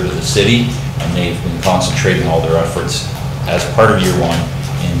basically a third of the city, and they've been concentrating all their efforts as part of year one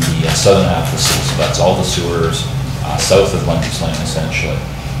in the southern half of the city. So that's all the sewers south of Lundy's Lane, essentially,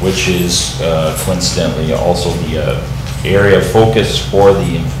 which is coincidentally also the area of focus for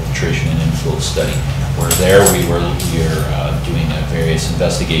the infiltration and inflow study, where there we are doing various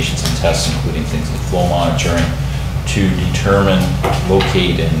investigations and tests, including things like flow monitoring, to determine,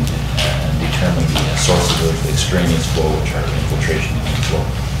 locate, and determine the sources of extraneous flow, which are infiltration and inflow,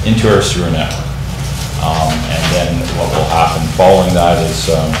 into our sewer network. And then what will happen following that is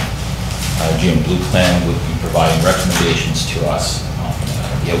GM Blue Plan would be providing recommendations to us on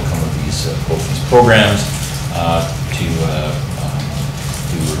the outcome of both these programs to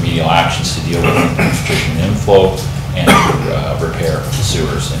do remedial actions to deal with infiltration and inflow, and repair of the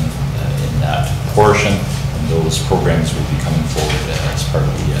sewers in that portion. And those programs will be coming forward as part of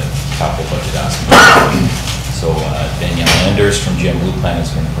the capital budget estimate. So Danielle Anders from GM Blue Plan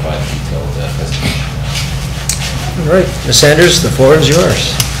is going to provide a detailed presentation. All right, Ms. Anders, the floor is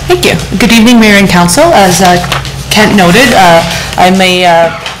yours. Thank you. Good evening, Mayor and Council. As Kent noted, I'm a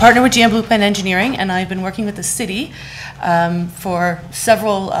partner with GM Blueprint Engineering, and I've been working with the city for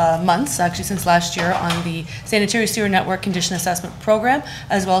several months, actually since last year, on the Sanitary Sewer Network Condition Assessment Program,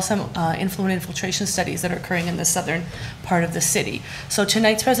 as well as some influent infiltration studies that are occurring in the southern part of the city. So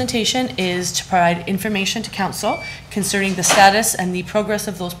tonight's presentation is to provide information to council concerning the status and the progress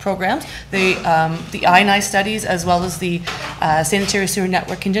of those programs, the I&I studies, as well as the Sanitary Sewer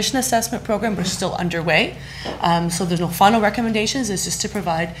Network Condition Assessment Program are still underway. So there's no final recommendations, it's just to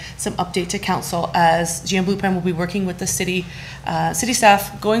provide some update to council as GM Blueprint will be working with the city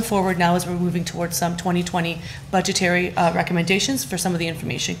staff going forward now as we're moving towards some 2020 budgetary recommendations for some of the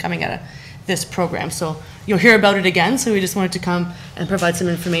information coming out of this program. So you'll hear about it again, so we just wanted to come and provide some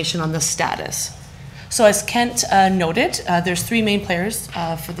information on the status. So as Kent noted, there's three main players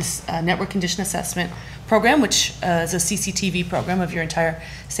for this network condition assessment program, which is a CCTV program of your entire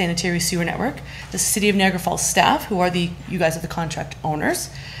sanitary sewer network. The City of Niagara Falls staff, who are you guys are the contract owners.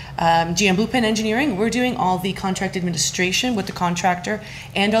 GM Blueprint Engineering, we're doing all the contract administration with the contractor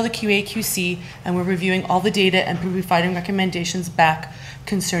and all the QA, QC, and we're reviewing all the data and providing recommendations back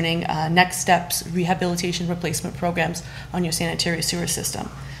concerning next steps, rehabilitation, replacement programs on your sanitary sewer system.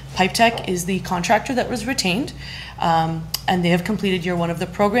 Pipe Tech is the contractor that was retained, and they have completed year one of the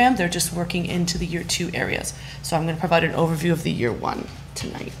program. They're just working into the year two areas. So I'm going to provide an overview of the year one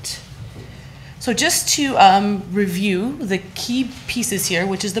tonight. So just to review the key pieces here,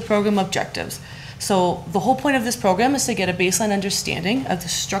 which is the program objectives. So the whole point of this program is to get a baseline understanding of the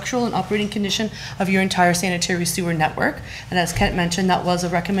structural and operating condition of your entire sanitary sewer network. And as Kent mentioned, that was a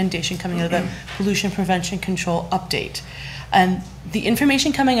recommendation coming out of the pollution prevention control update. And the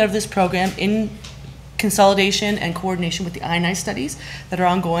information coming out of this program in consolidation and coordination with the I&I studies that are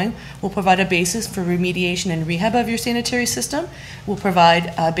ongoing will provide a basis for remediation and rehab of your sanitary system, will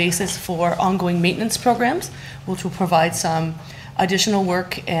provide a basis for ongoing maintenance programs, which will provide some additional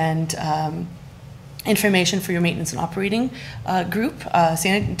work and information for your maintenance and operating group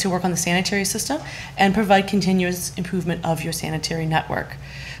to work on the sanitary system, and provide continuous improvement of your sanitary network.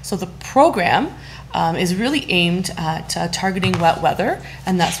 So the program is really aimed at targeting wet weather,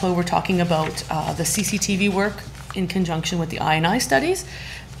 and that's why we're talking about the CCTV work in conjunction with the I&I studies,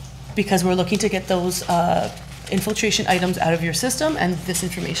 because we're looking to get those infiltration items out of your system, and this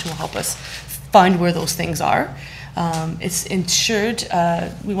information will help us find where those things are. It's ensured,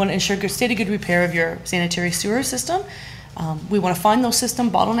 we want to ensure good, steady good repair of your sanitary sewer system. We want to find those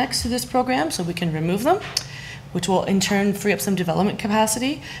system bottlenecks through this program so we can remove them, which will in turn free up some development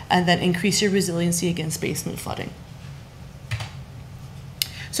capacity and then increase your resiliency against basement flooding.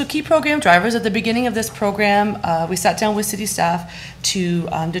 So key program drivers. At the beginning of this program, we sat down with city staff to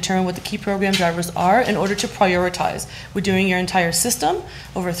determine what the key program drivers are in order to prioritize. We're doing your entire system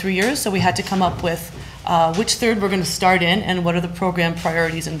over 3 years, so we had to come up with which third we're going to start in and what are the program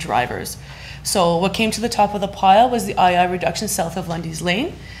priorities and drivers. So what came to the top of the pile was the II reduction south of Lundy's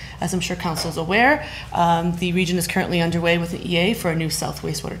Lane. As I'm sure council is aware, the region is currently underway with an EA for a new south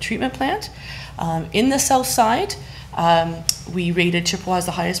wastewater treatment plant. In the south side, we rated Chippewa as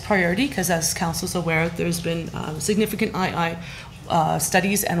the highest priority because, as council is aware, there's been significant II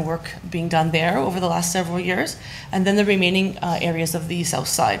studies and work being done there over the last several years, and then the remaining areas of the south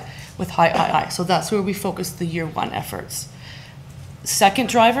side with high II. So that's where we focused the year one efforts. Second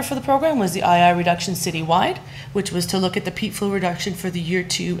driver for the program was the II reduction citywide, which was to look at the peat flow reduction for the year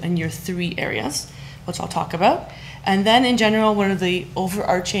 2 and year 3 areas, which I'll talk about. And then in general, one of the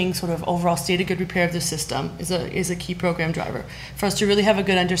overarching sort of overall state of good repair of the system is a key program driver for us to really have a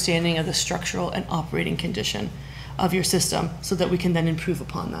good understanding of the structural and operating condition of your system so that we can then improve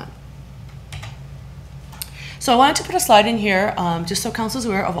upon that. So I wanted to put a slide in here just so council is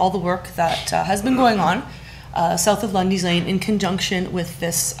aware of all the work that has been going on south of Lundy's Lane in conjunction with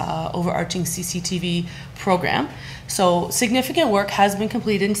this overarching CCTV program. So significant work has been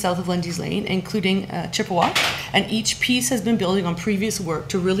completed in south of Lundy's Lane, including Chippewa, and each piece has been building on previous work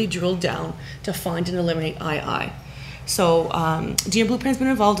to really drill down to find and eliminate II. So GM Blueprint has been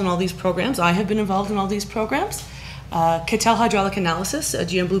involved in all these programs. I have been involved in all these programs. Cattell Hydraulic Analysis,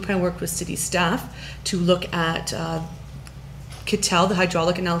 GM Blueprint worked with city staff to look at Cattell, the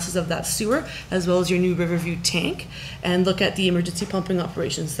hydraulic analysis of that sewer, as well as your new Riverview tank, and look at the emergency pumping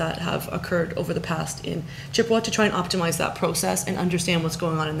operations that have occurred over the past in Chippewa to try and optimize that process and understand what's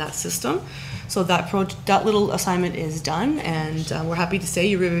going on in that system. So that little assignment is done, and we're happy to say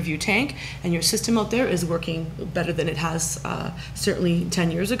your Riverview tank and your system out there is working better than it has certainly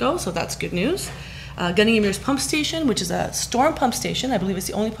 10 years ago, so that's good news. Gunningamere's Pump Station, which is a storm pump station. I believe it's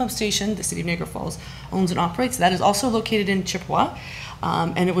the only pump station the City of Niagara Falls owns and operates. That is also located in Chippewa.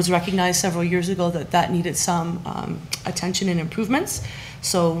 And it was recognized several years ago that needed some attention and improvements.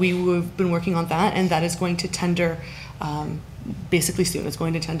 So we've been working on that, and that is going to tender basically soon. It's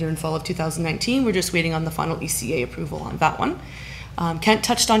going to tender in fall of 2019. We're just waiting on the final ECA approval on that one. Kent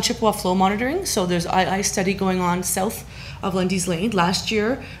touched on Chippewa flow monitoring. So there's II study going on south of Lundy's Lane. Last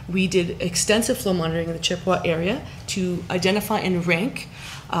year, we did extensive flow monitoring in the Chippewa area to identify and rank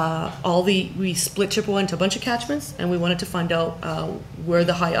we split Chippewa into a bunch of catchments, and we wanted to find out where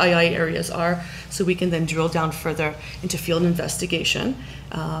the high II areas are so we can then drill down further into field investigation.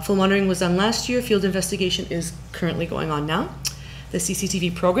 Flow monitoring was done last year. Field investigation is currently going on now. The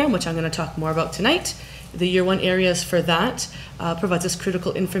CCTV program, which I'm going to talk more about tonight, the year one areas for that provides us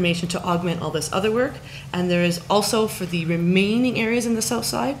critical information to augment all this other work. And there is also, for the remaining areas in the south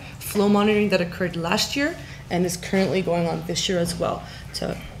side, flow monitoring that occurred last year and is currently going on this year as well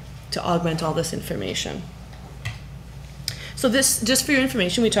to augment all this information. So this, just for your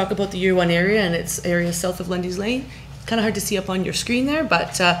information, we talk about the year one area and its area south of Lundy's Lane. Kind of hard to see up on your screen there,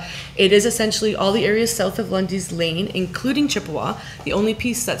 but it is essentially all the areas south of Lundy's Lane, including Chippewa. The only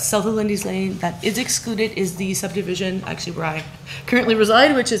piece that's south of Lundy's Lane that is excluded is the subdivision, actually where I currently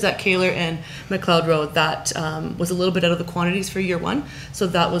reside, which is at Kaler and McLeod Road. That was a little bit out of the quantities for year one, so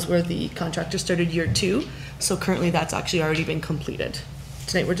that was where the contractor started year two. So currently that's actually already been completed.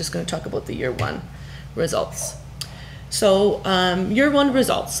 Tonight we're just going to talk about the year one results. So year one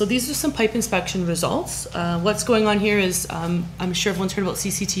results. So these are some pipe inspection results. What's going on here is, I'm sure everyone's heard about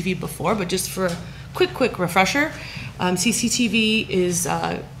CCTV before, but just for a quick refresher, CCTV is,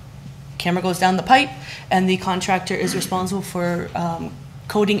 camera goes down the pipe and the contractor is responsible for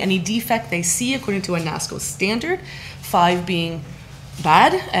coding any defect they see according to a NASCO standard, 5 being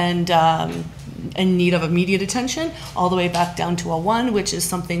bad and in need of immediate attention, all the way back down to a 1, which is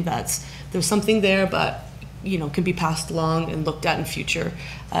something there's something there, but can be passed along and looked at in future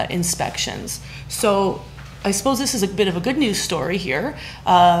inspections. So I suppose this is a bit of a good news story here.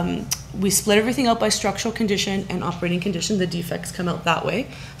 We split everything out by structural condition and operating condition. The defects come out that way.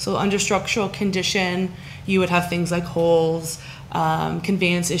 So under structural condition, you would have things like holes,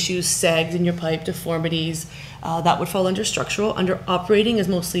 conveyance issues, sags in your pipe, deformities. That would fall under structural. Under operating is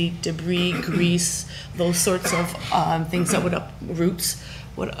mostly debris, grease, those sorts of things that would roots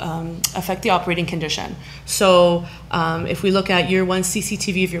would affect the operating condition. So if we look at year one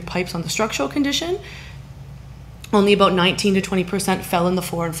CCTV of your pipes on the structural condition, only about 19 to 20% fell in the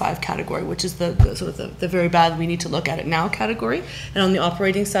 4 and 5 category, which is the sort of the very bad, we need to look at it now category. And on the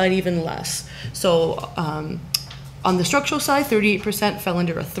operating side, even less. So on the structural side, 38% fell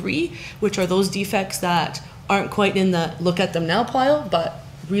under a 3, which are those defects that aren't quite in the look at them now pile, but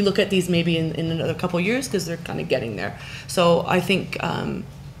relook at these maybe in another couple of years because they're kind of getting there. So I think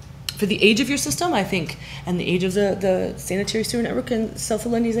for the age of your system, I think, and the age of the sanitary sewer network in south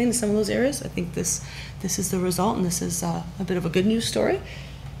of Lundy's Lane in some of those areas, I think this is the result, and this is a bit of a good news story.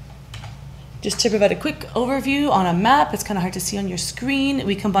 Just to provide a quick overview on a map, it's kind of hard to see on your screen.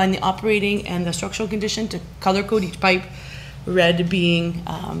 We combine the operating and the structural condition to color code each pipe, red being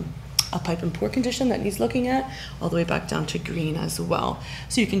a pipe in poor condition that needs looking at, all the way back down to green as well.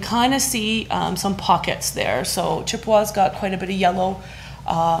 So you can kind of see some pockets there. So Chippewa's got quite a bit of yellow,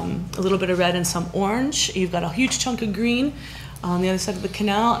 a little bit of red and some orange. You've got a huge chunk of green on the other side of the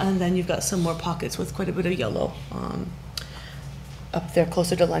canal, and then you've got some more pockets with quite a bit of yellow up there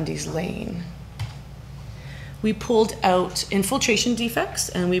closer to Lundy's Lane. We pulled out infiltration defects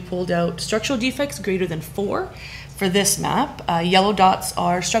and we pulled out structural defects greater than 4. For this map, yellow dots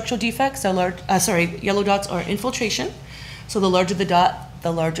are structural defects, yellow dots are infiltration. So the larger the dot,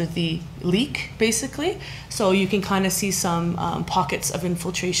 the larger the leak, basically. So you can kind of see some pockets of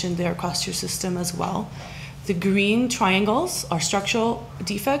infiltration there across your system as well. The green triangles are structural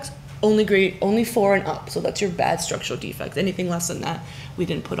defects, only 4 and up. So that's your bad structural defect. Anything less than that, we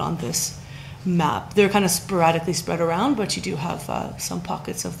didn't put on this map. They're kind of sporadically spread around, but you do have some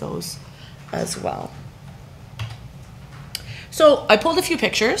pockets of those as well. So I pulled a few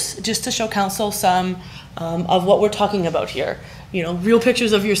pictures just to show council some of what we're talking about here. Real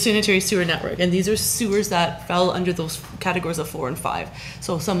pictures of your sanitary sewer network. And these are sewers that fell under those categories of 4 and 5.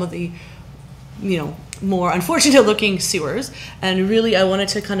 So some of the, more unfortunate looking sewers. And really I wanted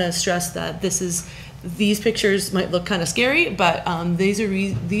to kind of stress that these pictures might look kind of scary, but these are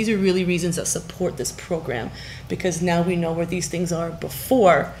really reasons that support this program, because now we know where these things are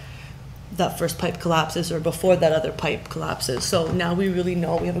before that first pipe collapses or before that other pipe collapses. So now we really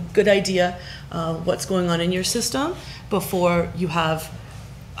know, we have a good idea what's going on in your system before you have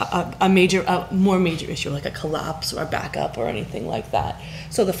more major issue, like a collapse or a backup or anything like that.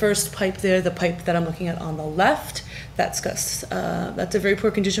 So the first pipe there, the pipe that I'm looking at on the left, that's a very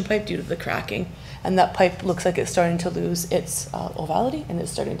poor condition pipe due to the cracking. And that pipe looks like it's starting to lose its ovality, and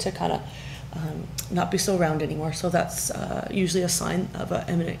it's starting to kind of not be so round anymore. So that's usually a sign of an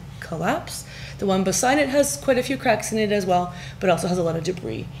imminent collapse. The one beside it has quite a few cracks in it as well, but also has a lot of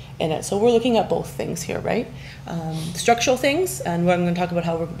debris in it. So we're looking at both things here, right? Structural things, and I'm going to talk about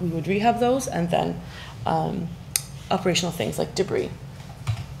how we would rehab those, and then operational things like debris.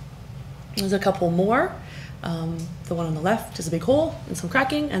 There's a couple more. The one on the left is a big hole and some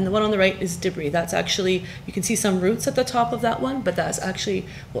cracking, and the one on the right is debris. That's actually, you can see some roots at the top of that one, but that's actually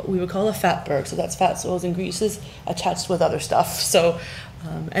what we would call a fatberg. So that's fats, oils, and greases attached with other stuff. So,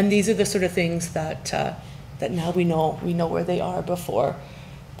 and these are the sort of things that that now we know where they are before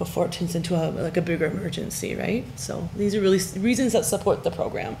it turns into like a bigger emergency, right? So these are really reasons that support the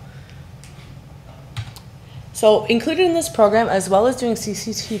program. So included in this program, as well as doing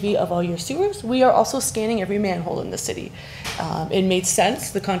CCTV of all your sewers, we are also scanning every manhole in the city. It made sense.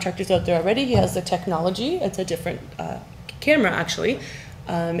 The contractor's out there already. He has the technology. It's a different camera, actually.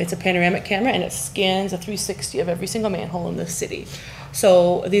 It's a panoramic camera, and it scans a 360 of every single manhole in the city.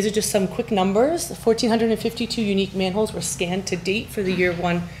 So these are just some quick numbers. 1,452 unique manholes were scanned to date for the year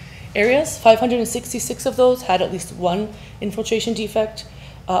 1 areas. 566 of those had at least one infiltration defect.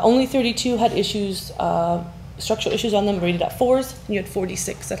 Only 32 had issues, structural issues on them, rated at 4s, and you had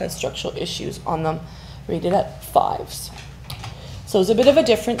 46 that had structural issues on them, rated at 5s. So there's a bit of a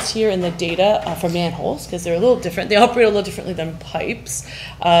difference here in the data for manholes, because they're a little different. They operate a little differently than pipes.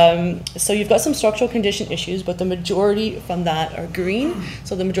 So you've got some structural condition issues, but the majority from that are green.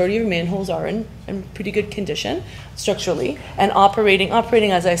 So the majority of manholes are in pretty good condition structurally. And operating,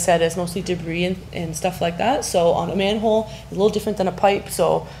 as I said, is mostly debris and stuff like that. So on a manhole, it's a little different than a pipe.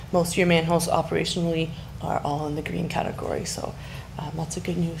 So most of your manholes operationally are all in the green category. So that's a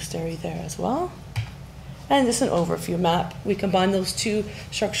good news story there as well. And this is an overview map. We combine those two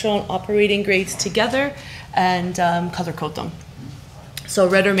structural and operating grades together and color code them. So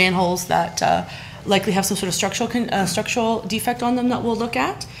red are manholes that likely have some sort of structural defect on them that we'll look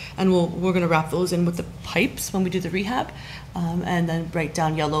at, and we're going to wrap those in with the pipes when we do the rehab, and then bright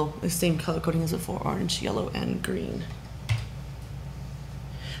down yellow, the same color coding as before, orange, yellow, and green.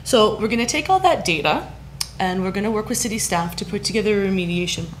 So we're going to take all that data, and we're going to work with city staff to put together a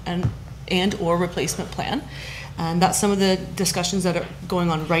remediation and or replacement plan. And that's some of the discussions that are going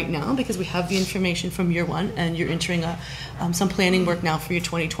on right now, because we have the information from year 1 and you're entering some planning work now for your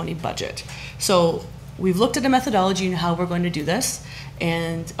 2020 budget. So we've looked at a methodology and how we're going to do this,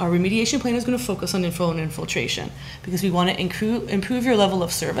 and our remediation plan is going to focus on inflow and infiltration, because we want to improve your level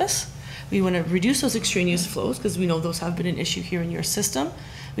of service. We want to reduce those extraneous flows, because we know those have been an issue here in your system.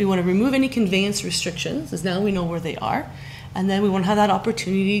 We want to remove any conveyance restrictions, because now we know where they are. And then we want to have that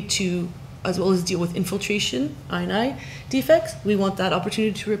opportunity to, as well as deal with infiltration, I&I defects, we want that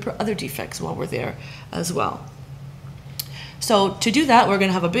opportunity to repair other defects while we're there as well. So to do that, we're going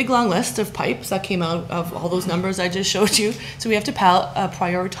to have a big long list of pipes that came out of all those numbers I just showed you. So we have to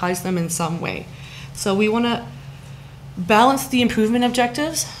prioritize them in some way. So we want to balance the improvement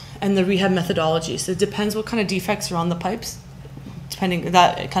objectives and the rehab methodology. So it depends what kind of defects are on the pipes. Depending,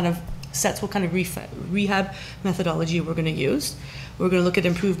 that kind of sets what kind of rehab methodology we're going to use. We're going to look at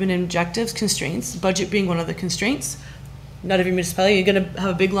improvement objectives, constraints, budget being one of the constraints. Not every municipality, you're going to have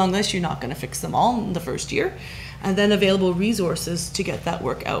a big long list, you're not going to fix them all in the first year. And then available resources to get that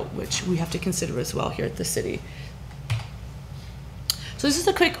work out, which we have to consider as well here at the city. So this is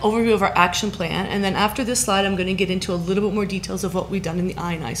a quick overview of our action plan, and then after this slide I'm going to get into a little bit more details of what we've done in the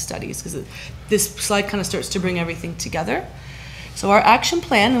I&I studies, because this slide kind of starts to bring everything together. So our action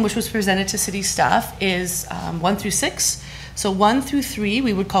plan, which was presented to city staff, is 1 through 6. So 1 through 3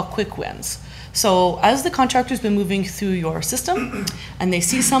 we would call quick wins. So as the contractor's been moving through your system and they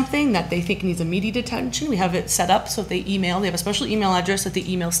see something that they think needs immediate attention, we have it set up so they have a special email address that they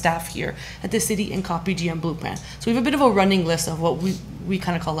email staff here at the city and copy GM Blueprint. So we have a bit of a running list of what we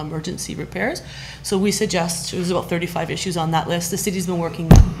kind of call emergency repairs. So we suggest, there's about 35 issues on that list. The city's been working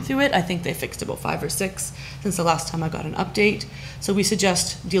through it. I think they fixed about 5 or 6 since the last time I got an update. So we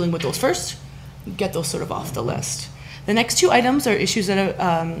suggest dealing with those first, get those sort of off the list. The next 2 items are issues that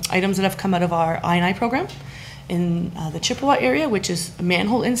items that have come out of our I&I program in the Chippewa area, which is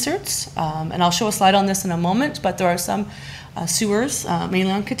manhole inserts. And I'll show a slide on this in a moment, but there are some sewers,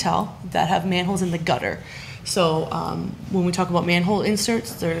 mainly on Cattell, that have manholes in the gutter. So when we talk about manhole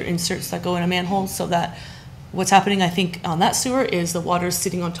inserts, they're inserts that go in a manhole, so that what's happening, I think, on that sewer is the water is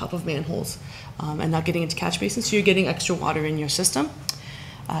sitting on top of manholes and not getting into catch basins, so you're getting extra water in your system.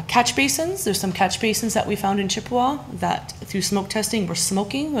 Catch basins, there's some catch basins that we found in Chippewa that through smoke testing were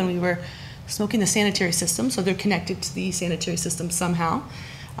smoking when we were smoking the sanitary system, so they're connected to the sanitary system somehow.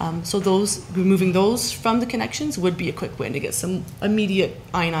 So removing those from the connections would be a quick win to get some immediate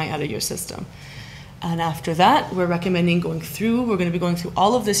I&I out of your system. And after that, we're recommending we're going to be going through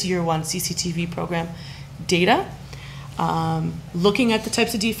all of this year one CCTV program data, looking at the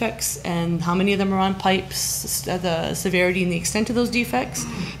types of defects and how many of them are on pipes, the severity and the extent of those defects.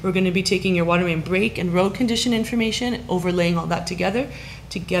 We're going to be taking your water main break and road condition information, overlaying all that together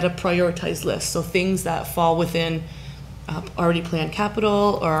to get a prioritized list. So things that fall within already planned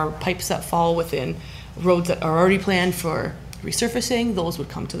capital, or pipes that fall within roads that are already planned for resurfacing, those would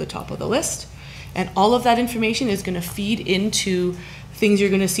come to the top of the list. And all of that information is going to feed into things you're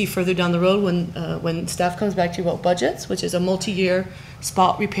going to see further down the road when staff comes back to you about budgets, which is a multi-year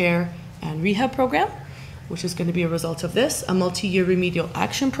spot repair and rehab program, which is going to be a result of this, a multi-year remedial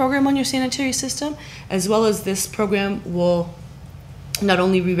action program on your sanitary system, as well as this program will not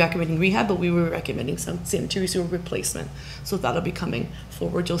only be recommending rehab, but we were recommending some sanitary sewer replacement. So that'll be coming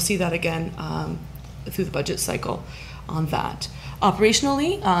forward. You'll see that again through the budget cycle on that.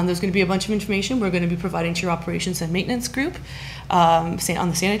 Operationally, there's going to be a bunch of information we're going to be providing to your operations and maintenance group, say on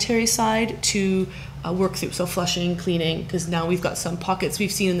the sanitary side, to work through. So flushing, cleaning, because now we've got some pockets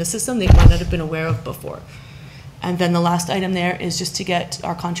we've seen in the system they might not have been aware of before. And then the last item there is just to get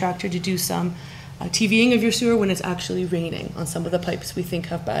our contractor to do some TVing of your sewer when it's actually raining on some of the pipes we think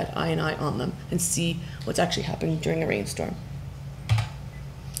have bad I&I on them, and see what's actually happening during a rainstorm.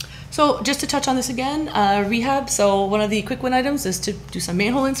 So just to touch on this again, rehab. So one of the quick win items is to do some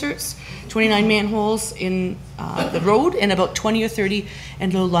manhole inserts, 29 manholes in the road and about 20 or 30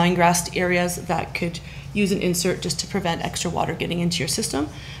 in low-lying grassed areas that could use an insert just to prevent extra water getting into your system.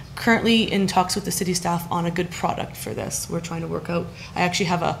 Currently in talks with the city staff on a good product for this. We're trying to work out, I actually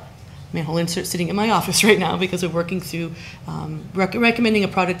have a manhole insert sitting in my office right now because we're working through recommending a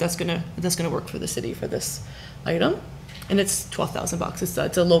product that's gonna work for the city for this item. And it's 12,000 bucks.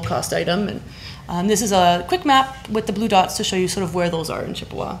 It's a low-cost item, and this is a quick map with the blue dots to show you sort of where those are in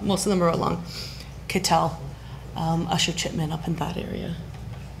Chippewa. Most of them are along Kittel, Usher, Chipman, up in that area.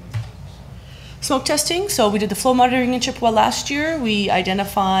 Smoke testing. So we did the flow monitoring in Chippewa last year. We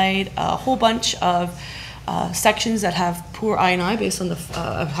identified a whole bunch of sections that have poor I&I based on the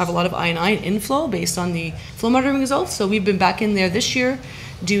have a lot of I&I inflow based on the flow monitoring results. So we've been back in there this year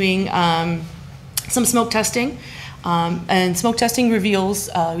doing some smoke testing. And smoke testing reveals,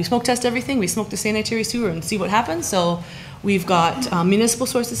 we smoke test everything, we smoke the sanitary sewer and see what happens. So we've got municipal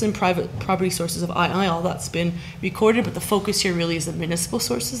sources and private property sources of II, all that's been recorded, but the focus here really is the municipal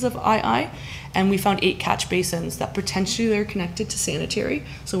sources of II. And we found 8 catch basins that potentially they're connected to sanitary.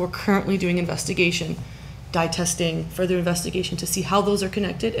 So we're currently doing investigation, dye testing, further investigation to see how those are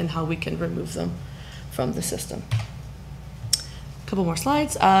connected and how we can remove them from the system. Couple more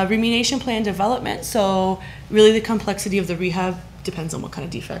slides. Remediation plan development. So really the complexity of the rehab depends on what kind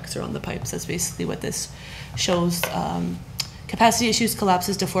of defects are on the pipes. That's basically what this shows. Capacity issues,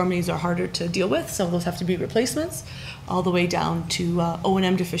 collapses, deformities are harder to deal with. Some of those have to be replacements, all the way down to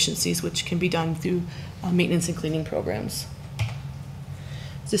O&M deficiencies, which can be done through maintenance and cleaning programs.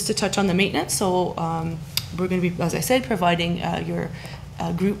 Just to touch on the maintenance. So we're going to be, as I said, providing your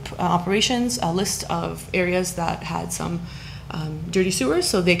group operations a list of areas that had some dirty sewers,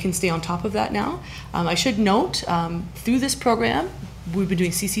 so they can stay on top of that now. I should note, through this program, we've been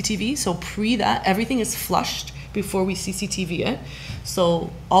doing CCTV, so pre that, everything is flushed before we CCTV it.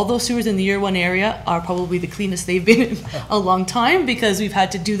 So all those sewers in the year 1 area are probably the cleanest they've been in a long time, because we've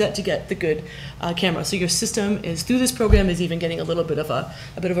had to do that to get the good camera. So your system is, through this program, is even getting a little bit of a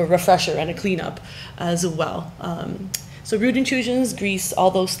refresher and a cleanup as well. So root intrusions, grease,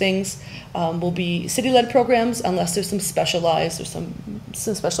 all those things will be city-led programs unless there's some specialized or some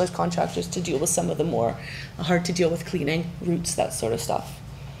specialized contractors to deal with some of the more hard to deal with cleaning, roots, that sort of stuff.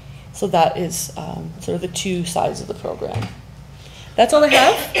 So that is sort of the 2 sides of the program. That's all I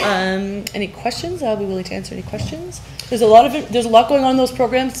have. Any questions? I'll be willing to answer any questions. There's a lot going on in those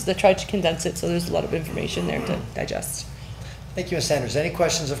programs. I tried to condense it, so there's a lot of information there to digest. Thank you, Ms. Sanders. Any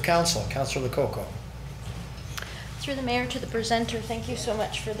questions of council? Councillor Lococo. Through the mayor to the presenter, thank you so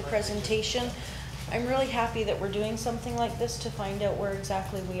much for the presentation. I'm really happy that we're doing something like this to find out where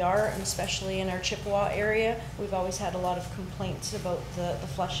exactly we are, and especially in our Chippewa area. We've always had a lot of complaints about the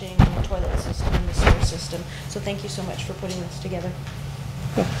flushing and the toilet system and the sewer system. So thank you so much for putting this together.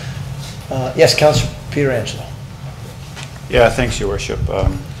 Yes, Councillor Pietrangelo. Yeah, thanks, Your Worship.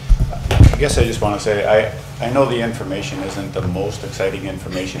 guess I just want to say, I know the information isn't the most exciting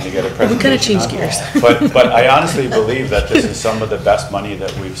information to get a presentation We kind of changed on, gears. but I honestly believe that this is some of the best money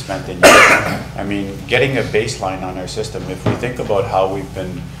that we've spent in years. I mean, getting a baseline on our system, if we think about how we've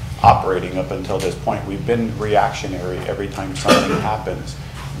been operating up until this point, we've been reactionary every time something happens.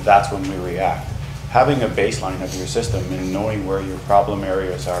 That's when we react. Having a baseline of your system and knowing where your problem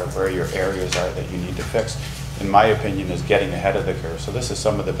areas are, where your areas are that you need to fix, in my opinion, is getting ahead of the curve. So this is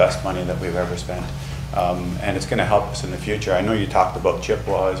some of the best money that we've ever spent. And it's going to help us in the future. I know you talked about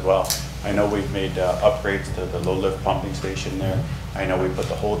Chippewa as well. I know we've made upgrades to the low lift pumping station there. I know we put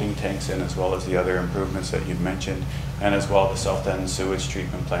the holding tanks in, as well as the other improvements that you've mentioned, and as well the South End sewage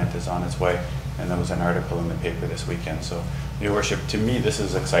treatment plant is on its way. And there was an article in the paper this weekend. So, Your Worship, to me this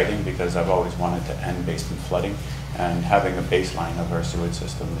is exciting because I've always wanted to end basement flooding, and having a baseline of our sewage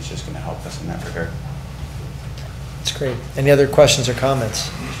system is just going to help us in that regard. That's great. Any other questions or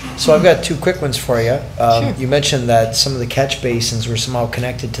comments? So I've got two quick ones for you. Sure. You mentioned that some of the catch basins were somehow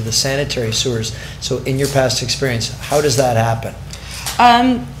connected to the sanitary sewers. So in your past experience, how does that happen?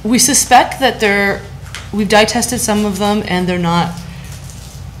 We suspect that we've dye tested some of them and they're not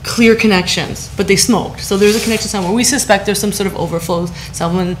clear connections, but they smoked. So there's a connection somewhere. We suspect there's some sort of overflows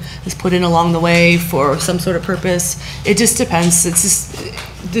someone has put in along the way for some sort of purpose. It just depends. It's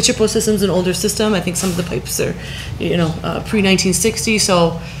just, the Chippewa system's an older system. I think some of the pipes are, pre-1960,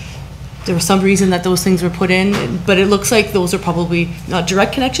 so there was some reason that those things were put in, but it looks like those are probably not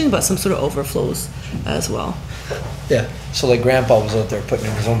direct connection, but some sort of overflows as well. Yeah, so like Grandpa was out there putting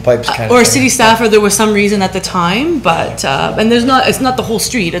in his own pipes kind of Or thing. city staff, or there was some reason at the time, but, and it's not the whole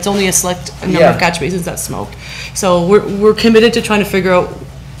street, it's only a select number of catch basins that smoked. So we're committed to trying to figure out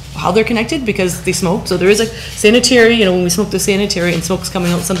how they're connected because they smoke. So there is a sanitary, when we smoke the sanitary and smoke's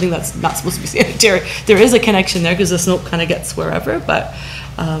coming out something that's not supposed to be sanitary, there is a connection there because the smoke kind of gets wherever, but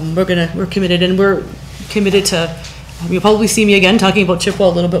we're committed, and we're committed to, you'll probably see me again talking about Chippewa a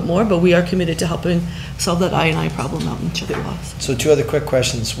little bit more, but we are committed to helping solve that I&I problem out in Chippewa. So two other quick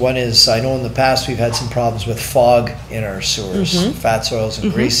questions. One is, I know in the past we've had some problems with fog in our sewers, fats, oils,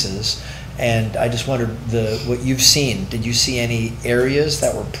 and greases. And I just wondered, what you've seen, did you see any areas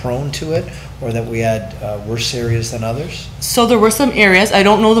that were prone to it, or that we had worse areas than others? So there were some areas, I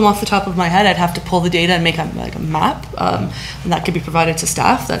don't know them off the top of my head, I'd have to pull the data and make a map, and that could be provided to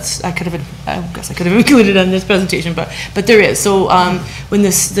staff. I guess I could have included in this presentation, but there is. So when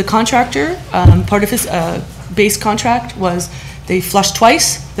the contractor, part of his base contract was they flushed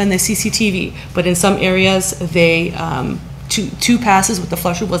twice, then the CCTV, but in some areas they, two passes with the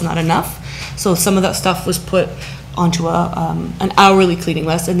flusher was not enough. So some of that stuff was put onto an hourly cleaning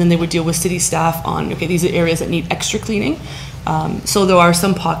list, and then they would deal with city staff on, okay, these are areas that need extra cleaning. So there are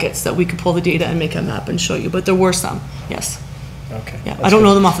some pockets that we could pull the data and make a map and show you, but there were some, yes. Okay. Yeah, I don't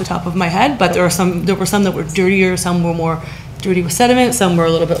know them off the top of my head, but there were some that were dirtier, some were more dirty with sediment, some were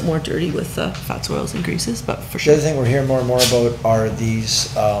a little bit more dirty with fats, oils, and greases, but for sure. The other thing we're hearing more and more about are these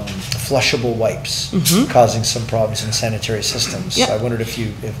flushable wipes causing some problems in sanitary systems. Yep. I wondered if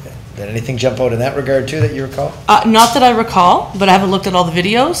did anything jump out in that regard too that you recall? Not that I recall, but I haven't looked at all the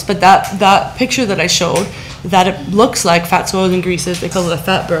videos, but that picture that I showed, that it looks like fats, oils, and greases, they call it a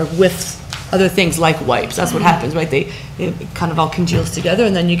fatberg with other things like wipes. That's what happens, right? It kind of all congeals together,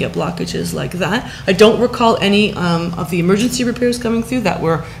 and then you get blockages like that. I don't recall any of the emergency repairs coming through that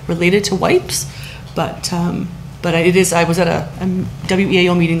were related to wipes, but it is. I was at a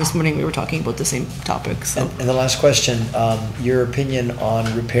WEAO meeting this morning. We were talking about the same topic. So. And the last question, your opinion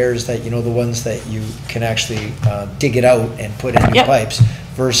on repairs that, the ones that you can actually dig it out and put in new pipes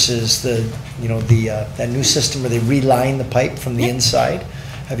versus that new system where they reline the pipe from the inside.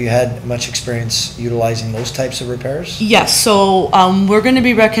 Have you had much experience utilizing those types of repairs? Yes, so we're going to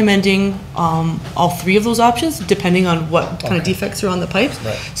be recommending all three of those options depending on what kind of defects are on the pipes.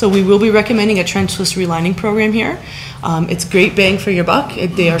 Right. So we will be recommending a trenchless relining program here. It's great bang for your buck.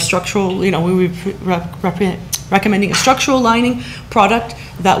 They are structural, we will be recommending a structural lining product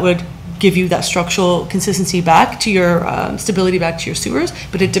that would give you that structural consistency back to your stability back to your sewers,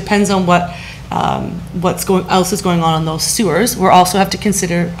 but it depends on what else is going on those sewers. We'll also have to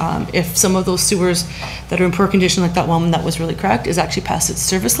consider if some of those sewers that are in poor condition, like that one that was really cracked, is actually past its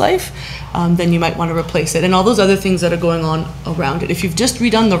service life, then you might want to replace it. And all those other things that are going on around it. If you've just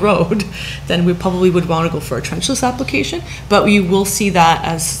redone the road, then we probably would want to go for a trenchless application, but you will see that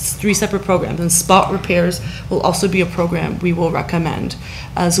as three separate programs. And spot repairs will also be a program we will recommend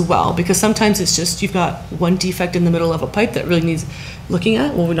as well, because sometimes it's just you've got one defect in the middle of a pipe that really needs looking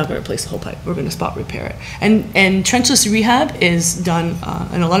at. Well, we're not going to replace the whole pipe. We're going to spot repair it. And trenchless rehab is done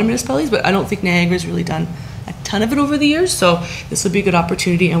in a lot of municipalities, but I don't think Niagara has really done a ton of it over the years, so this would be a good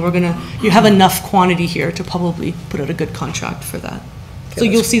opportunity, and you have enough quantity here to probably put out a good contract for that. So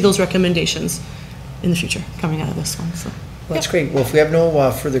you'll see those recommendations in the future coming out of this one. So. Well, that's great. Well, if we have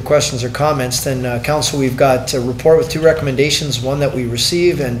no further questions or comments, then Council, we've got a report with 2 recommendations, 1 that we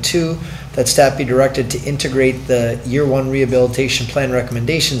receive and 2 that staff be directed to integrate the year 1 rehabilitation plan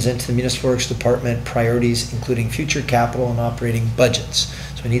recommendations into the Municipal Works Department priorities, including future capital and operating budgets.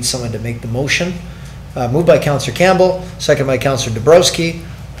 So we need someone to make the motion. Moved by Councillor Campbell, second by Councillor Dabrowski.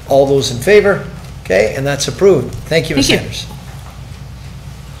 All those in favor? Okay, and that's approved. Thank you, Ms. Sanders.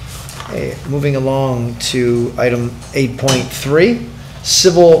 Okay, moving along to item 8.3,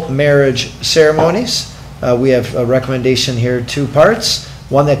 civil marriage ceremonies. We have a recommendation here, 2 parts.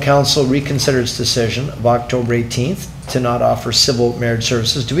 1, that council reconsider its decision of October 18th to not offer civil marriage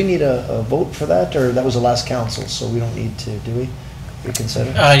services. Do we need a vote for that, or that was the last council, so we don't need to, do we?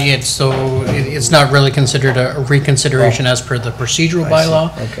 Reconsider? It's not really considered a reconsideration as per the procedural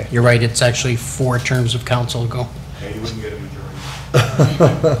bylaw. Okay. You're right, it's actually 4 terms of council ago. Yeah, you wouldn't get a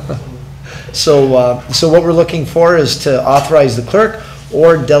majority. So what we're looking for is to authorize the clerk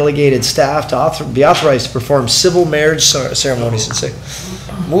or delegated staff to be authorized to perform civil marriage ceremonies.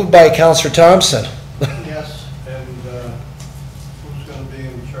 Moved by Councillor Thomson. Yes, and who's going to be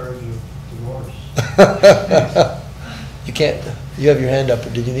in charge of divorce? You have your hand up.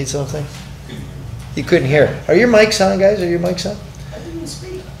 Did you need something? You couldn't hear. Are your mics on, guys? Are your mics on? I didn't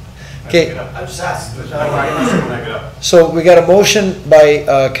speak. Okay. I just asked. So we got a motion by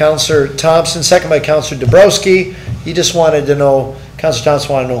Councillor Thomson, second by Councillor Dabrowski. He just wanted to know, Councillor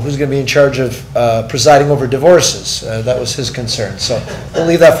Thomson wanted to know who's going to be in charge of presiding over divorces. That was his concern. So we'll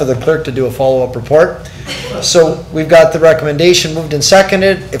leave that for the clerk to do a follow-up report. So we've got the recommendation moved and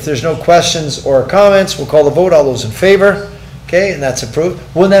seconded. If there's no questions or comments, we'll call the vote. All those in favor? Okay, and that's approved.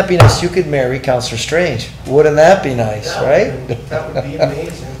 Wouldn't that be nice? You could marry Councillor Strange. Wouldn't that be nice, right? That would be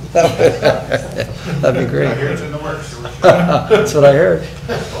amazing. That'd be great. I hear it's in the works. That's what I heard.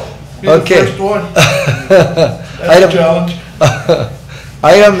 Okay. First one.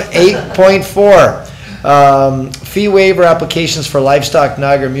 Item 8.4, fee waiver applications for Livestock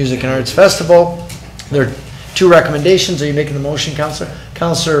Niagara Music and Arts Festival. There are 2 recommendations. Are you making the motion, Councillor?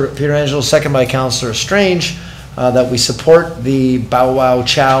 Councillor Pietrangelo, second by Councillor Strange, that we support the Bow Wow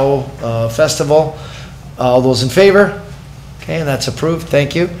Chow Festival. All those in favor? Okay, and that's approved.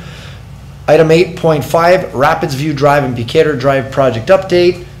 Thank you. Item 8.5, Rapids View Drive and Bucator Drive project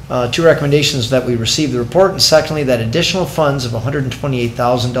update. 2 recommendations that we receive the report, and secondly, that additional funds of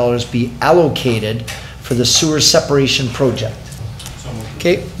 $128,000 be allocated for the sewer separation project.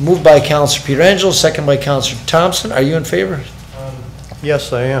 Okay, moved by Councillor Pietrangelo, second by Councillor Thomson. Are you in favor?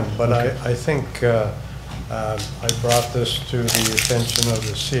 Yes, I am, but okay. I think I brought this to the attention of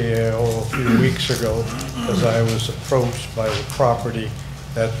the CAO a few weeks ago because I was approached by the property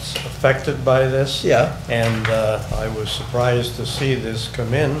that's affected by this. Yeah. And I was surprised to see this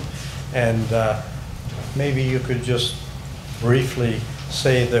come in. And maybe you could just briefly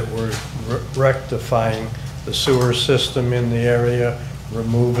say that we're rectifying the sewer system in the area,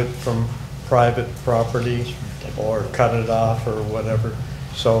 remove it from private property, or cut it off or whatever.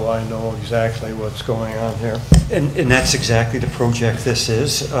 So I know exactly what's going on here. And that's exactly the project this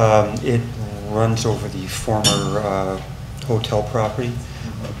is. It runs over the former hotel property,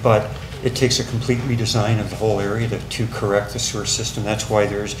 but it takes a complete redesign of the whole area to correct the sewer system. That's why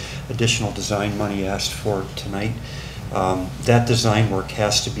there's additional design money asked for tonight. That design work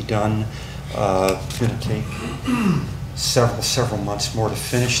has to be done. It's going to take several months more to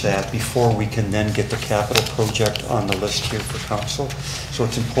finish that before we can then get the capital project on the list here for council. So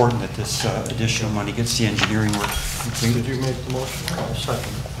it's important that this additional money gets the engineering work completed. Did you make the motion? I'll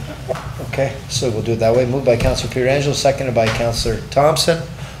second. Okay, so we'll do it that way. Moved by Councillor Pietrangelo, seconded by Councillor Thomson.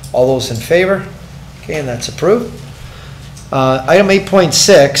 All those in favor? Okay, and that's approved. Item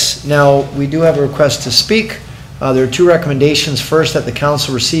 8.6, now we do have a request to speak. There are 2 recommendations. First, that the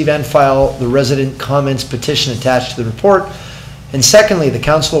council receive and file the resident comments petition attached to the report. And secondly, the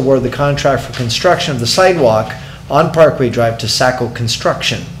council award the contract for construction of the sidewalk on Parkway Drive to Sacco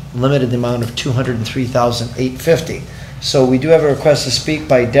Construction, limited the amount of $203,850. So we do have a request to speak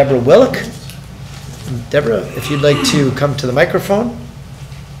by Deborah Willick. Deborah, if you'd like to come to the microphone.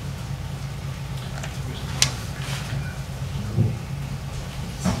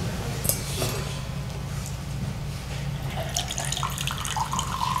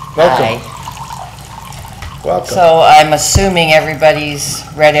 Welcome. Hi. Welcome. So I'm assuming everybody's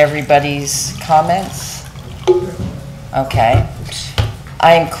read everybody's comments? Okay.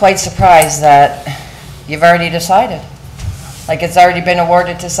 I'm quite surprised that you've already decided. Like it's already been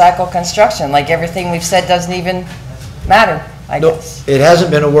awarded to Cycle Construction, like everything we've said doesn't even matter, I guess. It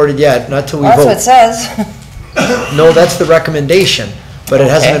hasn't been awarded yet, not till we Well, vote. that's what it says. No, that's the recommendation, but it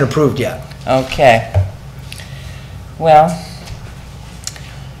hasn't Okay. been approved yet. Okay. Well,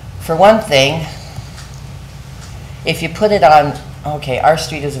 for one thing, if you put it on, okay, our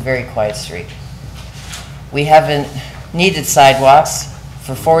street is a very quiet street. We haven't needed sidewalks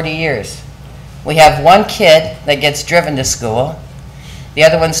for 40 years. We have one kid that gets driven to school. The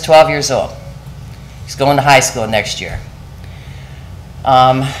other one's 12 years old. He's going to high school next year.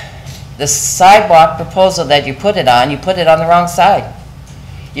 The sidewalk proposal that you put it on the wrong side.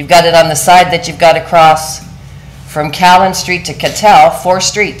 You've got it on the side that you've got to cross from Callan Street to Cattell, 4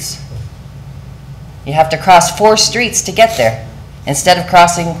 streets. You have to cross 4 streets to get there. Instead of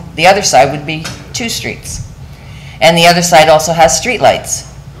crossing the other side would be 2 streets. And the other side also has streetlights.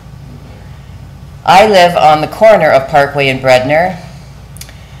 I live on the corner of Parkway and Bredner,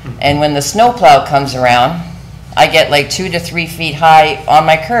 and when the snowplow comes around, I get like 2 to 3 feet high on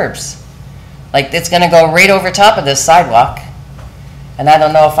my curbs. Like it's gonna go right over top of this sidewalk. And I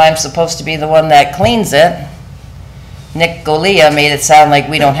don't know if I'm supposed to be the one that cleans it. Nick Golia made it sound like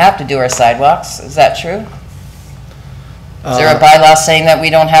we don't have to do our sidewalks. Is that true? Is there a bylaw saying that we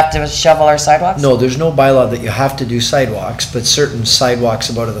don't have to shovel our sidewalks? No, there's no bylaw that you have to do sidewalks, but certain sidewalks,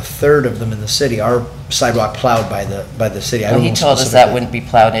 about a third of them in the city, are sidewalk plowed by the city. Well, he told us that wouldn't be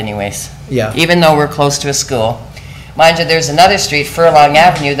plowed anyways. Yeah. Even though we're close to a school. Mind you, there's another street, Furlong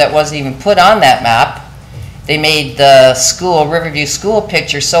Avenue, that wasn't even put on that map. They made the school, Riverview School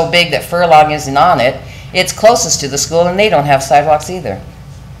picture so big that Furlong isn't on it. It's closest to the school and they don't have sidewalks either.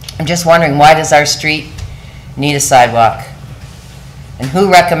 I'm just wondering, why does our street need a sidewalk? And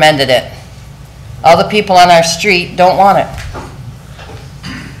who recommended it? All the people on our street don't want it.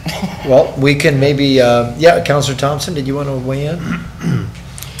 Well, we can maybe, yeah, Councillor Thomson, did you want to weigh in?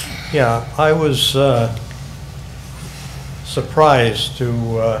 Yeah, I was surprised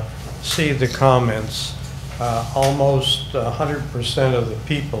to see the comments. Almost 100% of the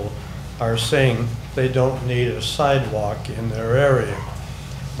people are saying they don't need a sidewalk in their area.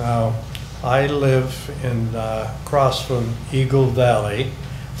 Now, I live in across from Eagle Valley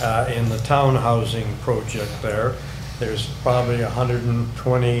in the town housing project there. There's probably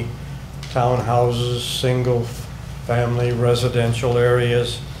 120 townhouses, single family residential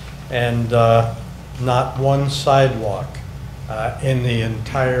areas, and not one sidewalk in the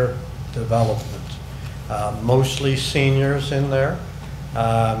entire development. Mostly seniors in there,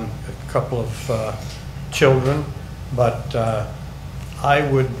 a couple of children, but I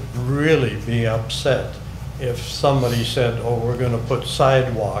would really be upset if somebody said, oh, we're going to put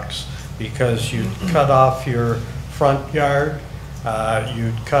sidewalks, because you'd cut off your front yard,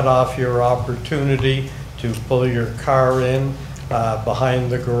 you'd cut off your opportunity to pull your car in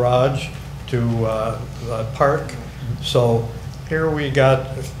behind the garage to park. So here we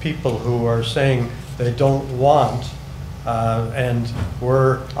got people who are saying they don't want, and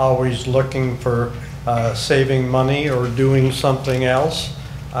we're always looking for saving money or doing something else.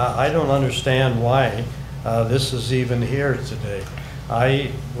 I don't understand why this is even here today.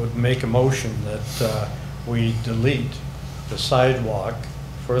 I would make a motion that we delete the sidewalk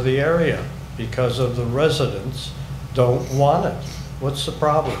for the area because of the residents don't want it. What's the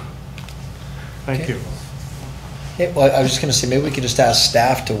problem? Thank you. Yeah, well, I was just going to say, maybe we could just ask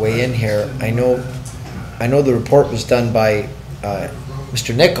staff to weigh in here. I know the report was done by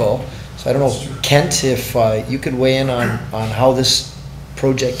Mr. Nickel, so I don't know, Kent, if you could weigh in on how this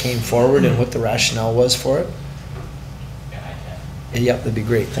project came forward and what the rationale was for it? Yeah, I can. Yep, that'd be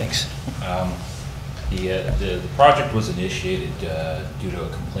great, thanks. The project was initiated due to a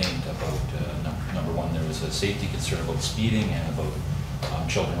complaint about, number one, there was a safety concern about speeding and about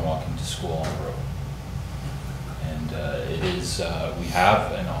children walking to school on the road. And it is, we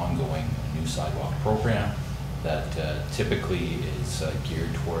have an ongoing new sidewalk program that typically is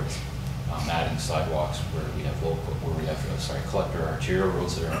geared towards adding sidewalks where we have collector arterial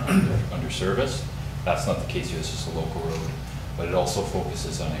roads that are under service. That's not the case here, it's just a local road. But it also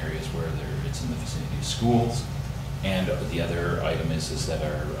focuses on areas where it's in the vicinity of schools. And the other item is that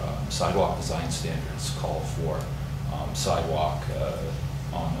our sidewalk design standards call for sidewalk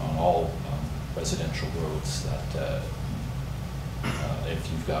on all residential roads that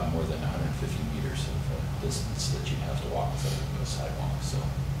if you've got more than 150 meters of distance that you have to walk without a sidewalk. So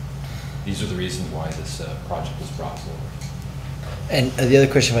these are the reasons why this project was brought forward. And the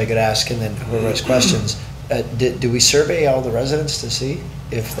other question, if I could ask, and then whoever has questions, did we survey all the residents to see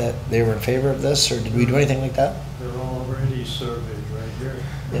if they were in favor of this, or did we do anything like that? They're already surveyed right here.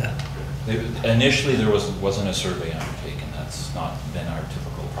 Yeah. Initially, there wasn't a survey undertaken. That's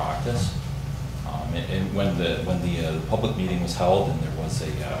practice. And when the public meeting was held and there was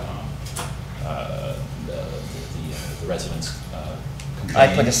the residents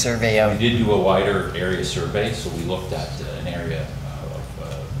I put a survey out. We did do a wider area survey, so we looked at an area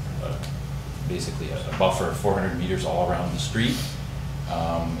of basically a buffer of 400 meters all around the street.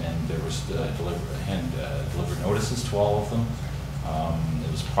 And there was delivered notices to all of them.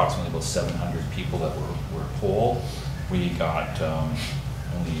 There was approximately about 700 people that were polled. We got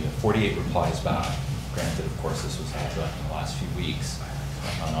only 48 replies back. Granted, of course, this was happening in the last few weeks.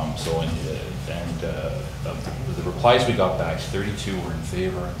 The replies we got back, 32 were in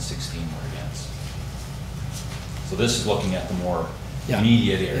favor and 16 were against. So this is looking at the more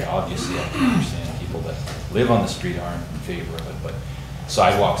immediate area. Obviously, I can understand people that live on the street aren't in favor of it, but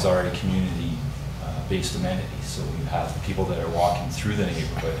sidewalks are a community-based amenity. So you have people that are walking through the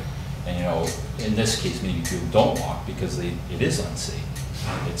neighborhood, and in this case, maybe people don't walk because it is unsafe.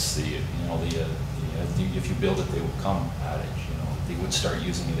 It's if you build it, they will come at it. They would start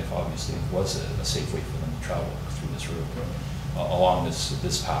using it if obviously it was a safe way for them to travel through this route along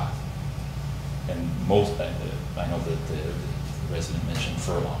this path. And I know that the resident mentioned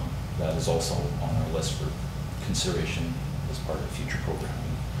furlong. That is also on our list for consideration as part of the future program.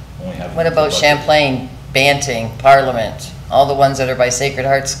 What about Champlain, Banting, Parliament, all the ones that are by Sacred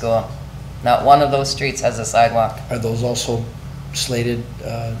Heart School? Not one of those streets has a sidewalk. Are those also slated?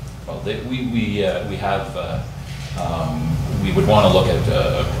 Well, we would want to look at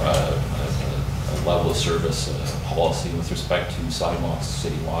a level of service policy with respect to sidewalks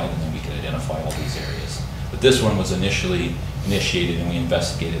citywide, and then we could identify all these areas. But this one was initially initiated and we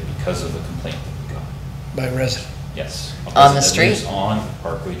investigated because of the complaint that we got. By a resident? Yes. On the street? On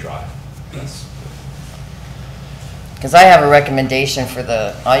Parkway Drive, yes. Because I have a recommendation for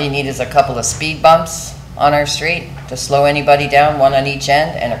all you need is a couple of speed bumps on our street to slow anybody down, one on each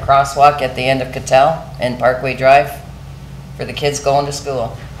end, and a crosswalk at the end of Cattell and Parkway Drive for the kids going to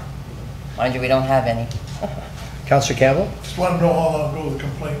school. Mind you, we don't have any. Councillor Campbell? Just want to know how long ago the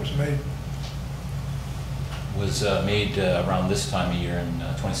complaint was made. Was made around this time of year in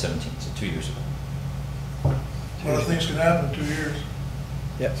 2017, so 2 years ago. A lot of things can happen in 2 years.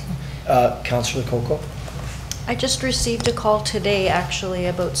 Yes. Councillor Coco? I just received a call today actually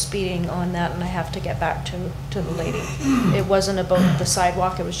about speeding on that, and I have to get back to the lady. It wasn't about the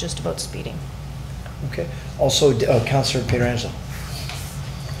sidewalk, it was just about speeding. Okay. Also, Councillor Pietrangelo.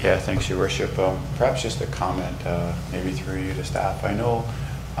 Yeah, thanks, Your Worship. Perhaps just a comment, maybe through you to staff. I know,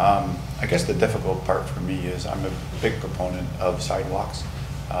 I guess the difficult part for me is I'm a big proponent of sidewalks,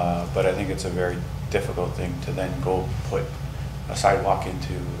 but I think it's a very difficult thing to then go put a sidewalk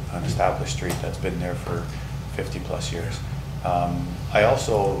into an established street that's been there for 50+ years. I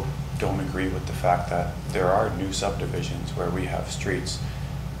also don't agree with the fact that there are new subdivisions where we have streets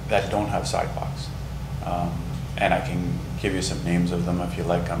that don't have sidewalks. And I can give you some names of them if you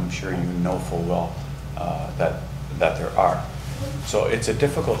like. I'm sure you know full well that there are. So it's a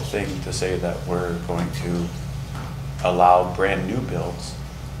difficult thing to say that we're going to allow brand new builds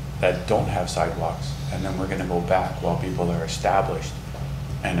that don't have sidewalks, and then we're going to go back while people are established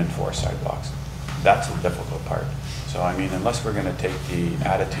and enforce sidewalks. That's the difficult part. So I mean, unless we're going to take the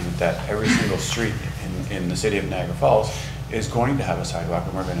attitude that every single street in the city of Niagara Falls is going to have a sidewalk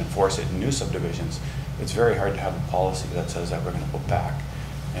and we're going to enforce it in new subdivisions, it's very hard to have a policy that says that we're going to go back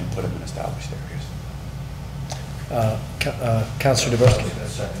and put them in established areas. Councillor Dabrowski.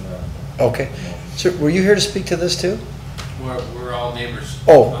 Okay. So were you here to speak to this too? We're all neighbors.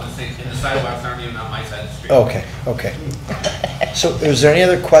 Oh. And the sidewalks aren't even on my side of the street. Okay, okay. So is there any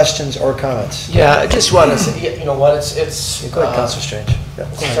other questions or comments? Yeah, I just want to say, you know what, it's go ahead, Councillor Strange. Yeah.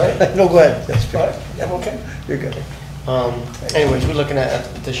 Sorry? No, go ahead. That's fine. I'm okay. You're good. Anyways, we're looking at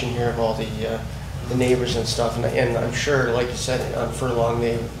the petition here of all the neighbors and stuff, and I'm sure, like you said, on Furlong,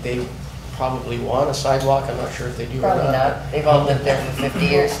 they probably want a sidewalk. I'm not sure if they do or not. Probably not. They've all lived there for 50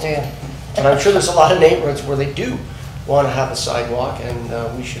 years too. And I'm sure there's a lot of neighborhoods where they do want to have a sidewalk,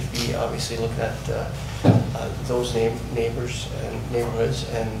 and we should be obviously looking at those neighbors and neighborhoods,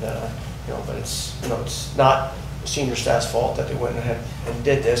 and but it's not senior staff's fault that they went ahead and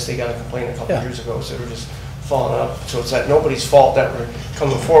did this. They got a complaint a couple years ago, so they were just following up. So it's that nobody's fault that we're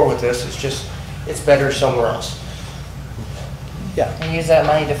coming forward with this. It's just it's better somewhere else. Yeah. And use that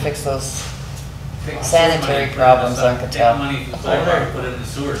money to fix those sanitary problems on Cattell. Take money from the put it in the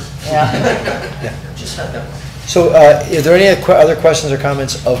sewers. Yeah. Just had that. So are there any other questions or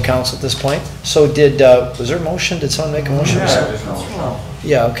comments of council at this point? So was there a motion? Did someone make a motion?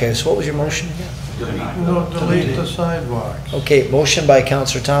 Yeah, okay. So what was your motion again? Delete the sidewalks. Okay, motion by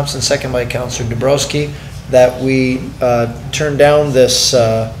Councillor Thompson, second by Councillor Dabrowski, that we turn down this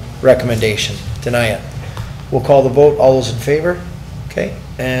recommendation, deny it. We'll call the vote, all those in favor? Okay,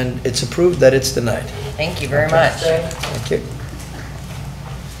 and it's approved that it's denied. Thank you very much. Thank you.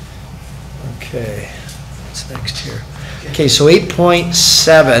 Okay, what's next here? Okay, so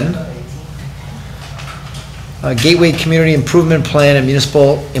 8.7, Gateway Community Improvement Plan and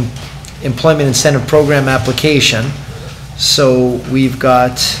Municipal Employment Incentive Program application. So we've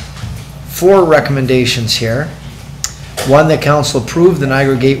got 4 recommendations here. One, that council approve the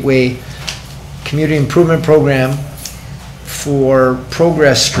Niagara Gateway Community Improvement Program for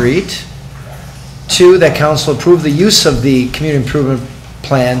Progress Street. 2, that council approve the use of the Community Improvement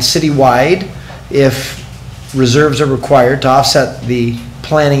Plan citywide if reserves are required to offset the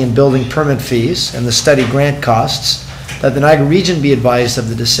planning and building permit fees and the study grant costs, that the Niagara region be advised of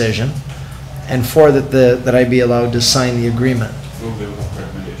the decision, and 4, that I be allowed to sign the agreement. Move the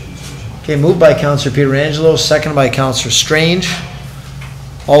recommendations. Okay, moved by Councillor Pietrangelo, seconded by Councillor Strange.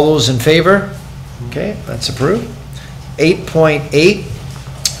 All those in favor? Okay, that's approved. 8.8,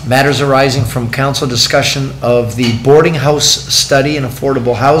 matters arising from council discussion of the boarding house study and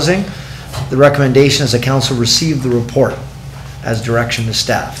affordable housing. The recommendation is that council receive the report as direction to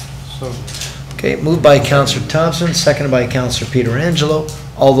staff. So, okay, moved by Councillor Thomson, seconded by Councillor Pietrangelo.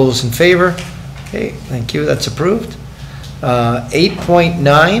 All those in favor? Okay, thank you, that's approved.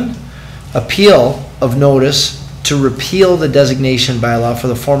 8.9, appeal of notice to repeal the designation bylaw for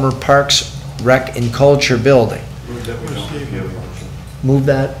the former Parks, Rec, and Culture building. Move that we don't repeal. Move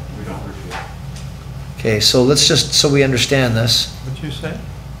that? We don't repeal. Okay, so let's just, so we understand this, what'd you say?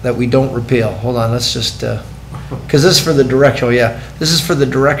 that we don't repeal. Hold on, let's just, because this is for the direction, oh yeah, this is for the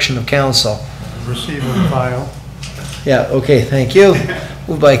direction of council. Receive and file. Yeah, okay, thank you.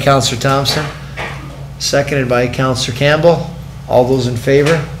 Moved by Councillor Thomson, seconded by Councillor Campbell. All those in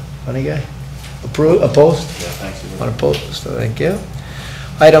favor? Funny guy? Approve, opposed? Yeah, thanks. Unopposed, so thank you.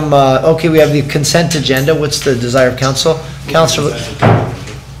 Item, okay, we have the consent agenda. What's the desire of council? Councillor,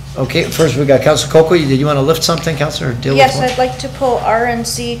 okay, first we got Councillor Coco. Did you want to lift something, Councillor, or deal with Yes, one? I'd like to pull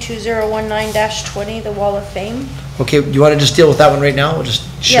RNC 2019-20, the Wall of Fame. Okay, do you want to just deal with that one right now? We'll just,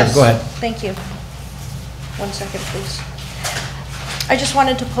 sure, Yes, go ahead. thank you. 1 second, please. I just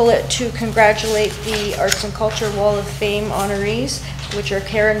wanted to pull it to congratulate the Arts and Culture Wall of Fame honorees, which are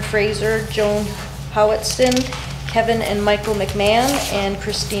Karen Fraser, Joan Howitson, Kevin and Michael McMahon, and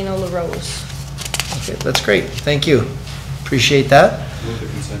Christina LaRose. Okay, that's great. Thank you. Appreciate that. Move the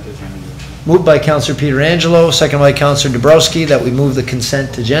consent agenda. Moved by Councillor Pietrangelo, second by Councillor Dabrowski, that we move the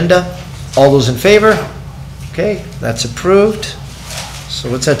consent agenda. All those in favor? Okay, that's approved. So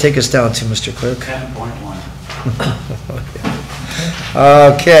what's that take us down to, Mr. Clerk? 10.1.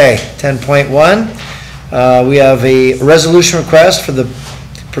 Okay, 10.1. We have a resolution request for the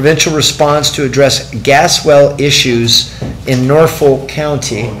provincial response to address gas well issues in Norfolk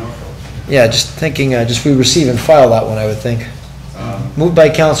County. Yeah, just thinking, just we receive and file that one, I would think. Moved by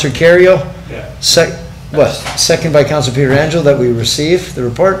Councillor Kerrio. Yeah. Second by Councillor Pietrangelo, that we receive the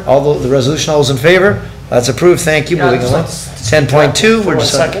report. All the resolution, all those in favor? That's approved. Thank you. Moving along. 10.2. For 1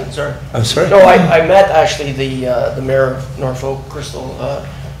 second, sorry. I'm sorry. No, I met actually the mayor of Norfolk, Crystal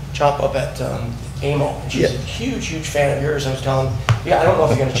Chop up at AMO. She's a huge fan of yours. I was telling, I don't know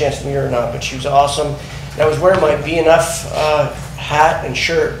if you got a chance to meet her or not, but she was awesome. And I was wearing my BNF hat and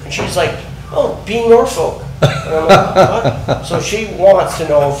shirt, and she's like, "Oh, be Norfolk." And I'm like, "What?" So she wants to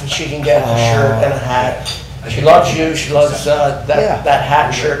know if she can get a shirt and a hat. She loves you. She loves that hat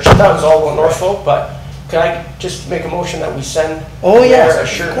and shirt. She thought it was all about Norfolk, but can I just make a motion that we send Oh, yes, a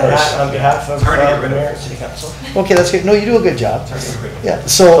shirt and a hat on behalf of the mayor and city council? Okay, that's good. No, you do a good job. Yeah.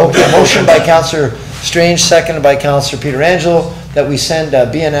 So, okay, motion by Councillor Strange, seconded by Councillor Pietrangelo, that we send a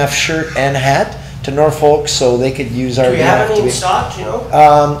BNF shirt and hat to Norfolk so they could use our. Do we have any in stock, you know?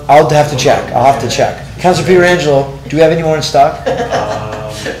 I'll have to check. I'll have to check. Councillor Pietrangelo, do we have any more in stock?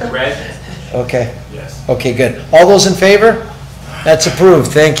 Red? Okay. Yes. Okay, good. All those in favor? That's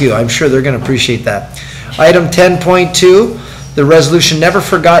approved. Thank you. I'm sure they're going to appreciate that. Item 10.2, the resolution Never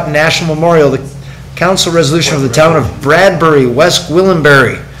Forgotten National Memorial, the council resolution of the town of Bradbury, West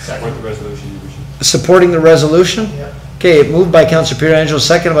Gwillimbury. Support the resolution. Supporting the resolution? Okay, moved by Councillor Pietrangelo,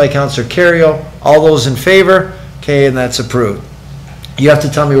 seconded by Councillor Kerrio. All those in favor? Okay, and that's approved. You have to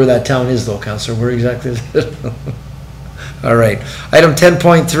tell me where that town is though, Councillor. Where exactly is it? All right. Item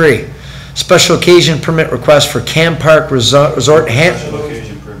 10.3, special occasion permit request for Camp Park Resort. Special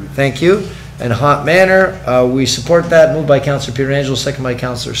occasion permit. Thank you. And Hot Manor, we support that. Moved by Councillor Pietrangelo, second by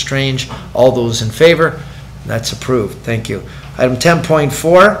Councillor Strange. All those in favor? That's approved. Thank you. Item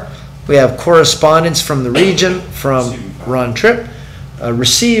 10.4, we have correspondence from the region from Ron Tripp.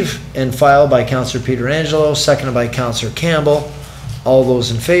 Receive and file by Councillor Pietrangelo, seconded by Councillor Campbell. All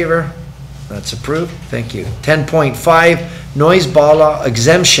those in favor? That's approved. Thank you. 10.5, noise bylaw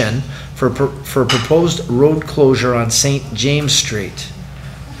exemption for proposed road closure on St. James Street.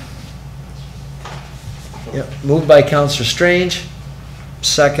 Yep. Moved by Councillor Strange,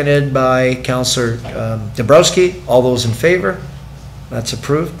 seconded by Councillor Dabrowski. All those in favor? That's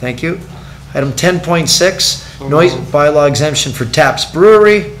approved. Thank you. Item 10.6, noise bylaw exemption for Taps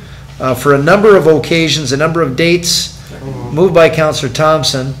Brewery for a number of occasions, a number of dates. Moved by Councillor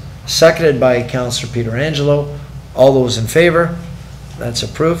Thomson, seconded by Councillor Pietrangelo. All those in favor? That's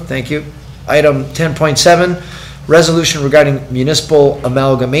approved. Thank you. Item 10.7, resolution regarding municipal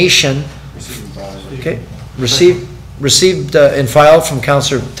amalgamation. Okay. Received and filed from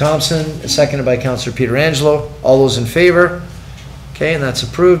Councillor Thomson, seconded by Councillor Pietrangelo. All those in favor? Okay, and that's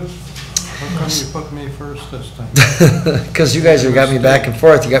approved. How come you put me first this time? Because you guys have got me back and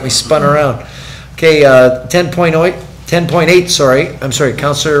forth. You got me spun around. Okay, 10.8, sorry. I'm sorry,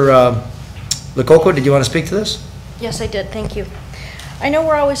 Councillor Lococo, did you want to speak to this? Yes, I did. Thank you. I know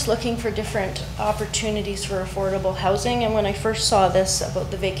we're always looking for different opportunities for affordable housing, and when I first saw this about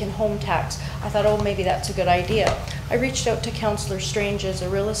the vacant home tax, I thought, oh, maybe that's a good idea. I reached out to Councillor Strange as a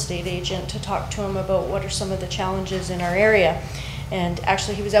real estate agent to talk to him about what are some of the challenges in our area. And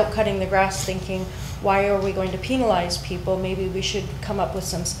actually, he was out cutting the grass thinking, why are we going to penalize people? Maybe we should come up with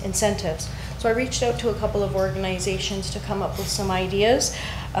some incentives. So I reached out to a couple of organizations to come up with some ideas.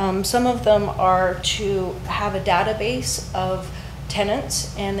 Some of them are to have a database of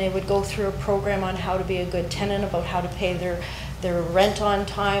tenants, and they would go through a program on how to be a good tenant, about how to pay their rent on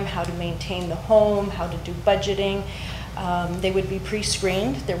time, how to maintain the home, how to do budgeting. They would be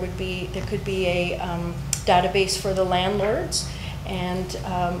pre-screened. There could be a database for the landlords, and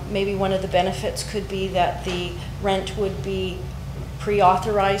maybe one of the benefits could be that the rent would be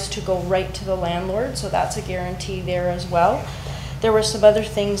pre-authorized to go right to the landlord, so that's a guarantee there as well. There were some other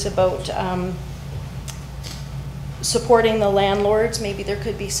things about supporting the landlords. Maybe there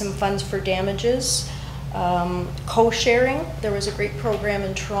could be some funds for damages. Co-sharing. There was a great program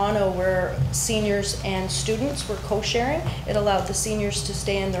in Toronto where seniors and students were co-sharing. It allowed the seniors to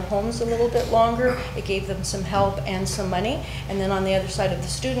stay in their homes a little bit longer. It gave them some help and some money. And then on the other side of the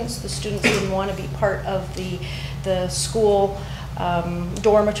students didn't want to be part of the school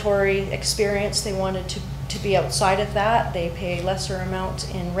dormitory experience. They wanted to be outside of that. They pay a lesser amount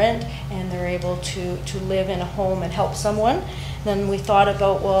in rent, and they're able to live in a home and help someone. Then we thought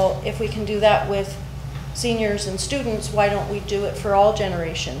about, well, if we can do that with seniors and students, why don't we do it for all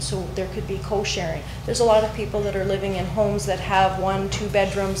generations? So there could be co-sharing. There's a lot of people that are living in homes that have 1-2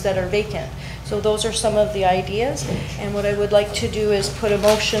 bedrooms that are vacant. So those are some of the ideas. And what I would like to do is put a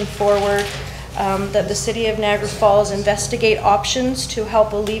motion forward that the City of Niagara Falls investigate options to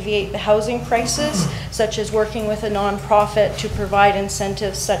help alleviate the housing crisis, such as working with a nonprofit to provide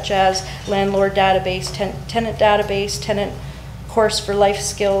incentives such as landlord database, tenant database, tenant course for life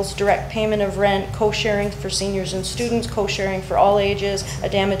skills, direct payment of rent, co-sharing for seniors and students, co-sharing for all ages, a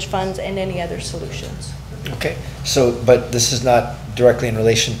damage funds, and any other solutions. Okay, so, but this is not directly in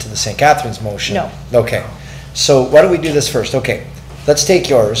relation to the St. Catharines motion? No. Okay, so why don't we do this first? Okay, let's take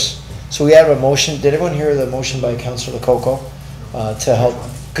yours. So we have a motion. Did everyone hear the motion by Councillor Lococo to help?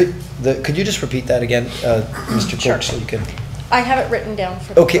 Could you just repeat that again, Mr. Clerk, so you can? I have it written down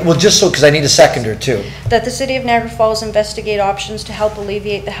for. Okay, well, just so, because I need a seconder too. That the City of Niagara Falls investigate options to help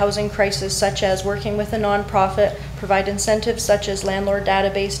alleviate the housing crisis, such as working with a nonprofit, provide incentives such as landlord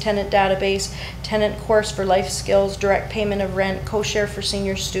database, tenant course for life skills, direct payment of rent, co-share for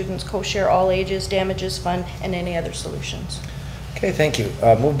senior students, co-share all ages, damages fund, and any other solutions. Okay, thank you.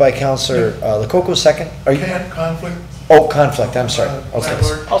 Moved by Councillor Lococo, second. Are you? Conflict. Oh, conflict, I'm sorry. Okay.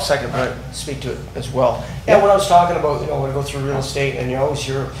 I'll second, but speak to it as well. Yeah, when I was talking about, when I go through real estate, and you always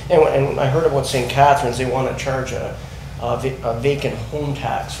hear, and I heard about St. Catharines, they want to charge a vacant home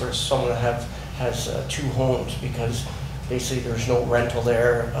tax for someone that has 2 homes, because basically there's no rental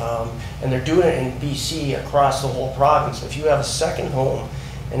there. And they're doing it in BC across the whole province. If you have a second home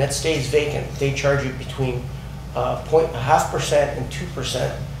and it stays vacant, they charge you between 0.5% and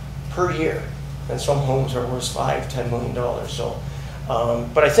 2% per year, and some homes are worth $5–10 million. So,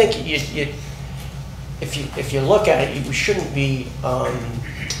 but I think if you look at it, we shouldn't be,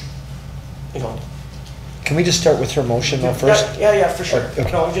 Can we just start with her motion though first? Yeah, for sure.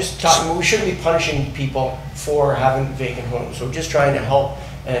 Okay. No, I'm just talking. We shouldn't be punishing people for having vacant homes. We're just trying to help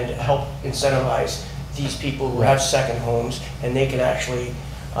incentivize these people who have second homes, and they can actually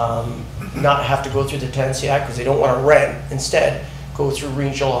not have to go through the Tenancy Act because they don't want to rent. Instead, go through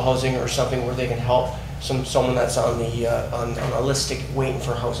regional housing or something where they can help someone that's on a list waiting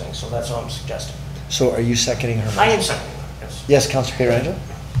for housing. So that's all I'm suggesting. So are you seconding her motion? I am seconding. Yes. Yes, Councillor Pietrangelo?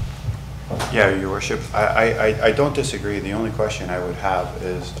 Yeah, Your Worship, I don't disagree. The only question I would have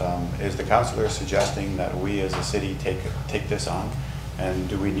is the councillor suggesting that we as a city take this on? And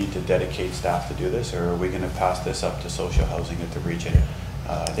do we need to dedicate staff to do this, or are we going to pass this up to social housing at the region?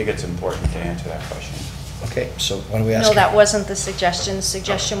 I think it's important to answer that question. Okay, so why don't we ask No, her? that wasn't the suggestion. The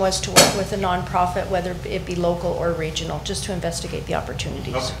suggestion was to work with a nonprofit, whether it be local or regional, just to investigate the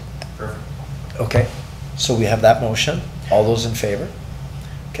opportunities. Okay, perfect. Okay, so we have that motion. All those in favor?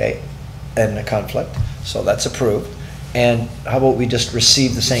 Okay, and a conflict, so that's approved. And how about we just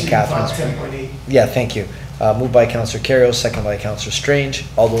receive the St. Catharines? 10.8. Yeah, thank you. Moved by Councillor Kerrio, second by Councillor Strange.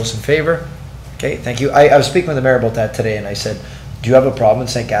 All those in favor? Okay, thank you. I was speaking with the mayor about that today, and I said, do you have a problem in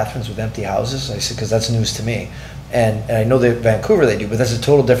St. Catharines with empty houses? I said, because that's news to me. And I know that Vancouver they do, but that's a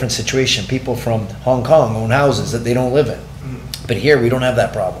total different situation. People from Hong Kong own houses that they don't live in. But here, we don't have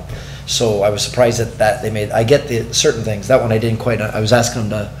that problem. So I was surprised that they made, I get the certain things. That one I didn't quite, I was asking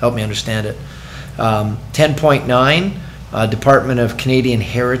them to help me understand it. 10.9, Department of Canadian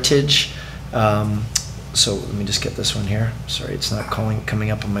Heritage. So let me just get this one here. Sorry, it's not coming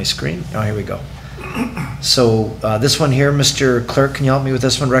up on my screen. Oh, here we go. So this one here, Mr. Clerk, can you help me with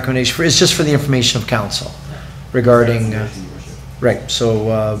this one? Recommendation for, it's just for the information of council regarding, right,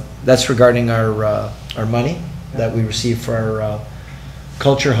 so that's regarding our money that we receive for our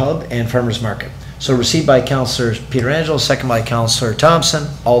Culture Hub and Farmers Market. So received by Councillor Pietrangelo, second by Councillor Thomson.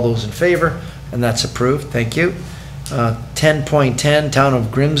 All those in favor, and that's approved. Thank you. 10.10, Town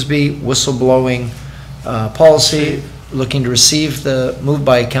of Grimsby whistleblowing policy. Looking to receive the move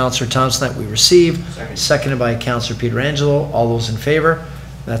by Councillor Thomson that we receive. Seconded by Councillor Pietrangelo. All those in favor,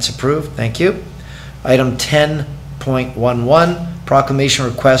 that's approved. Thank you. Item 10.11, proclamation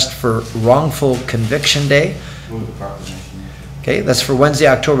request for wrongful conviction day. Move the proclamation. Okay, that's for Wednesday,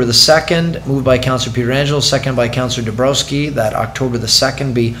 October the 2nd, moved by Councillor Pietrangelo, second by Councillor Dabrowski, that October the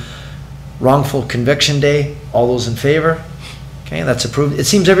 2nd be wrongful conviction day. All those in favor? Okay, that's approved. It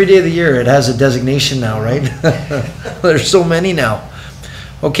seems every day of the year it has a designation now, right? There's so many now.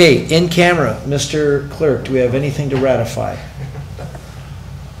 Okay, in camera, Mr. Clerk, do we have anything to ratify?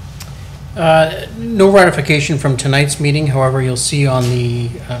 No ratification from tonight's meeting. However, you'll see on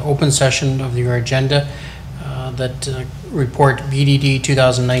the open session of your agenda that report VDD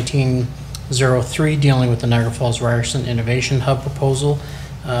 2019-03 dealing with the Niagara Falls Ryerson Innovation Hub proposal.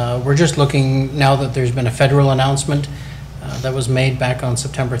 We're just looking, now that there's been a federal announcement that was made back on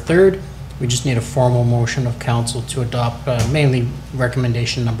September 3rd, we just need a formal motion of council to adopt mainly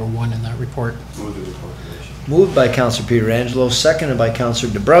recommendation number 1 in that report. Move the report. Moved by Councillor Pietrangelo, seconded by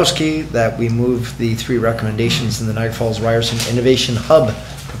Councillor Dabrowski, that we move the 3 recommendations in the Niagara Falls Ryerson Innovation Hub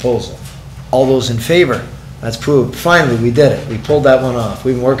proposal. All those in favor? That's proved. Finally, we did it. We pulled that one off.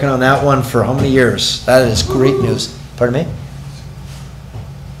 We've been working on that one for how many years? That is great news. Pardon me?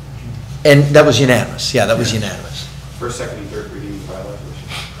 And that was unanimous. Yeah, that was unanimous. First, second, and third reading of the bylaws.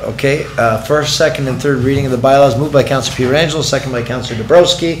 Okay, first, second, and third reading of the bylaws, moved by Councillor Pietrangelo, second by Councillor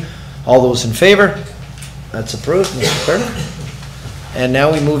Dabrowski. All those in favor? That's approved, Mr. Clerk. And now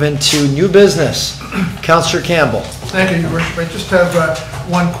we move into new business. Councillor Campbell. Thank you, Your Worship. I just have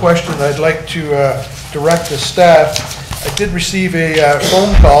one question I'd like to direct the staff. I did receive a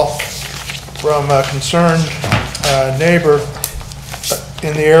phone call from a concerned neighbor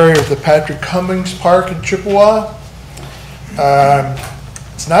in the area of the Patrick Cummings Park in Chippewa.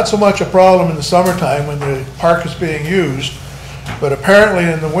 It's not so much a problem in the summertime when the park is being used, but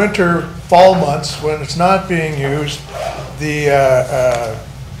apparently in the winter, fall months, when it's not being used, the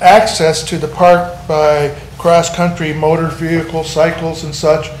access to the park by cross-country motor vehicles, cycles and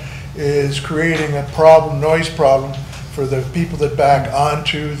such is creating a problem, noise problem for the people that back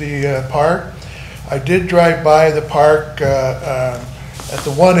onto the park. I did drive by the park at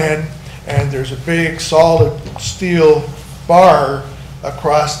the one end, and there's a big solid steel bar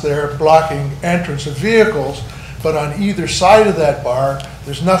across there blocking entrance of vehicles, but on either side of that bar,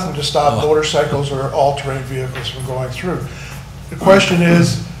 there's nothing to stop motorcycles or all-terrain vehicles from going through. The question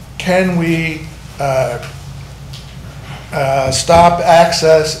is, can we stop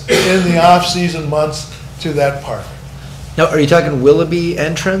access in the off-season months to that park? Now, are you talking Willoughby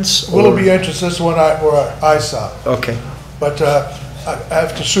entrance? Willoughby entrance, this one where I saw. Okay. But I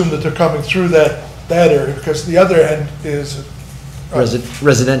have to assume that they're coming through that area, because the other end is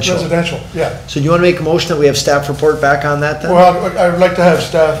residential. Residential, yeah. So do you want to make a motion that we have staff report back on that then? Well, I would like to have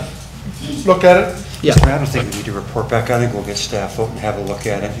staff look at it. Yeah. I don't think we need to report back. I think we'll get staff out and have a look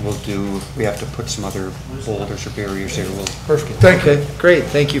at it. We have to put some other boulders or barriers there. Perfect, thank you. Okay, great,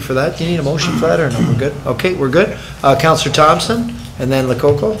 thank you for that. Do you need a motion for that or no, we're good? Okay, we're good. Councillor Thomson and then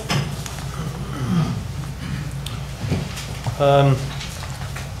Lococo. At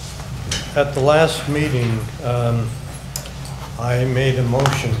the last meeting, I made a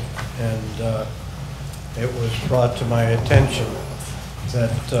motion, and it was brought to my attention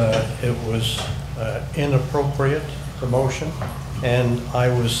that it was inappropriate, the motion, and I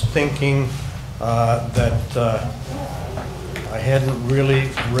was thinking that I hadn't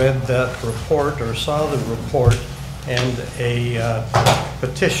really read that report or saw the report, and a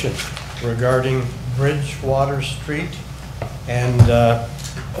petition regarding Bridgewater Street. And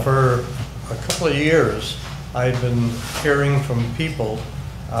for a couple of years, I've been hearing from people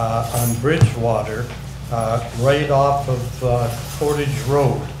on Bridgewater, right off of Portage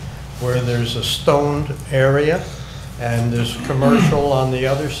Road, where there's a stoned area, and there's commercial on the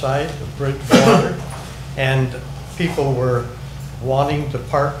other side of Bridgewater, and people were wanting to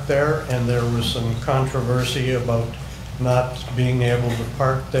park there, and there was some controversy about not being able to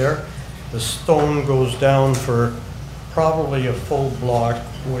park there. The stone goes down for probably a full block,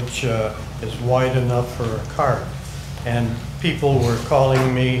 which is wide enough for a car. And people were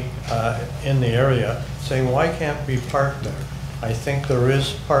calling me in the area saying, why can't we park there? I think there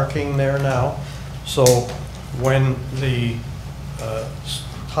is parking there now. So when the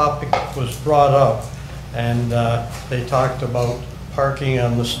topic was brought up and they talked about parking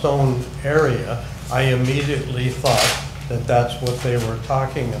on the stone area, I immediately thought that that's what they were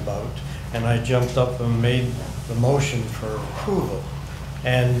talking about. And I jumped up and made the motion for approval.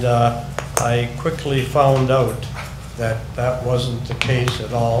 And I quickly found out that that wasn't the case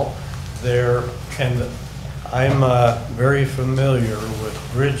at all there. And I'm very familiar with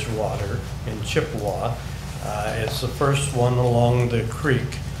Bridgewater in Chippewa. It's the first one along the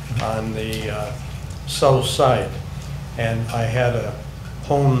creek on the south side. And I had a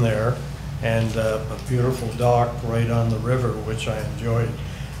home there and a beautiful dock right on the river, which I enjoyed.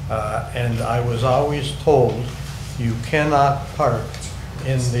 And I was always told you cannot park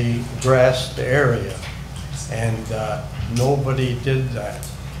in the grassed area, and nobody did that.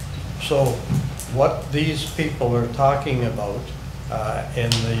 So what these people are talking about in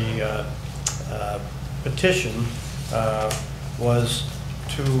the petition was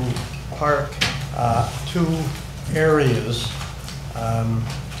to park two areas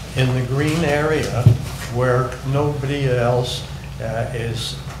in the green area where nobody else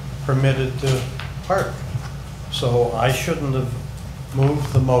is permitted to park. So I shouldn't have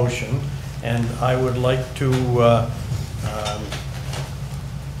moved the motion, and I would like to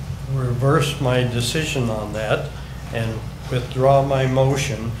reverse my decision on that and withdraw my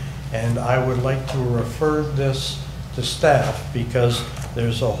motion, and I would like to refer this to staff because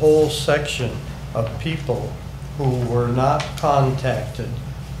there's a whole section of people who were not contacted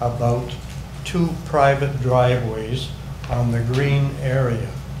about two private driveways on the green area.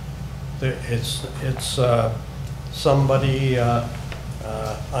 It's somebody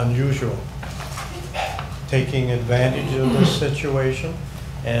unusual taking advantage of this situation,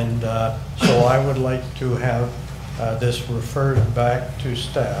 and so I would like to have this referred back to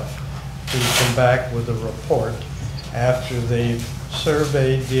staff to come back with a report after they've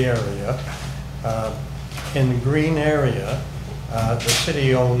surveyed the area. In the green area, the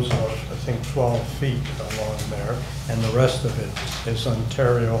city owns, I think, 12 feet along there, and the rest of it is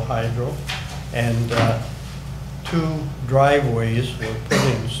Ontario Hydro. And two driveways were put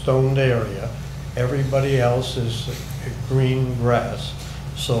in stoned area. Everybody else is green grass.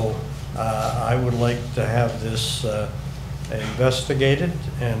 So I would like to have this investigated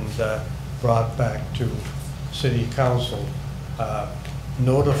and brought back to City Council,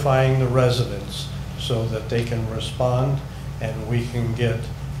 notifying the residents so that they can respond and we can get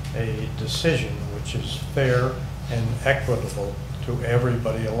a decision which is fair and equitable to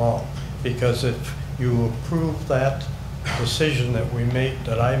everybody along. Because if you approve that decision that we made,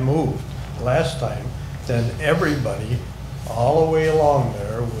 that I moved last time, then everybody all the way along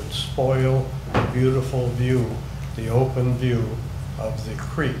there would spoil the beautiful view, the open view of the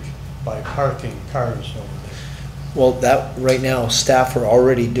creek by parking cars over there. Well, that, right now, staff are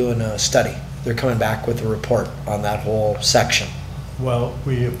already doing a study. They're coming back with a report on that whole section. Well,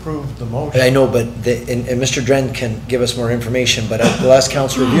 we approved the motion. I know, but, and Mr. Dren can give us more information, but at the last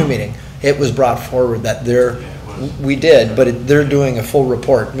council review meeting, it was brought forward that we did, but they're doing a full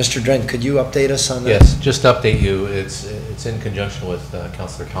report. Mr. Dren, could you update us on that? Yes, just to update you, it's in conjunction with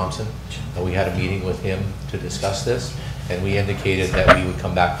Councillor Thomson. We had a meeting with him to discuss this, and we indicated that we would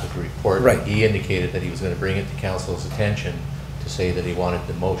come back with a report. Right. He indicated that he was going to bring it to council's attention to say that he wanted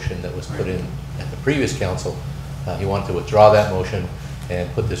the motion that was put in at the previous council. He wanted to withdraw that motion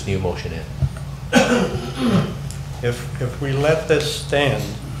and put this new motion in. If we let this stand,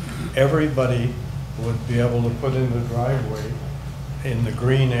 everybody would be able to put in the driveway in the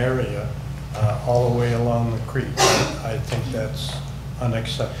green area all the way along the creek. I think that's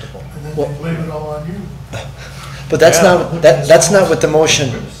unacceptable. And then they blame it all on you. But that's that's not what the motion,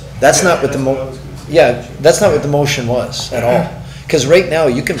 that's not what the that's not what the motion was at all. Because right now,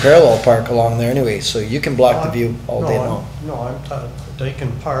 you can parallel park along there anyway, so you can block the view all day long. No, they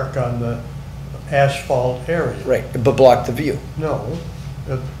can park on the asphalt area. Right, but block the view. No,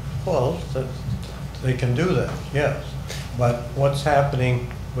 well, they can do that, yes. But what's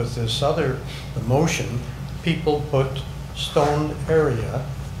happening with this other, the motion, people put stoned area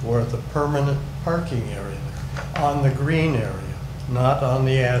where the permanent parking area there, on the green area, not on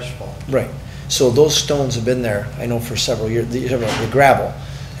the asphalt. Right. So those stones have been there, I know, for several years, the gravel.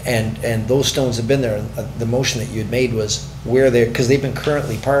 And those stones have been there. The motion that you had made was where they're, because they've been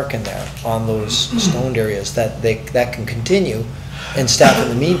currently parking there on those stoned areas, that can continue. And staff in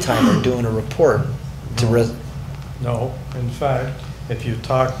the meantime are doing a report to No, in fact, if you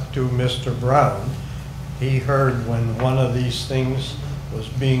talk to Mr. Brown, he heard when one of these things was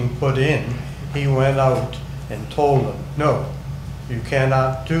being put in, he went out and told them, no, you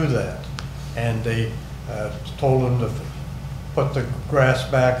cannot do that. And they told him to put the grass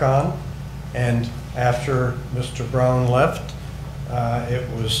back on, and after Mr. Brown left, it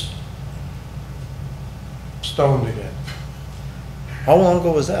was stoned again. How long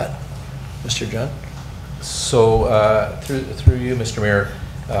ago was that, Mr. John? So through you, Mr. Mayor,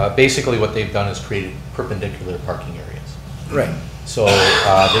 basically what they've done is created perpendicular parking areas. Right. So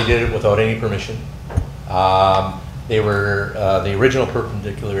they did it without any permission. They were, the original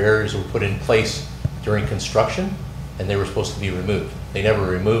perpendicular areas were put in place during construction, and they were supposed to be removed. They never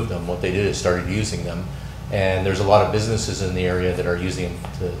removed them. What they did is started using them, and there's a lot of businesses in the area that are using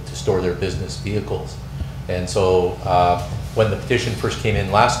them to store their business vehicles. And so when the petition first came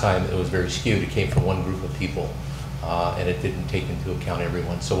in last time, it was very skewed. It came from one group of people, and it didn't take into account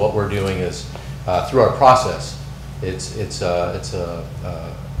everyone. So what we're doing is, through our process, it's a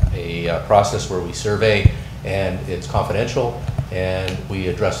process where we survey, and it's confidential, and we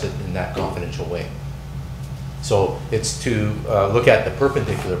address it in that confidential way. So it's to look at the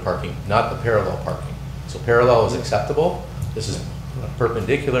perpendicular parking, not the parallel parking. So parallel is acceptable. This is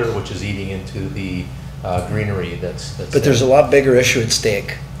perpendicular, which is eating into the greenery that's But there's a lot bigger issue at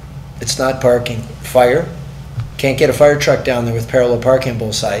stake. It's not parking. Fire. Can't get a fire truck down there with parallel parking on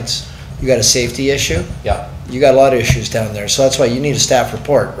both sides. You got a safety issue. Yeah. You got a lot of issues down there. So that's why you need a staff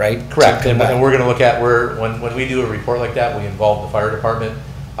report, right? Correct. And we're going to look at when we do a report like that, we involve the fire department.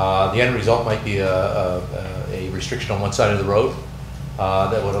 The end result might be a restriction on one side of the road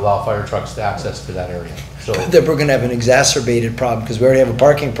that would allow fire trucks to access to that area. So that we're going to have an exacerbated problem because we already have a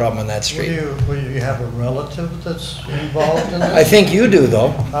parking problem on that street. Will you have a relative that's involved in this? I think you do, though.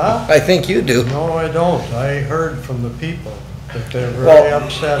 Huh? I think you do. No, I don't. I heard from the people that they're very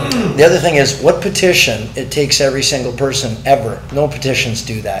upset. The other thing is, what petition, it takes every single person ever. No petitions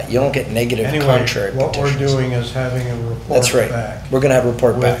do that. You don't get negative contrary what petitions. We're doing is having a report That's right. back. We're going to have a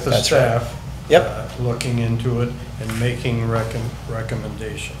report back. With the That's staff. Right. Yep. Looking into it and making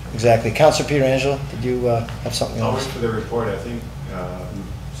recommendation. Exactly. Councillor Pietrangelo, did you have something else? I'll wait for the report. I think,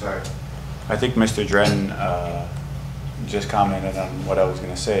 sorry. I think Mr. Dren just commented on what I was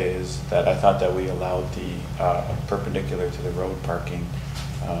going to say, is that I thought that we allowed the perpendicular to the road parking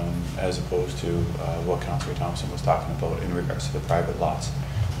as opposed to what Councillor Thomson was talking about in regards to the private lots.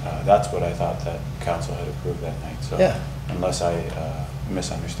 That's what I thought that council had approved that night. So yeah. Unless I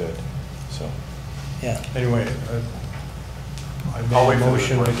misunderstood. So yeah. Anyway, I made a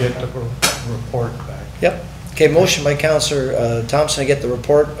motion to get the report back. Yep. Okay, motion by Councillor Thomson to get the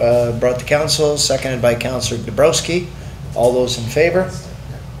report brought to council, seconded by Councillor Dabrowski. All those in favor?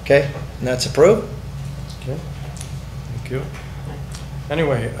 Okay, and that's approved. Okay, thank you.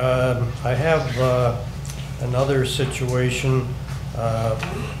 Anyway, I have another situation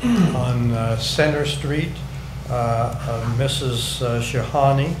on Center Street. Mrs.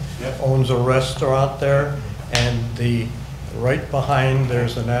 Shahani owns a restaurant there, and right behind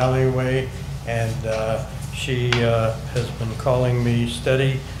there's an alleyway, and she has been calling me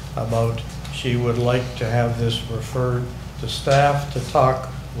steady about she would like to have this referred to staff to talk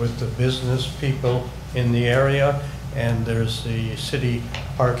with the business people in the area, and there's the city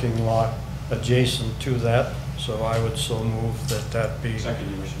parking lot adjacent to that, so I would so move that be. Second,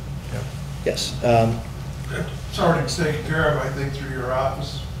 Your Worship. Yep. Yes. It's already taken care of, I think, through your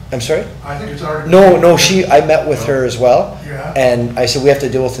office. I'm sorry? I think it's already. No, I met with her as well. Yeah. And I said we have to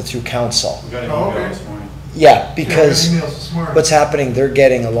deal with it through council. We got an email this morning. Yeah, because emails this morning. what's happening, they're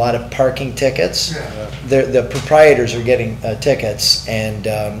getting a lot of parking tickets. Yeah. The proprietors are getting tickets,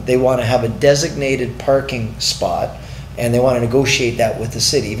 and they want to have a designated parking spot, and they want to negotiate that with the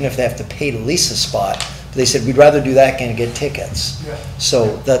city, even if they have to pay to lease a spot. They said, we'd rather do that than get tickets. Yeah.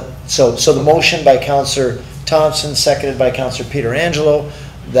 So the motion by Councillor Thomson, seconded by Councillor Pietrangelo,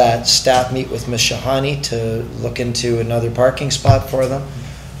 that staff meet with Ms. Shahani to look into another parking spot for them.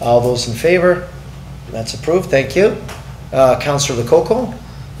 All those in favor? That's approved, thank you. Councillor Lococo?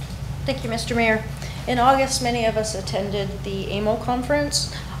 Thank you, Mr. Mayor. In August, many of us attended the AMO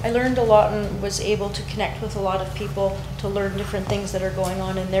conference. I learned a lot and was able to connect with a lot of people to learn different things that are going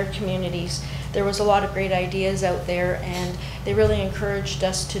on in their communities. There was a lot of great ideas out there, and they really encouraged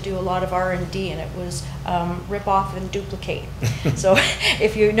us to do a lot of R&D, and it was rip off and duplicate. So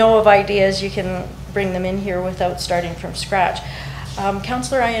if you know of ideas, you can bring them in here without starting from scratch.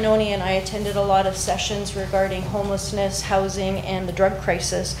 Councillor Iannoni and I attended a lot of sessions regarding homelessness, housing, and the drug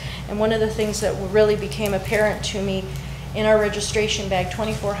crisis. And one of the things that really became apparent to me, in our registration bag,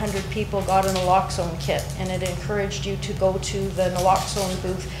 2,400 people got a naloxone kit, and it encouraged you to go to the naloxone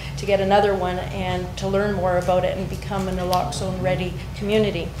booth to get another one and to learn more about it and become a naloxone-ready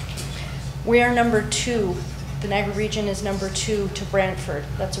community. We are number 2. The Niagara region is number 2 to Brantford.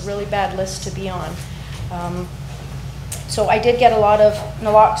 That's a really bad list to be on. So I did get a lot of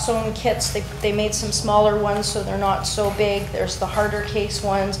naloxone kits. They made some smaller ones so they're not so big. There's the harder case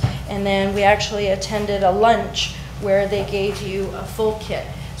ones. And then we actually attended a lunch where they gave you a full kit.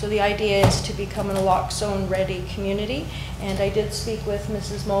 So the idea is to become a naloxone-ready community. And I did speak with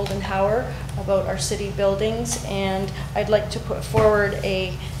Mrs. Moldenhauer about our city buildings, and I'd like to put forward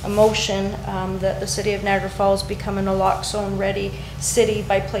a motion that the city of Niagara Falls become a naloxone-ready city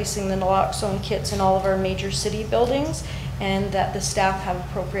by placing the naloxone kits in all of our major city buildings, and that the staff have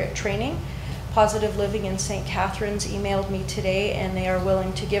appropriate training. Positive Living in St. Catharines emailed me today, and they are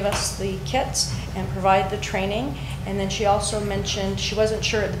willing to give us the kits and provide the training. And then she also mentioned, she wasn't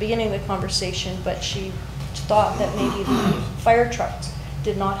sure at the beginning of the conversation, but she thought that maybe the fire trucks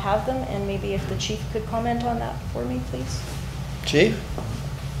did not have them, and maybe if the chief could comment on that for me, please. Chief?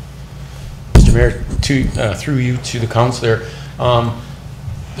 Mr. Mayor, through you to the councillor,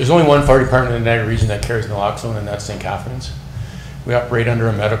 there's only one fire department in the Niagara region that carries naloxone, and that's St. Catharines. We operate under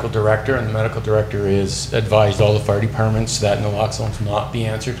a medical director, and the medical director is advised all the fire departments that naloxone is not the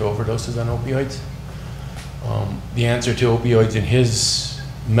answer to overdoses on opioids. The answer to opioids, in his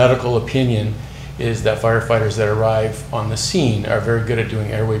medical opinion, is that firefighters that arrive on the scene are very good at doing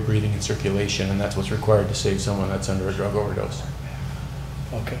airway breathing and circulation, and that's what's required to save someone that's under a drug overdose.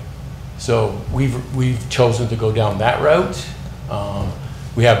 Okay. So we've chosen to go down that route.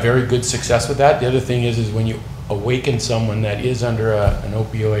 We have very good success with that. The other thing is when you awaken someone that is under an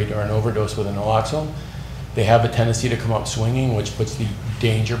opioid or an overdose with a naloxone, they have a tendency to come up swinging, which puts the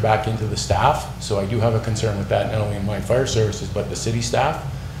danger back into the staff. So I do have a concern with that, not only in my fire services, but the city staff.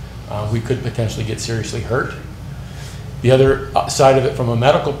 We could potentially get seriously hurt. The other side of it from a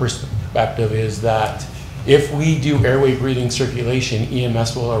medical perspective is that if we do airway breathing circulation,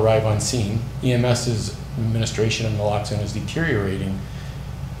 EMS will arrive on scene. EMS's administration of naloxone is deteriorating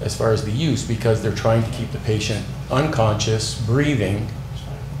as far as the use because they're trying to keep the patient unconscious, breathing,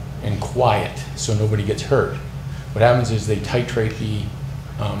 and quiet so nobody gets hurt. What happens is they titrate the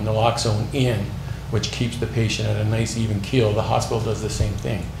naloxone in, which keeps the patient at a nice even keel. The hospital does the same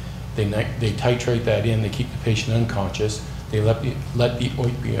thing. They titrate that in, they keep the patient unconscious, they let the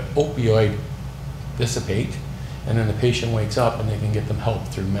opioid dissipate, and then the patient wakes up and they can get them help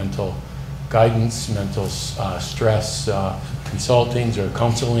through mental guidance, mental stress consultings or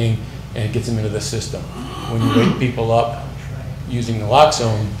counseling, and it gets them into the system. When you wake people up using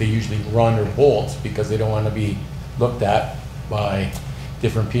naloxone, they usually run or bolt because they don't want to be looked at by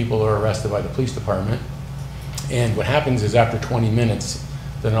different people or arrested by the police department. And what happens is after 20 minutes,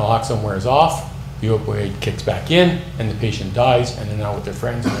 the naloxone wears off, the opioid kicks back in, and the patient dies, and they're now with their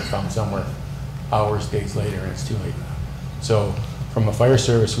friends and they're found somewhere hours, days later, and it's too late. So from a fire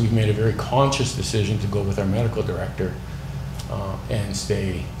service, we've made a very conscious decision to go with our medical director and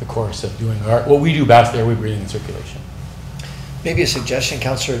stay the course of doing what we do best, airway breathing and circulation. Maybe a suggestion,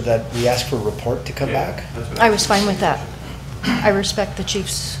 Councillor, that we ask for a report to come back? I was fine with that. I respect the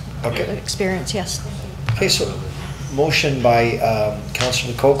chief's experience, yes. Okay, so motion by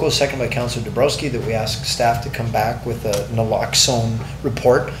Councillor Lococo, second by Councillor Dabrowski, that we ask staff to come back with a naloxone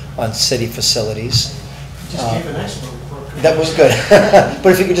report on city facilities. Just gave an excellent report. That was good.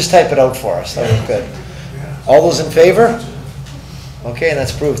 But if you could just type it out for us, that was good. All those in favor? Okay, and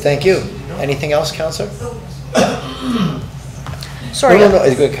that's approved. Thank you. Anything else, Councillor? Sorry.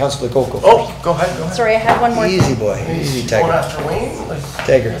 No, Councillor Coco. Oh, go ahead. Sorry, I had one more. Easy boy, easy Going tiger. after Wayne? Like,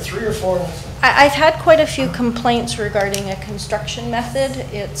 Tiger. 3 or 4. I've had quite a few complaints regarding a construction method.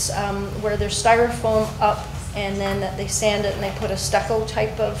 It's where there's styrofoam up and then that they sand it and they put a stucco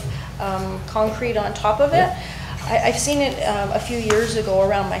type of concrete on top of it. I've seen it a few years ago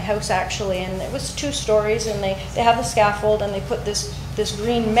around my house actually, and it was 2 stories, and they have the scaffold and they put this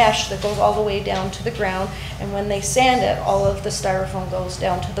green mesh that goes all the way down to the ground, and when they sand it, all of the styrofoam goes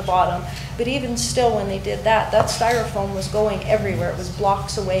down to the bottom. But even still, when they did that, that styrofoam was going everywhere. It was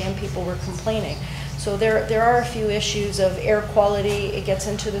blocks away and people were complaining. So there are a few issues of air quality. It gets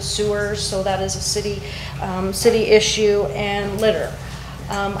into the sewers, so that is a city issue, and litter.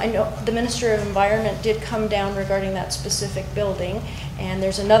 I know the Minister of Environment did come down regarding that specific building, and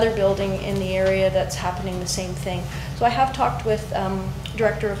there's another building in the area that's happening the same thing. So I have talked with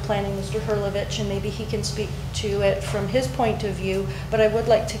Director of Planning, Mr. Hurlovich, and maybe he can speak to it from his point of view, but I would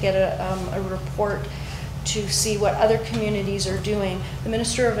like to get a report to see what other communities are doing. The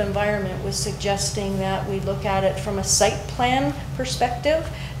Minister of Environment was suggesting that we look at it from a site plan perspective,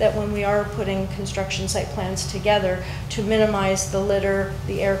 that when we are putting construction site plans together, to minimize the litter,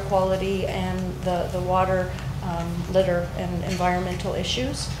 the air quality, and the water litter and environmental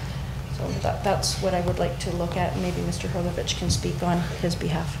issues. So that's what I would like to look at. Maybe Mr. Hurlovich can speak on his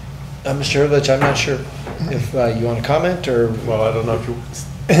behalf. Mr. Hurlovich, I'm not sure if you want to comment, or? Well, I don't know if you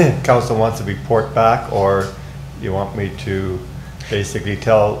council wants a report back, or you want me to basically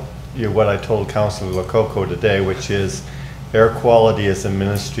tell you what I told Councillor Lococo today, which is air quality is the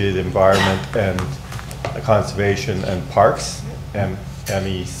Ministry of the Environment and Conservation and Parks,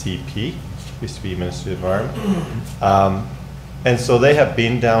 MECP, used to be Ministry of the Environment. And so they have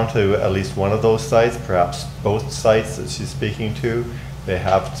been down to at least one of those sites, perhaps both sites that she's speaking to. They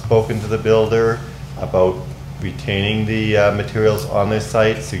have spoken to the builder about retaining the materials on their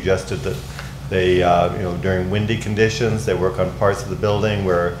site, suggested that they, during windy conditions, they work on parts of the building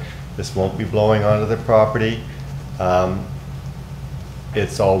where this won't be blowing onto their property.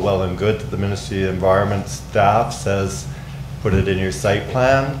 It's all well and good that the Ministry of Environment staff says, put it in your site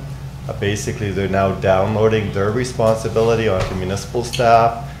plan. Basically, they're now downloading their responsibility onto municipal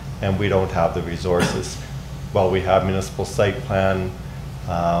staff, and we don't have the resources. While we have municipal site plan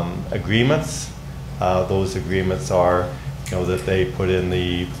agreements, those agreements are, that they put in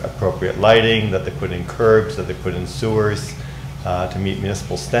the appropriate lighting, that they put in curbs, that they put in sewers to meet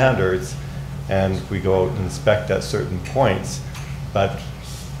municipal standards, and we go out and inspect at certain points. But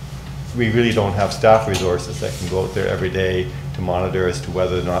we really don't have staff resources that can go out there every day to monitor as to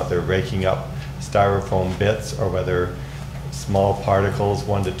whether or not they're raking up styrofoam bits, or whether small particles,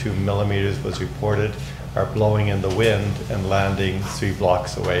 1 to 2 millimeters was reported, are blowing in the wind and landing 3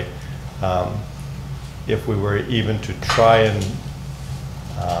 blocks away. If we were even to try and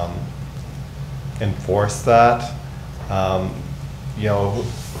enforce that,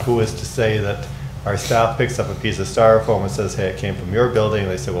 who is to say that our staff picks up a piece of styrofoam and says, hey, it came from your building. And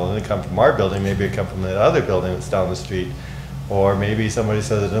they say, well, it didn't come from our building. Maybe it came from the other building that's down the street. Or maybe somebody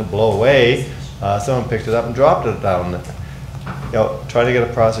says it didn't blow away. Someone picked it up and dropped it down. Trying to get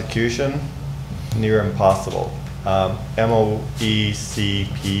a prosecution, near impossible. MOECP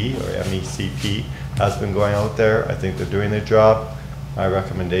or MECP has been going out there. I think they're doing their job. My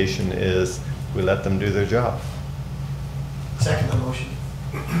recommendation is we let them do their job. Second the motion.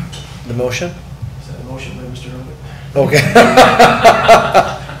 The motion? Is that a motion by Mr. Hurlovich? Okay.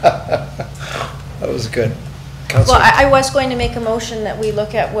 That was good. Well, I was going to make a motion that we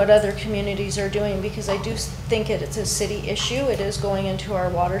look at what other communities are doing, because I do think it's a city issue. It is going into our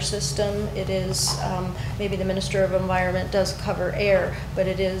water system. It is, maybe the Minister of Environment does cover air, but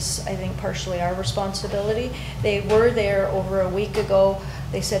it is, I think, partially our responsibility. They were there over a week ago.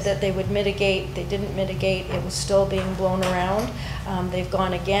 They said that they would mitigate. They didn't mitigate. It was still being blown around. They've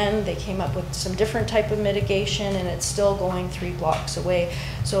gone again. They came up with some different type of mitigation, and it's still going 3 blocks away.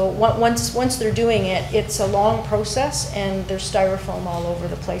 So once they're doing it, it's a long process, and there's styrofoam all over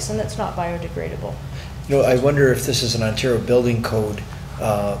the place, and it's not biodegradable. I wonder if this is an Ontario Building Code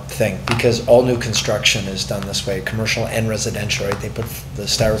thing, because all new construction is done this way, commercial and residential, right? They put the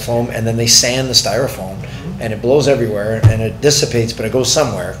styrofoam and then they sand the styrofoam, and it blows everywhere and it dissipates, but it goes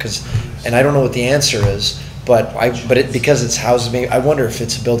somewhere. And I don't know what the answer is, but because it's housed, I wonder if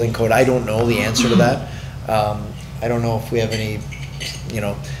it's a building code. I don't know the answer to that. I don't know if we have any,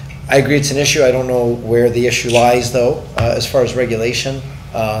 I agree it's an issue. I don't know where the issue lies though, as far as regulation.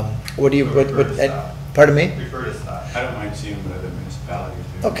 Pardon me? I don't mind seeing what other municipalities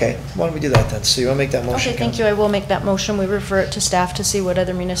do. Okay, why don't we do that then? So you want to make that motion? Okay, thank you. I will make that motion. We refer it to staff to see what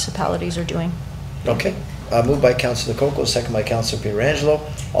other municipalities are doing. Okay. moved by Councillor Coco, second by Councillor Pietrangelo.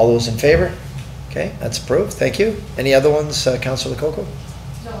 All those in favor? Okay, that's approved. Thank you. Any other ones, Councillor Coco?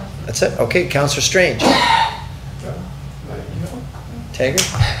 No. That's it? Okay, Councillor Strange. Taggart?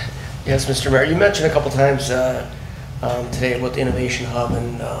 Yes, Mr. Mayor, you mentioned a couple times today about the Innovation Hub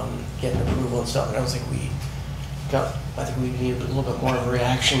and getting approval and stuff, and I think we need a little bit more of a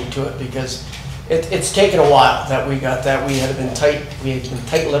reaction to it because it's taken a while that we got that. We had been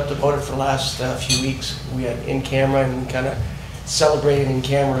tight-lipped about it for the last few weeks. We had in camera and kind of celebrated in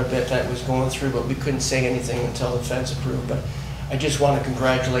camera a bit that was going through, but we couldn't say anything until the feds approved. But I just want to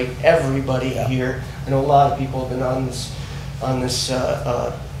congratulate everybody here. I know a lot of people have been on this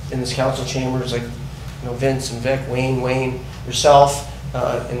in this council chambers, like Vince and Vic, Wayne, yourself,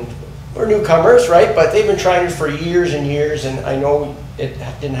 and we're newcomers, right? But they've been trying it for years and years, and I know it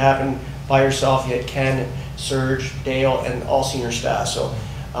didn't happen by yourself. You had Ken, Serge, Dale, and all senior staff. So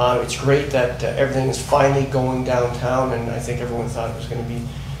it's great that everything is finally going downtown, and I think everyone thought it was going to be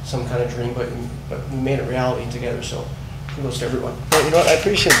some kind of dream, but we made it reality together. So kudos to everyone. Well, you know what? I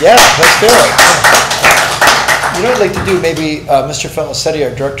appreciate it. Yeah, let's do it. You know what I'd like to do, maybe Mr. Felicetti,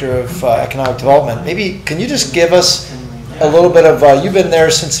 our Director of Economic Development, maybe can you just give us a little bit of, you've been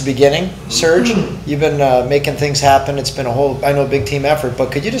there since the beginning, Serge. You've been making things happen. It's been a whole, I know, big team effort, but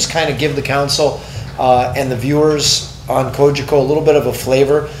could you just kind of give the council and the viewers on Cogeco a little bit of a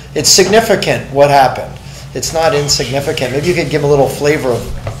flavor? It's significant what happened. It's not insignificant. Maybe you could give a little flavor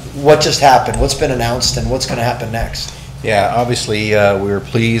of what just happened, what's been announced, and what's going to happen next. Yeah, obviously we were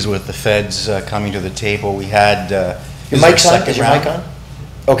pleased with the feds coming to the table. We had your mic's on? Is your mic on?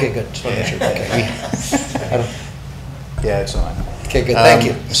 Okay, good. Just want to make sure. Okay. Yeah, it's on. Okay, good. Thank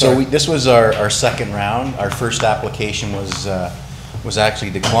you. So this was our second round. Our first application was actually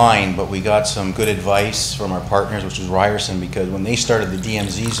declined, but we got some good advice from our partners, which was Ryerson, because when they started the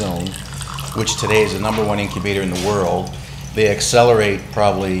DMZ zone, which today is the #1 incubator in the world, they accelerate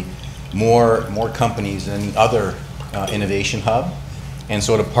probably more companies than the other innovation hub. And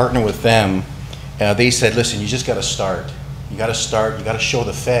so to partner with them, they said, listen, you just got to start. You got to start, you got to show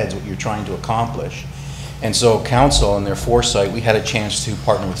the feds what you're trying to accomplish. And so council and their foresight, we had a chance to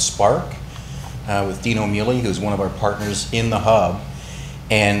partner with Spark, with Dino Muley, who's one of our partners in the hub.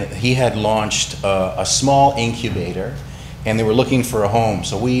 And he had launched a small incubator, and they were looking for a home.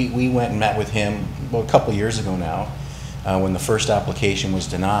 So we went and met with him, well, a couple years ago now, when the first application was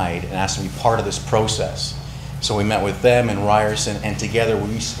denied, and asked him to be part of this process. So we met with them and Ryerson, and together we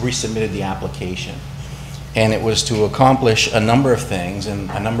resubmitted the application. And it was to accomplish a number of things, and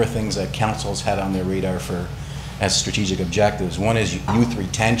a number of things that councils had on their radar as strategic objectives. One is youth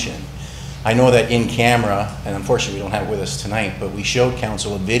retention. I know that in camera, and unfortunately we don't have it with us tonight, but we showed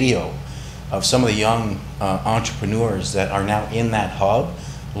council a video of some of the young entrepreneurs that are now in that hub,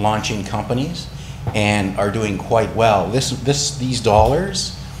 launching companies, and are doing quite well. These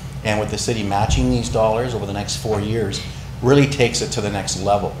dollars, and with the city matching these dollars over the next 4 years, really takes it to the next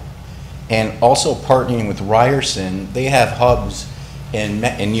level. And also partnering with Ryerson, they have hubs in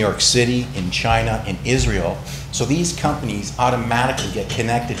New York City, in China, in Israel. So these companies automatically get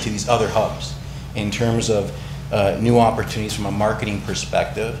connected to these other hubs in terms of new opportunities from a marketing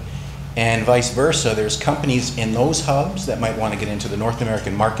perspective. And vice versa, there's companies in those hubs that might want to get into the North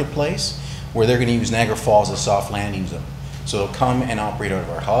American marketplace, where they're going to use Niagara Falls as a soft landing zone. So they'll come and operate out of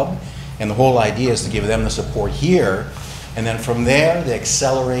our hub, and the whole idea is to give them the support here, and then from there they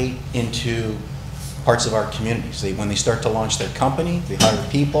accelerate into parts of our communities. When they start to launch their company, they hire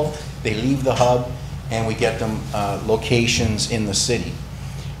people, they leave the hub, and we get them locations in the city.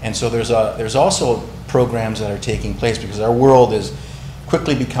 And so there's also programs that are taking place, because our world is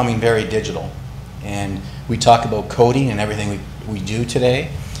quickly becoming very digital, and we talk about coding and everything we do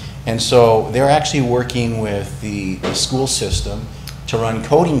today. And so they're actually working with the school system to run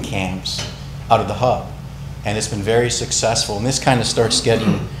coding camps out of the hub. And it's been very successful. And this kind of starts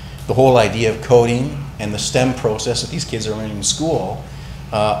getting the whole idea of coding and the STEM process that these kids are learning in school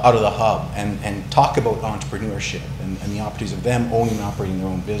out of the hub, and talk about entrepreneurship and the opportunities of them owning and operating their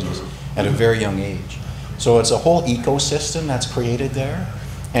own business at a very young age. So it's a whole ecosystem that's created there.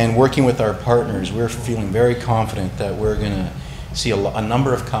 And working with our partners, we're feeling very confident that we're going to see a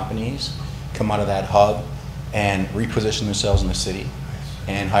number of companies come out of that hub and reposition themselves in the city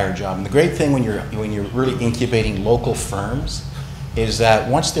and hire a job. And the great thing when you're really incubating local firms is that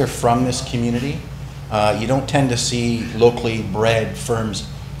once they're from this community, you don't tend to see locally bred firms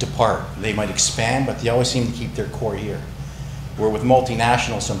depart. They might expand, but they always seem to keep their core here. Where with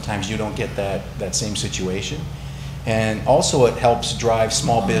multinationals, sometimes you don't get that same situation. And also it helps drive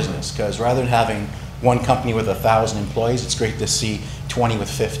small business, because rather than having one company with 1,000 employees, it's great to see 20 with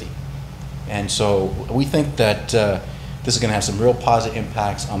 50. And so we think that this is going to have some real positive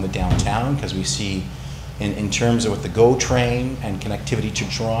impacts on the downtown, because we see in terms of with the GO train and connectivity to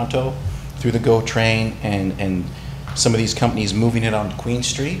Toronto through the GO train and some of these companies moving it onto Queen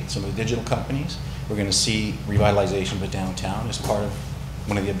Street, some of the digital companies, we're going to see revitalization of the downtown as part of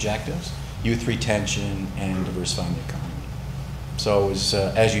one of the objectives, youth retention and diversifying the economy. So it was,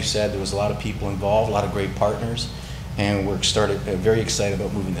 as you said, there was a lot of people involved, a lot of great partners, and we're very excited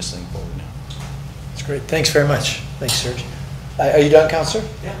about moving this thing forward now. That's great. Thanks very much. Thanks, Serge. Are you done, Councillor?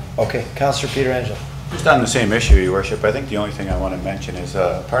 Yeah. Okay. Councillor Pietrangelo. Just on the same issue, Your Worship, I think the only thing I want to mention is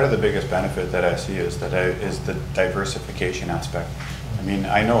part of the biggest benefit that I see is the diversification aspect. I mean,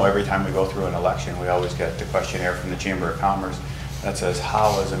 I know every time we go through an election, we always get the questionnaire from the Chamber of Commerce that says,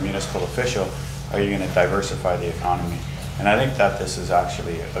 how, as a municipal official, are you going to diversify the economy? And I think that this is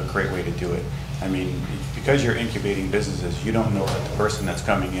actually a great way to do it. I mean, because you're incubating businesses, you don't know that the person that's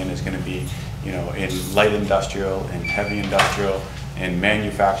coming in is going to be, you know, in light industrial, in heavy industrial, in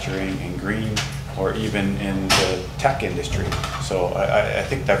manufacturing, in green, or even in the tech industry. So I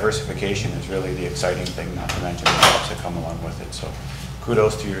think diversification is really the exciting thing, not to mention the jobs that come along with it. So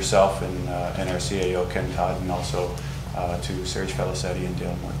kudos to yourself and our CAO, Ken Todd, and also to Serge Felicetti and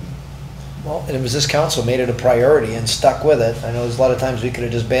Dale Morton. Well, and it was this council made it a priority and stuck with it. I know there's a lot of times we could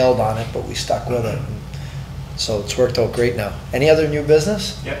have just bailed on it, but we stuck with it. So it's worked out great now. Any other new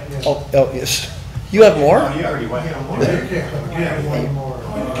business? Yep. Oh, yes. You have more? No, you already went. What do you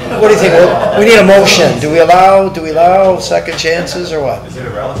think? We need a motion. Do we allow second chances or what? Is it a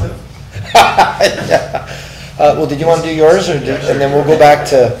relative? Well, did you want to do yours, and then we'll go back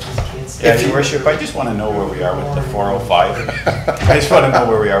to... Yeah, Your Worship, I just want to know where we are with the 405. I just want to know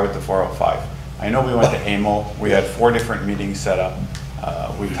where we are with the 405. I know we went to AMO. We had 4 different meetings set up.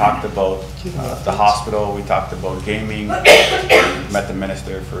 We talked about the hospital. We talked about gaming. We met the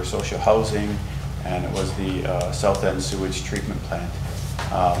Minister for Social Housing, and it was the South End Sewage Treatment Plant.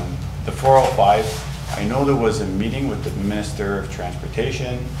 The 405, I know there was a meeting with the Minister of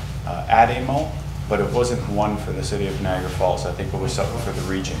Transportation at AMO, but it wasn't one for the city of Niagara Falls. I think it was something for the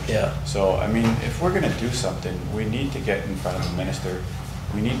region. Yeah. So, I mean, if we're going to do something, we need to get in front of the minister.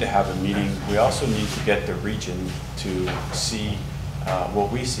 We need to have a meeting. We also need to get the region to see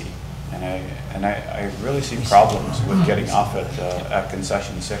what we see. And I really see problems with getting off at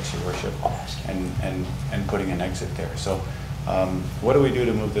concession 6, Your Worship, and putting an exit there. So, what do we do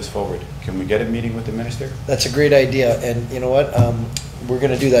to move this forward? Can we get a meeting with the minister? That's a great idea, and you know what? We're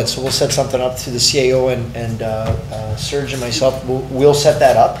going to do that. So we'll set something up through the CAO and Serge and myself. We'll set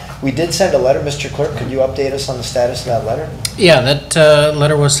that up. We did send a letter, Mr. Clerk. Could you update us on the status of that letter? Yeah, that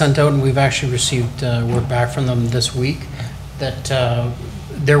letter was sent out, and we've actually received word back from them this week that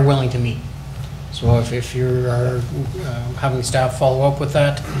they're willing to meet. So if you are having staff follow up with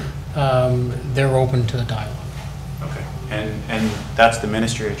that, they're open to the dialogue. Okay, and that's the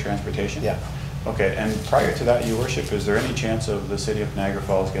Ministry of Transportation? Yeah. Okay, and prior to that, Your Worship, is there any chance of the city of Niagara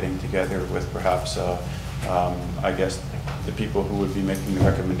Falls getting together with perhaps, I guess, the people who would be making the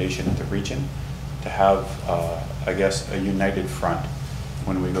recommendation at the region to have, I guess, a united front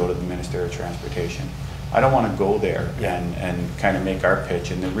when we go to the Minister of Transportation? I don't want to go there and kind of make our pitch,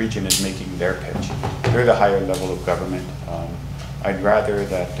 and the region is making their pitch. They're the higher level of government. I'd rather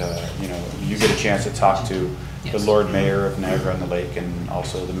that, you know, you get a chance to talk to the Lord Mayor of Niagara-on-the-Lake and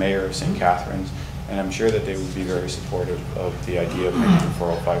also the Mayor of St. Catharines, and I'm sure that they would be very supportive of the idea of making the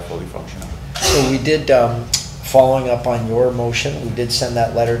 405 fully functional. So we did, following up on your motion, we did send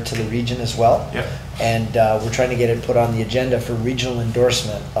that letter to the region as well. Yep. And we're trying to get it put on the agenda for regional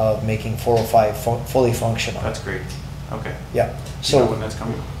endorsement of making 405 fully functional. That's great. Okay. Yeah. So you know when that's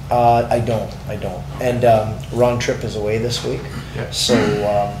coming? I don't. And Ron Tripp is away this week. Yeah. So,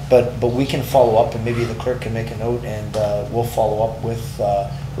 but we can follow up, and maybe the clerk can make a note, and we'll follow up with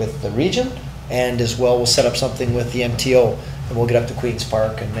the region, and as well we'll set up something with the MTO, and we'll get up to Queen's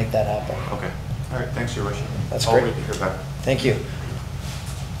Park and make that happen. Okay. All right. Thanks, Your Worship. That's I'll great. wait to hear back. Thank you,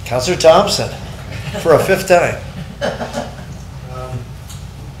 Councillor Thomson, for a 5th time.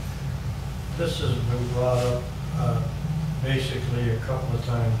 This has been brought up basically a couple of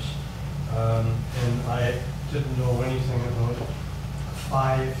times, and I didn't know anything about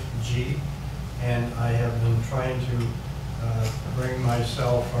 5G, and I have been trying to bring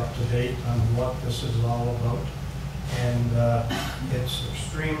myself up to date on what this is all about, and it's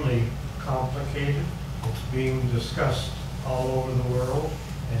extremely complicated. It's being discussed all over the world,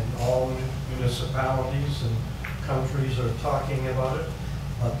 and all municipalities and countries are talking about it,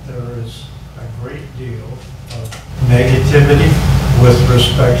 but there is a great deal of negativity with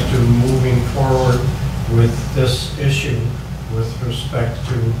respect to moving forward with this issue with respect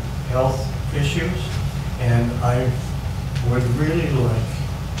to health issues, and I would really like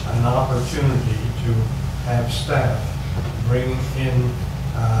an opportunity to have staff bring in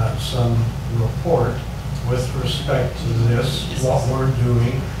some report with respect to this, what we're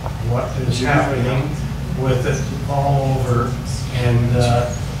doing, what is happening with it all over, and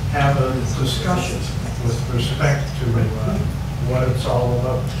have a discussion with respect to what it's all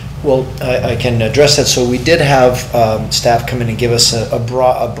about. Well, I can address that. So we did have staff come in and give us a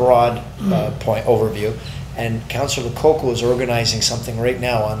broad point overview, and Councillor Lococo is organizing something right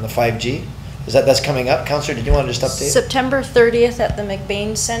now on the 5G. That's coming up? Councillor, did you want to just update? September 30th at the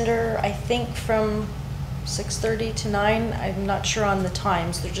McBain Center, I think from 6:30 to 9. I'm not sure on the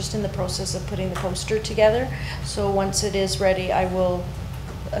times. They're just in the process of putting the poster together. So once it is ready, I will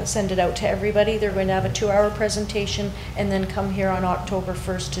send it out to everybody. They're going to have a 2-hour presentation and then come here on October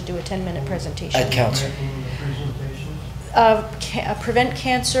 1st to do a 10-minute presentation. At council. Prevent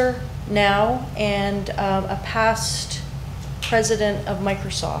Cancer Now, and a past president of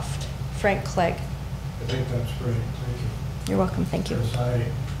Microsoft, Frank Clegg. I think that's great. Thank you. You're welcome. Thank you. Because I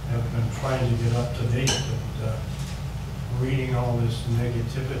have been trying to get up to date, and reading all this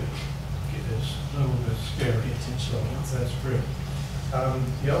negativity is a little bit scary. So that's great.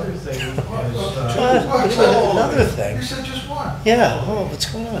 The other thing is... another thing. You said just one. Yeah. Oh, what's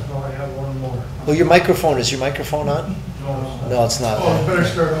going on? No, I have one more. Well, your microphone, is your microphone on? No, it's not. Oh, better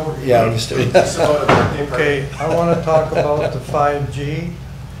start over. Yeah, you start. Okay, I want to talk about the 5G.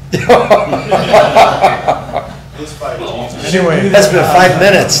 Anyway, that's been 5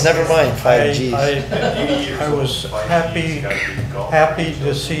 minutes. Never mind. 5G. I was happy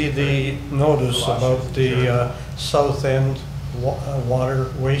to see the notice about the South End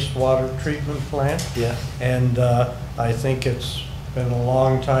wastewater treatment plant. Yeah. And I think it's been a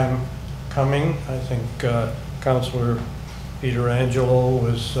long time coming. I think Councillor Pietrangelo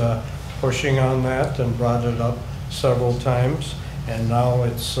was pushing on that and brought it up several times, and now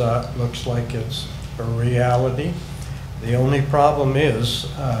it's looks like it's a reality. The only problem is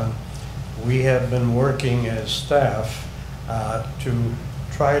we have been working as staff to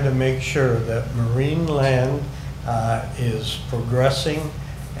try to make sure that marine land is progressing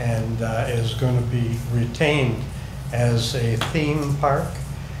and is going to be retained as a theme park.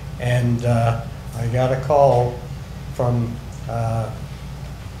 And I got a call from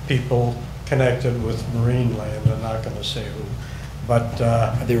people connected with marine land. I'm not going to say who, but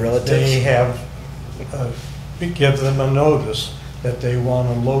are they relatives? They have give them a notice that they want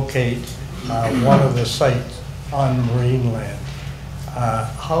to locate one of the sites on marine land.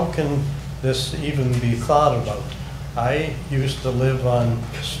 How can this even be thought about? I used to live on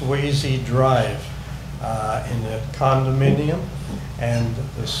Swayze Drive in a condominium, and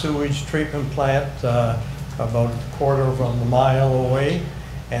the sewage treatment plant about a quarter of a mile away.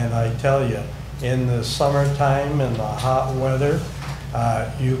 And I tell you, in the summertime and the hot weather,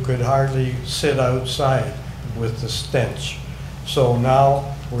 you could hardly sit outside with the stench. So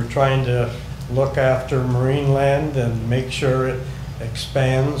now we're trying to look after marine land and make sure it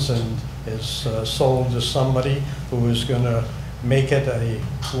expands and is sold to somebody who is going to make it a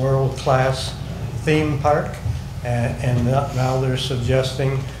world-class theme park. And now they're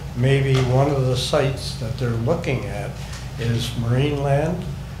suggesting maybe one of the sites that they're looking at is marine land.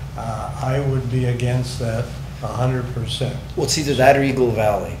 I would be against that 100%. Well, it's either that or Eagle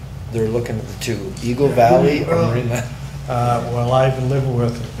Valley. They're looking at the two. Eagle Valley or marine land. Well, I've lived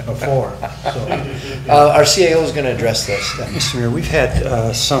with it before. So. Our CAO is going to address this. Mr. Mayor, we've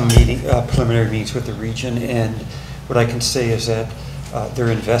had some preliminary meetings with the region, and what I can say is that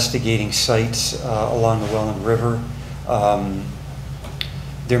they're investigating sites along the Welland River.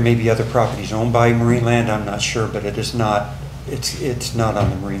 There may be other properties owned by marine land, I'm not sure, but it is not, it's not on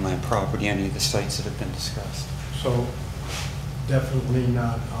the marine land property, any of the sites that have been discussed. So definitely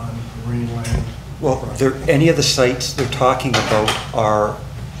not on marine land. Well, any of the sites they're talking about are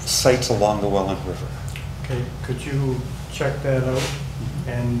sites along the Welland River. Okay, could you check that out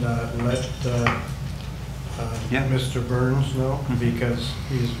and let Mr. Burns know, because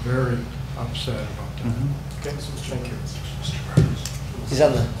he's very upset about that. Okay, so thank you. Mr. Burns. He's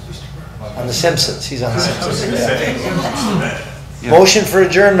on the Simpsons. He's on the Simpsons. Yeah. Motion for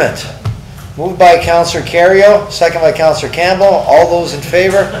adjournment. Moved by Councillor Kerrio, second by Councillor Campbell. All those in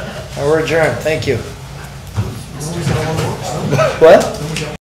favor? And we're adjourned. Thank you. What?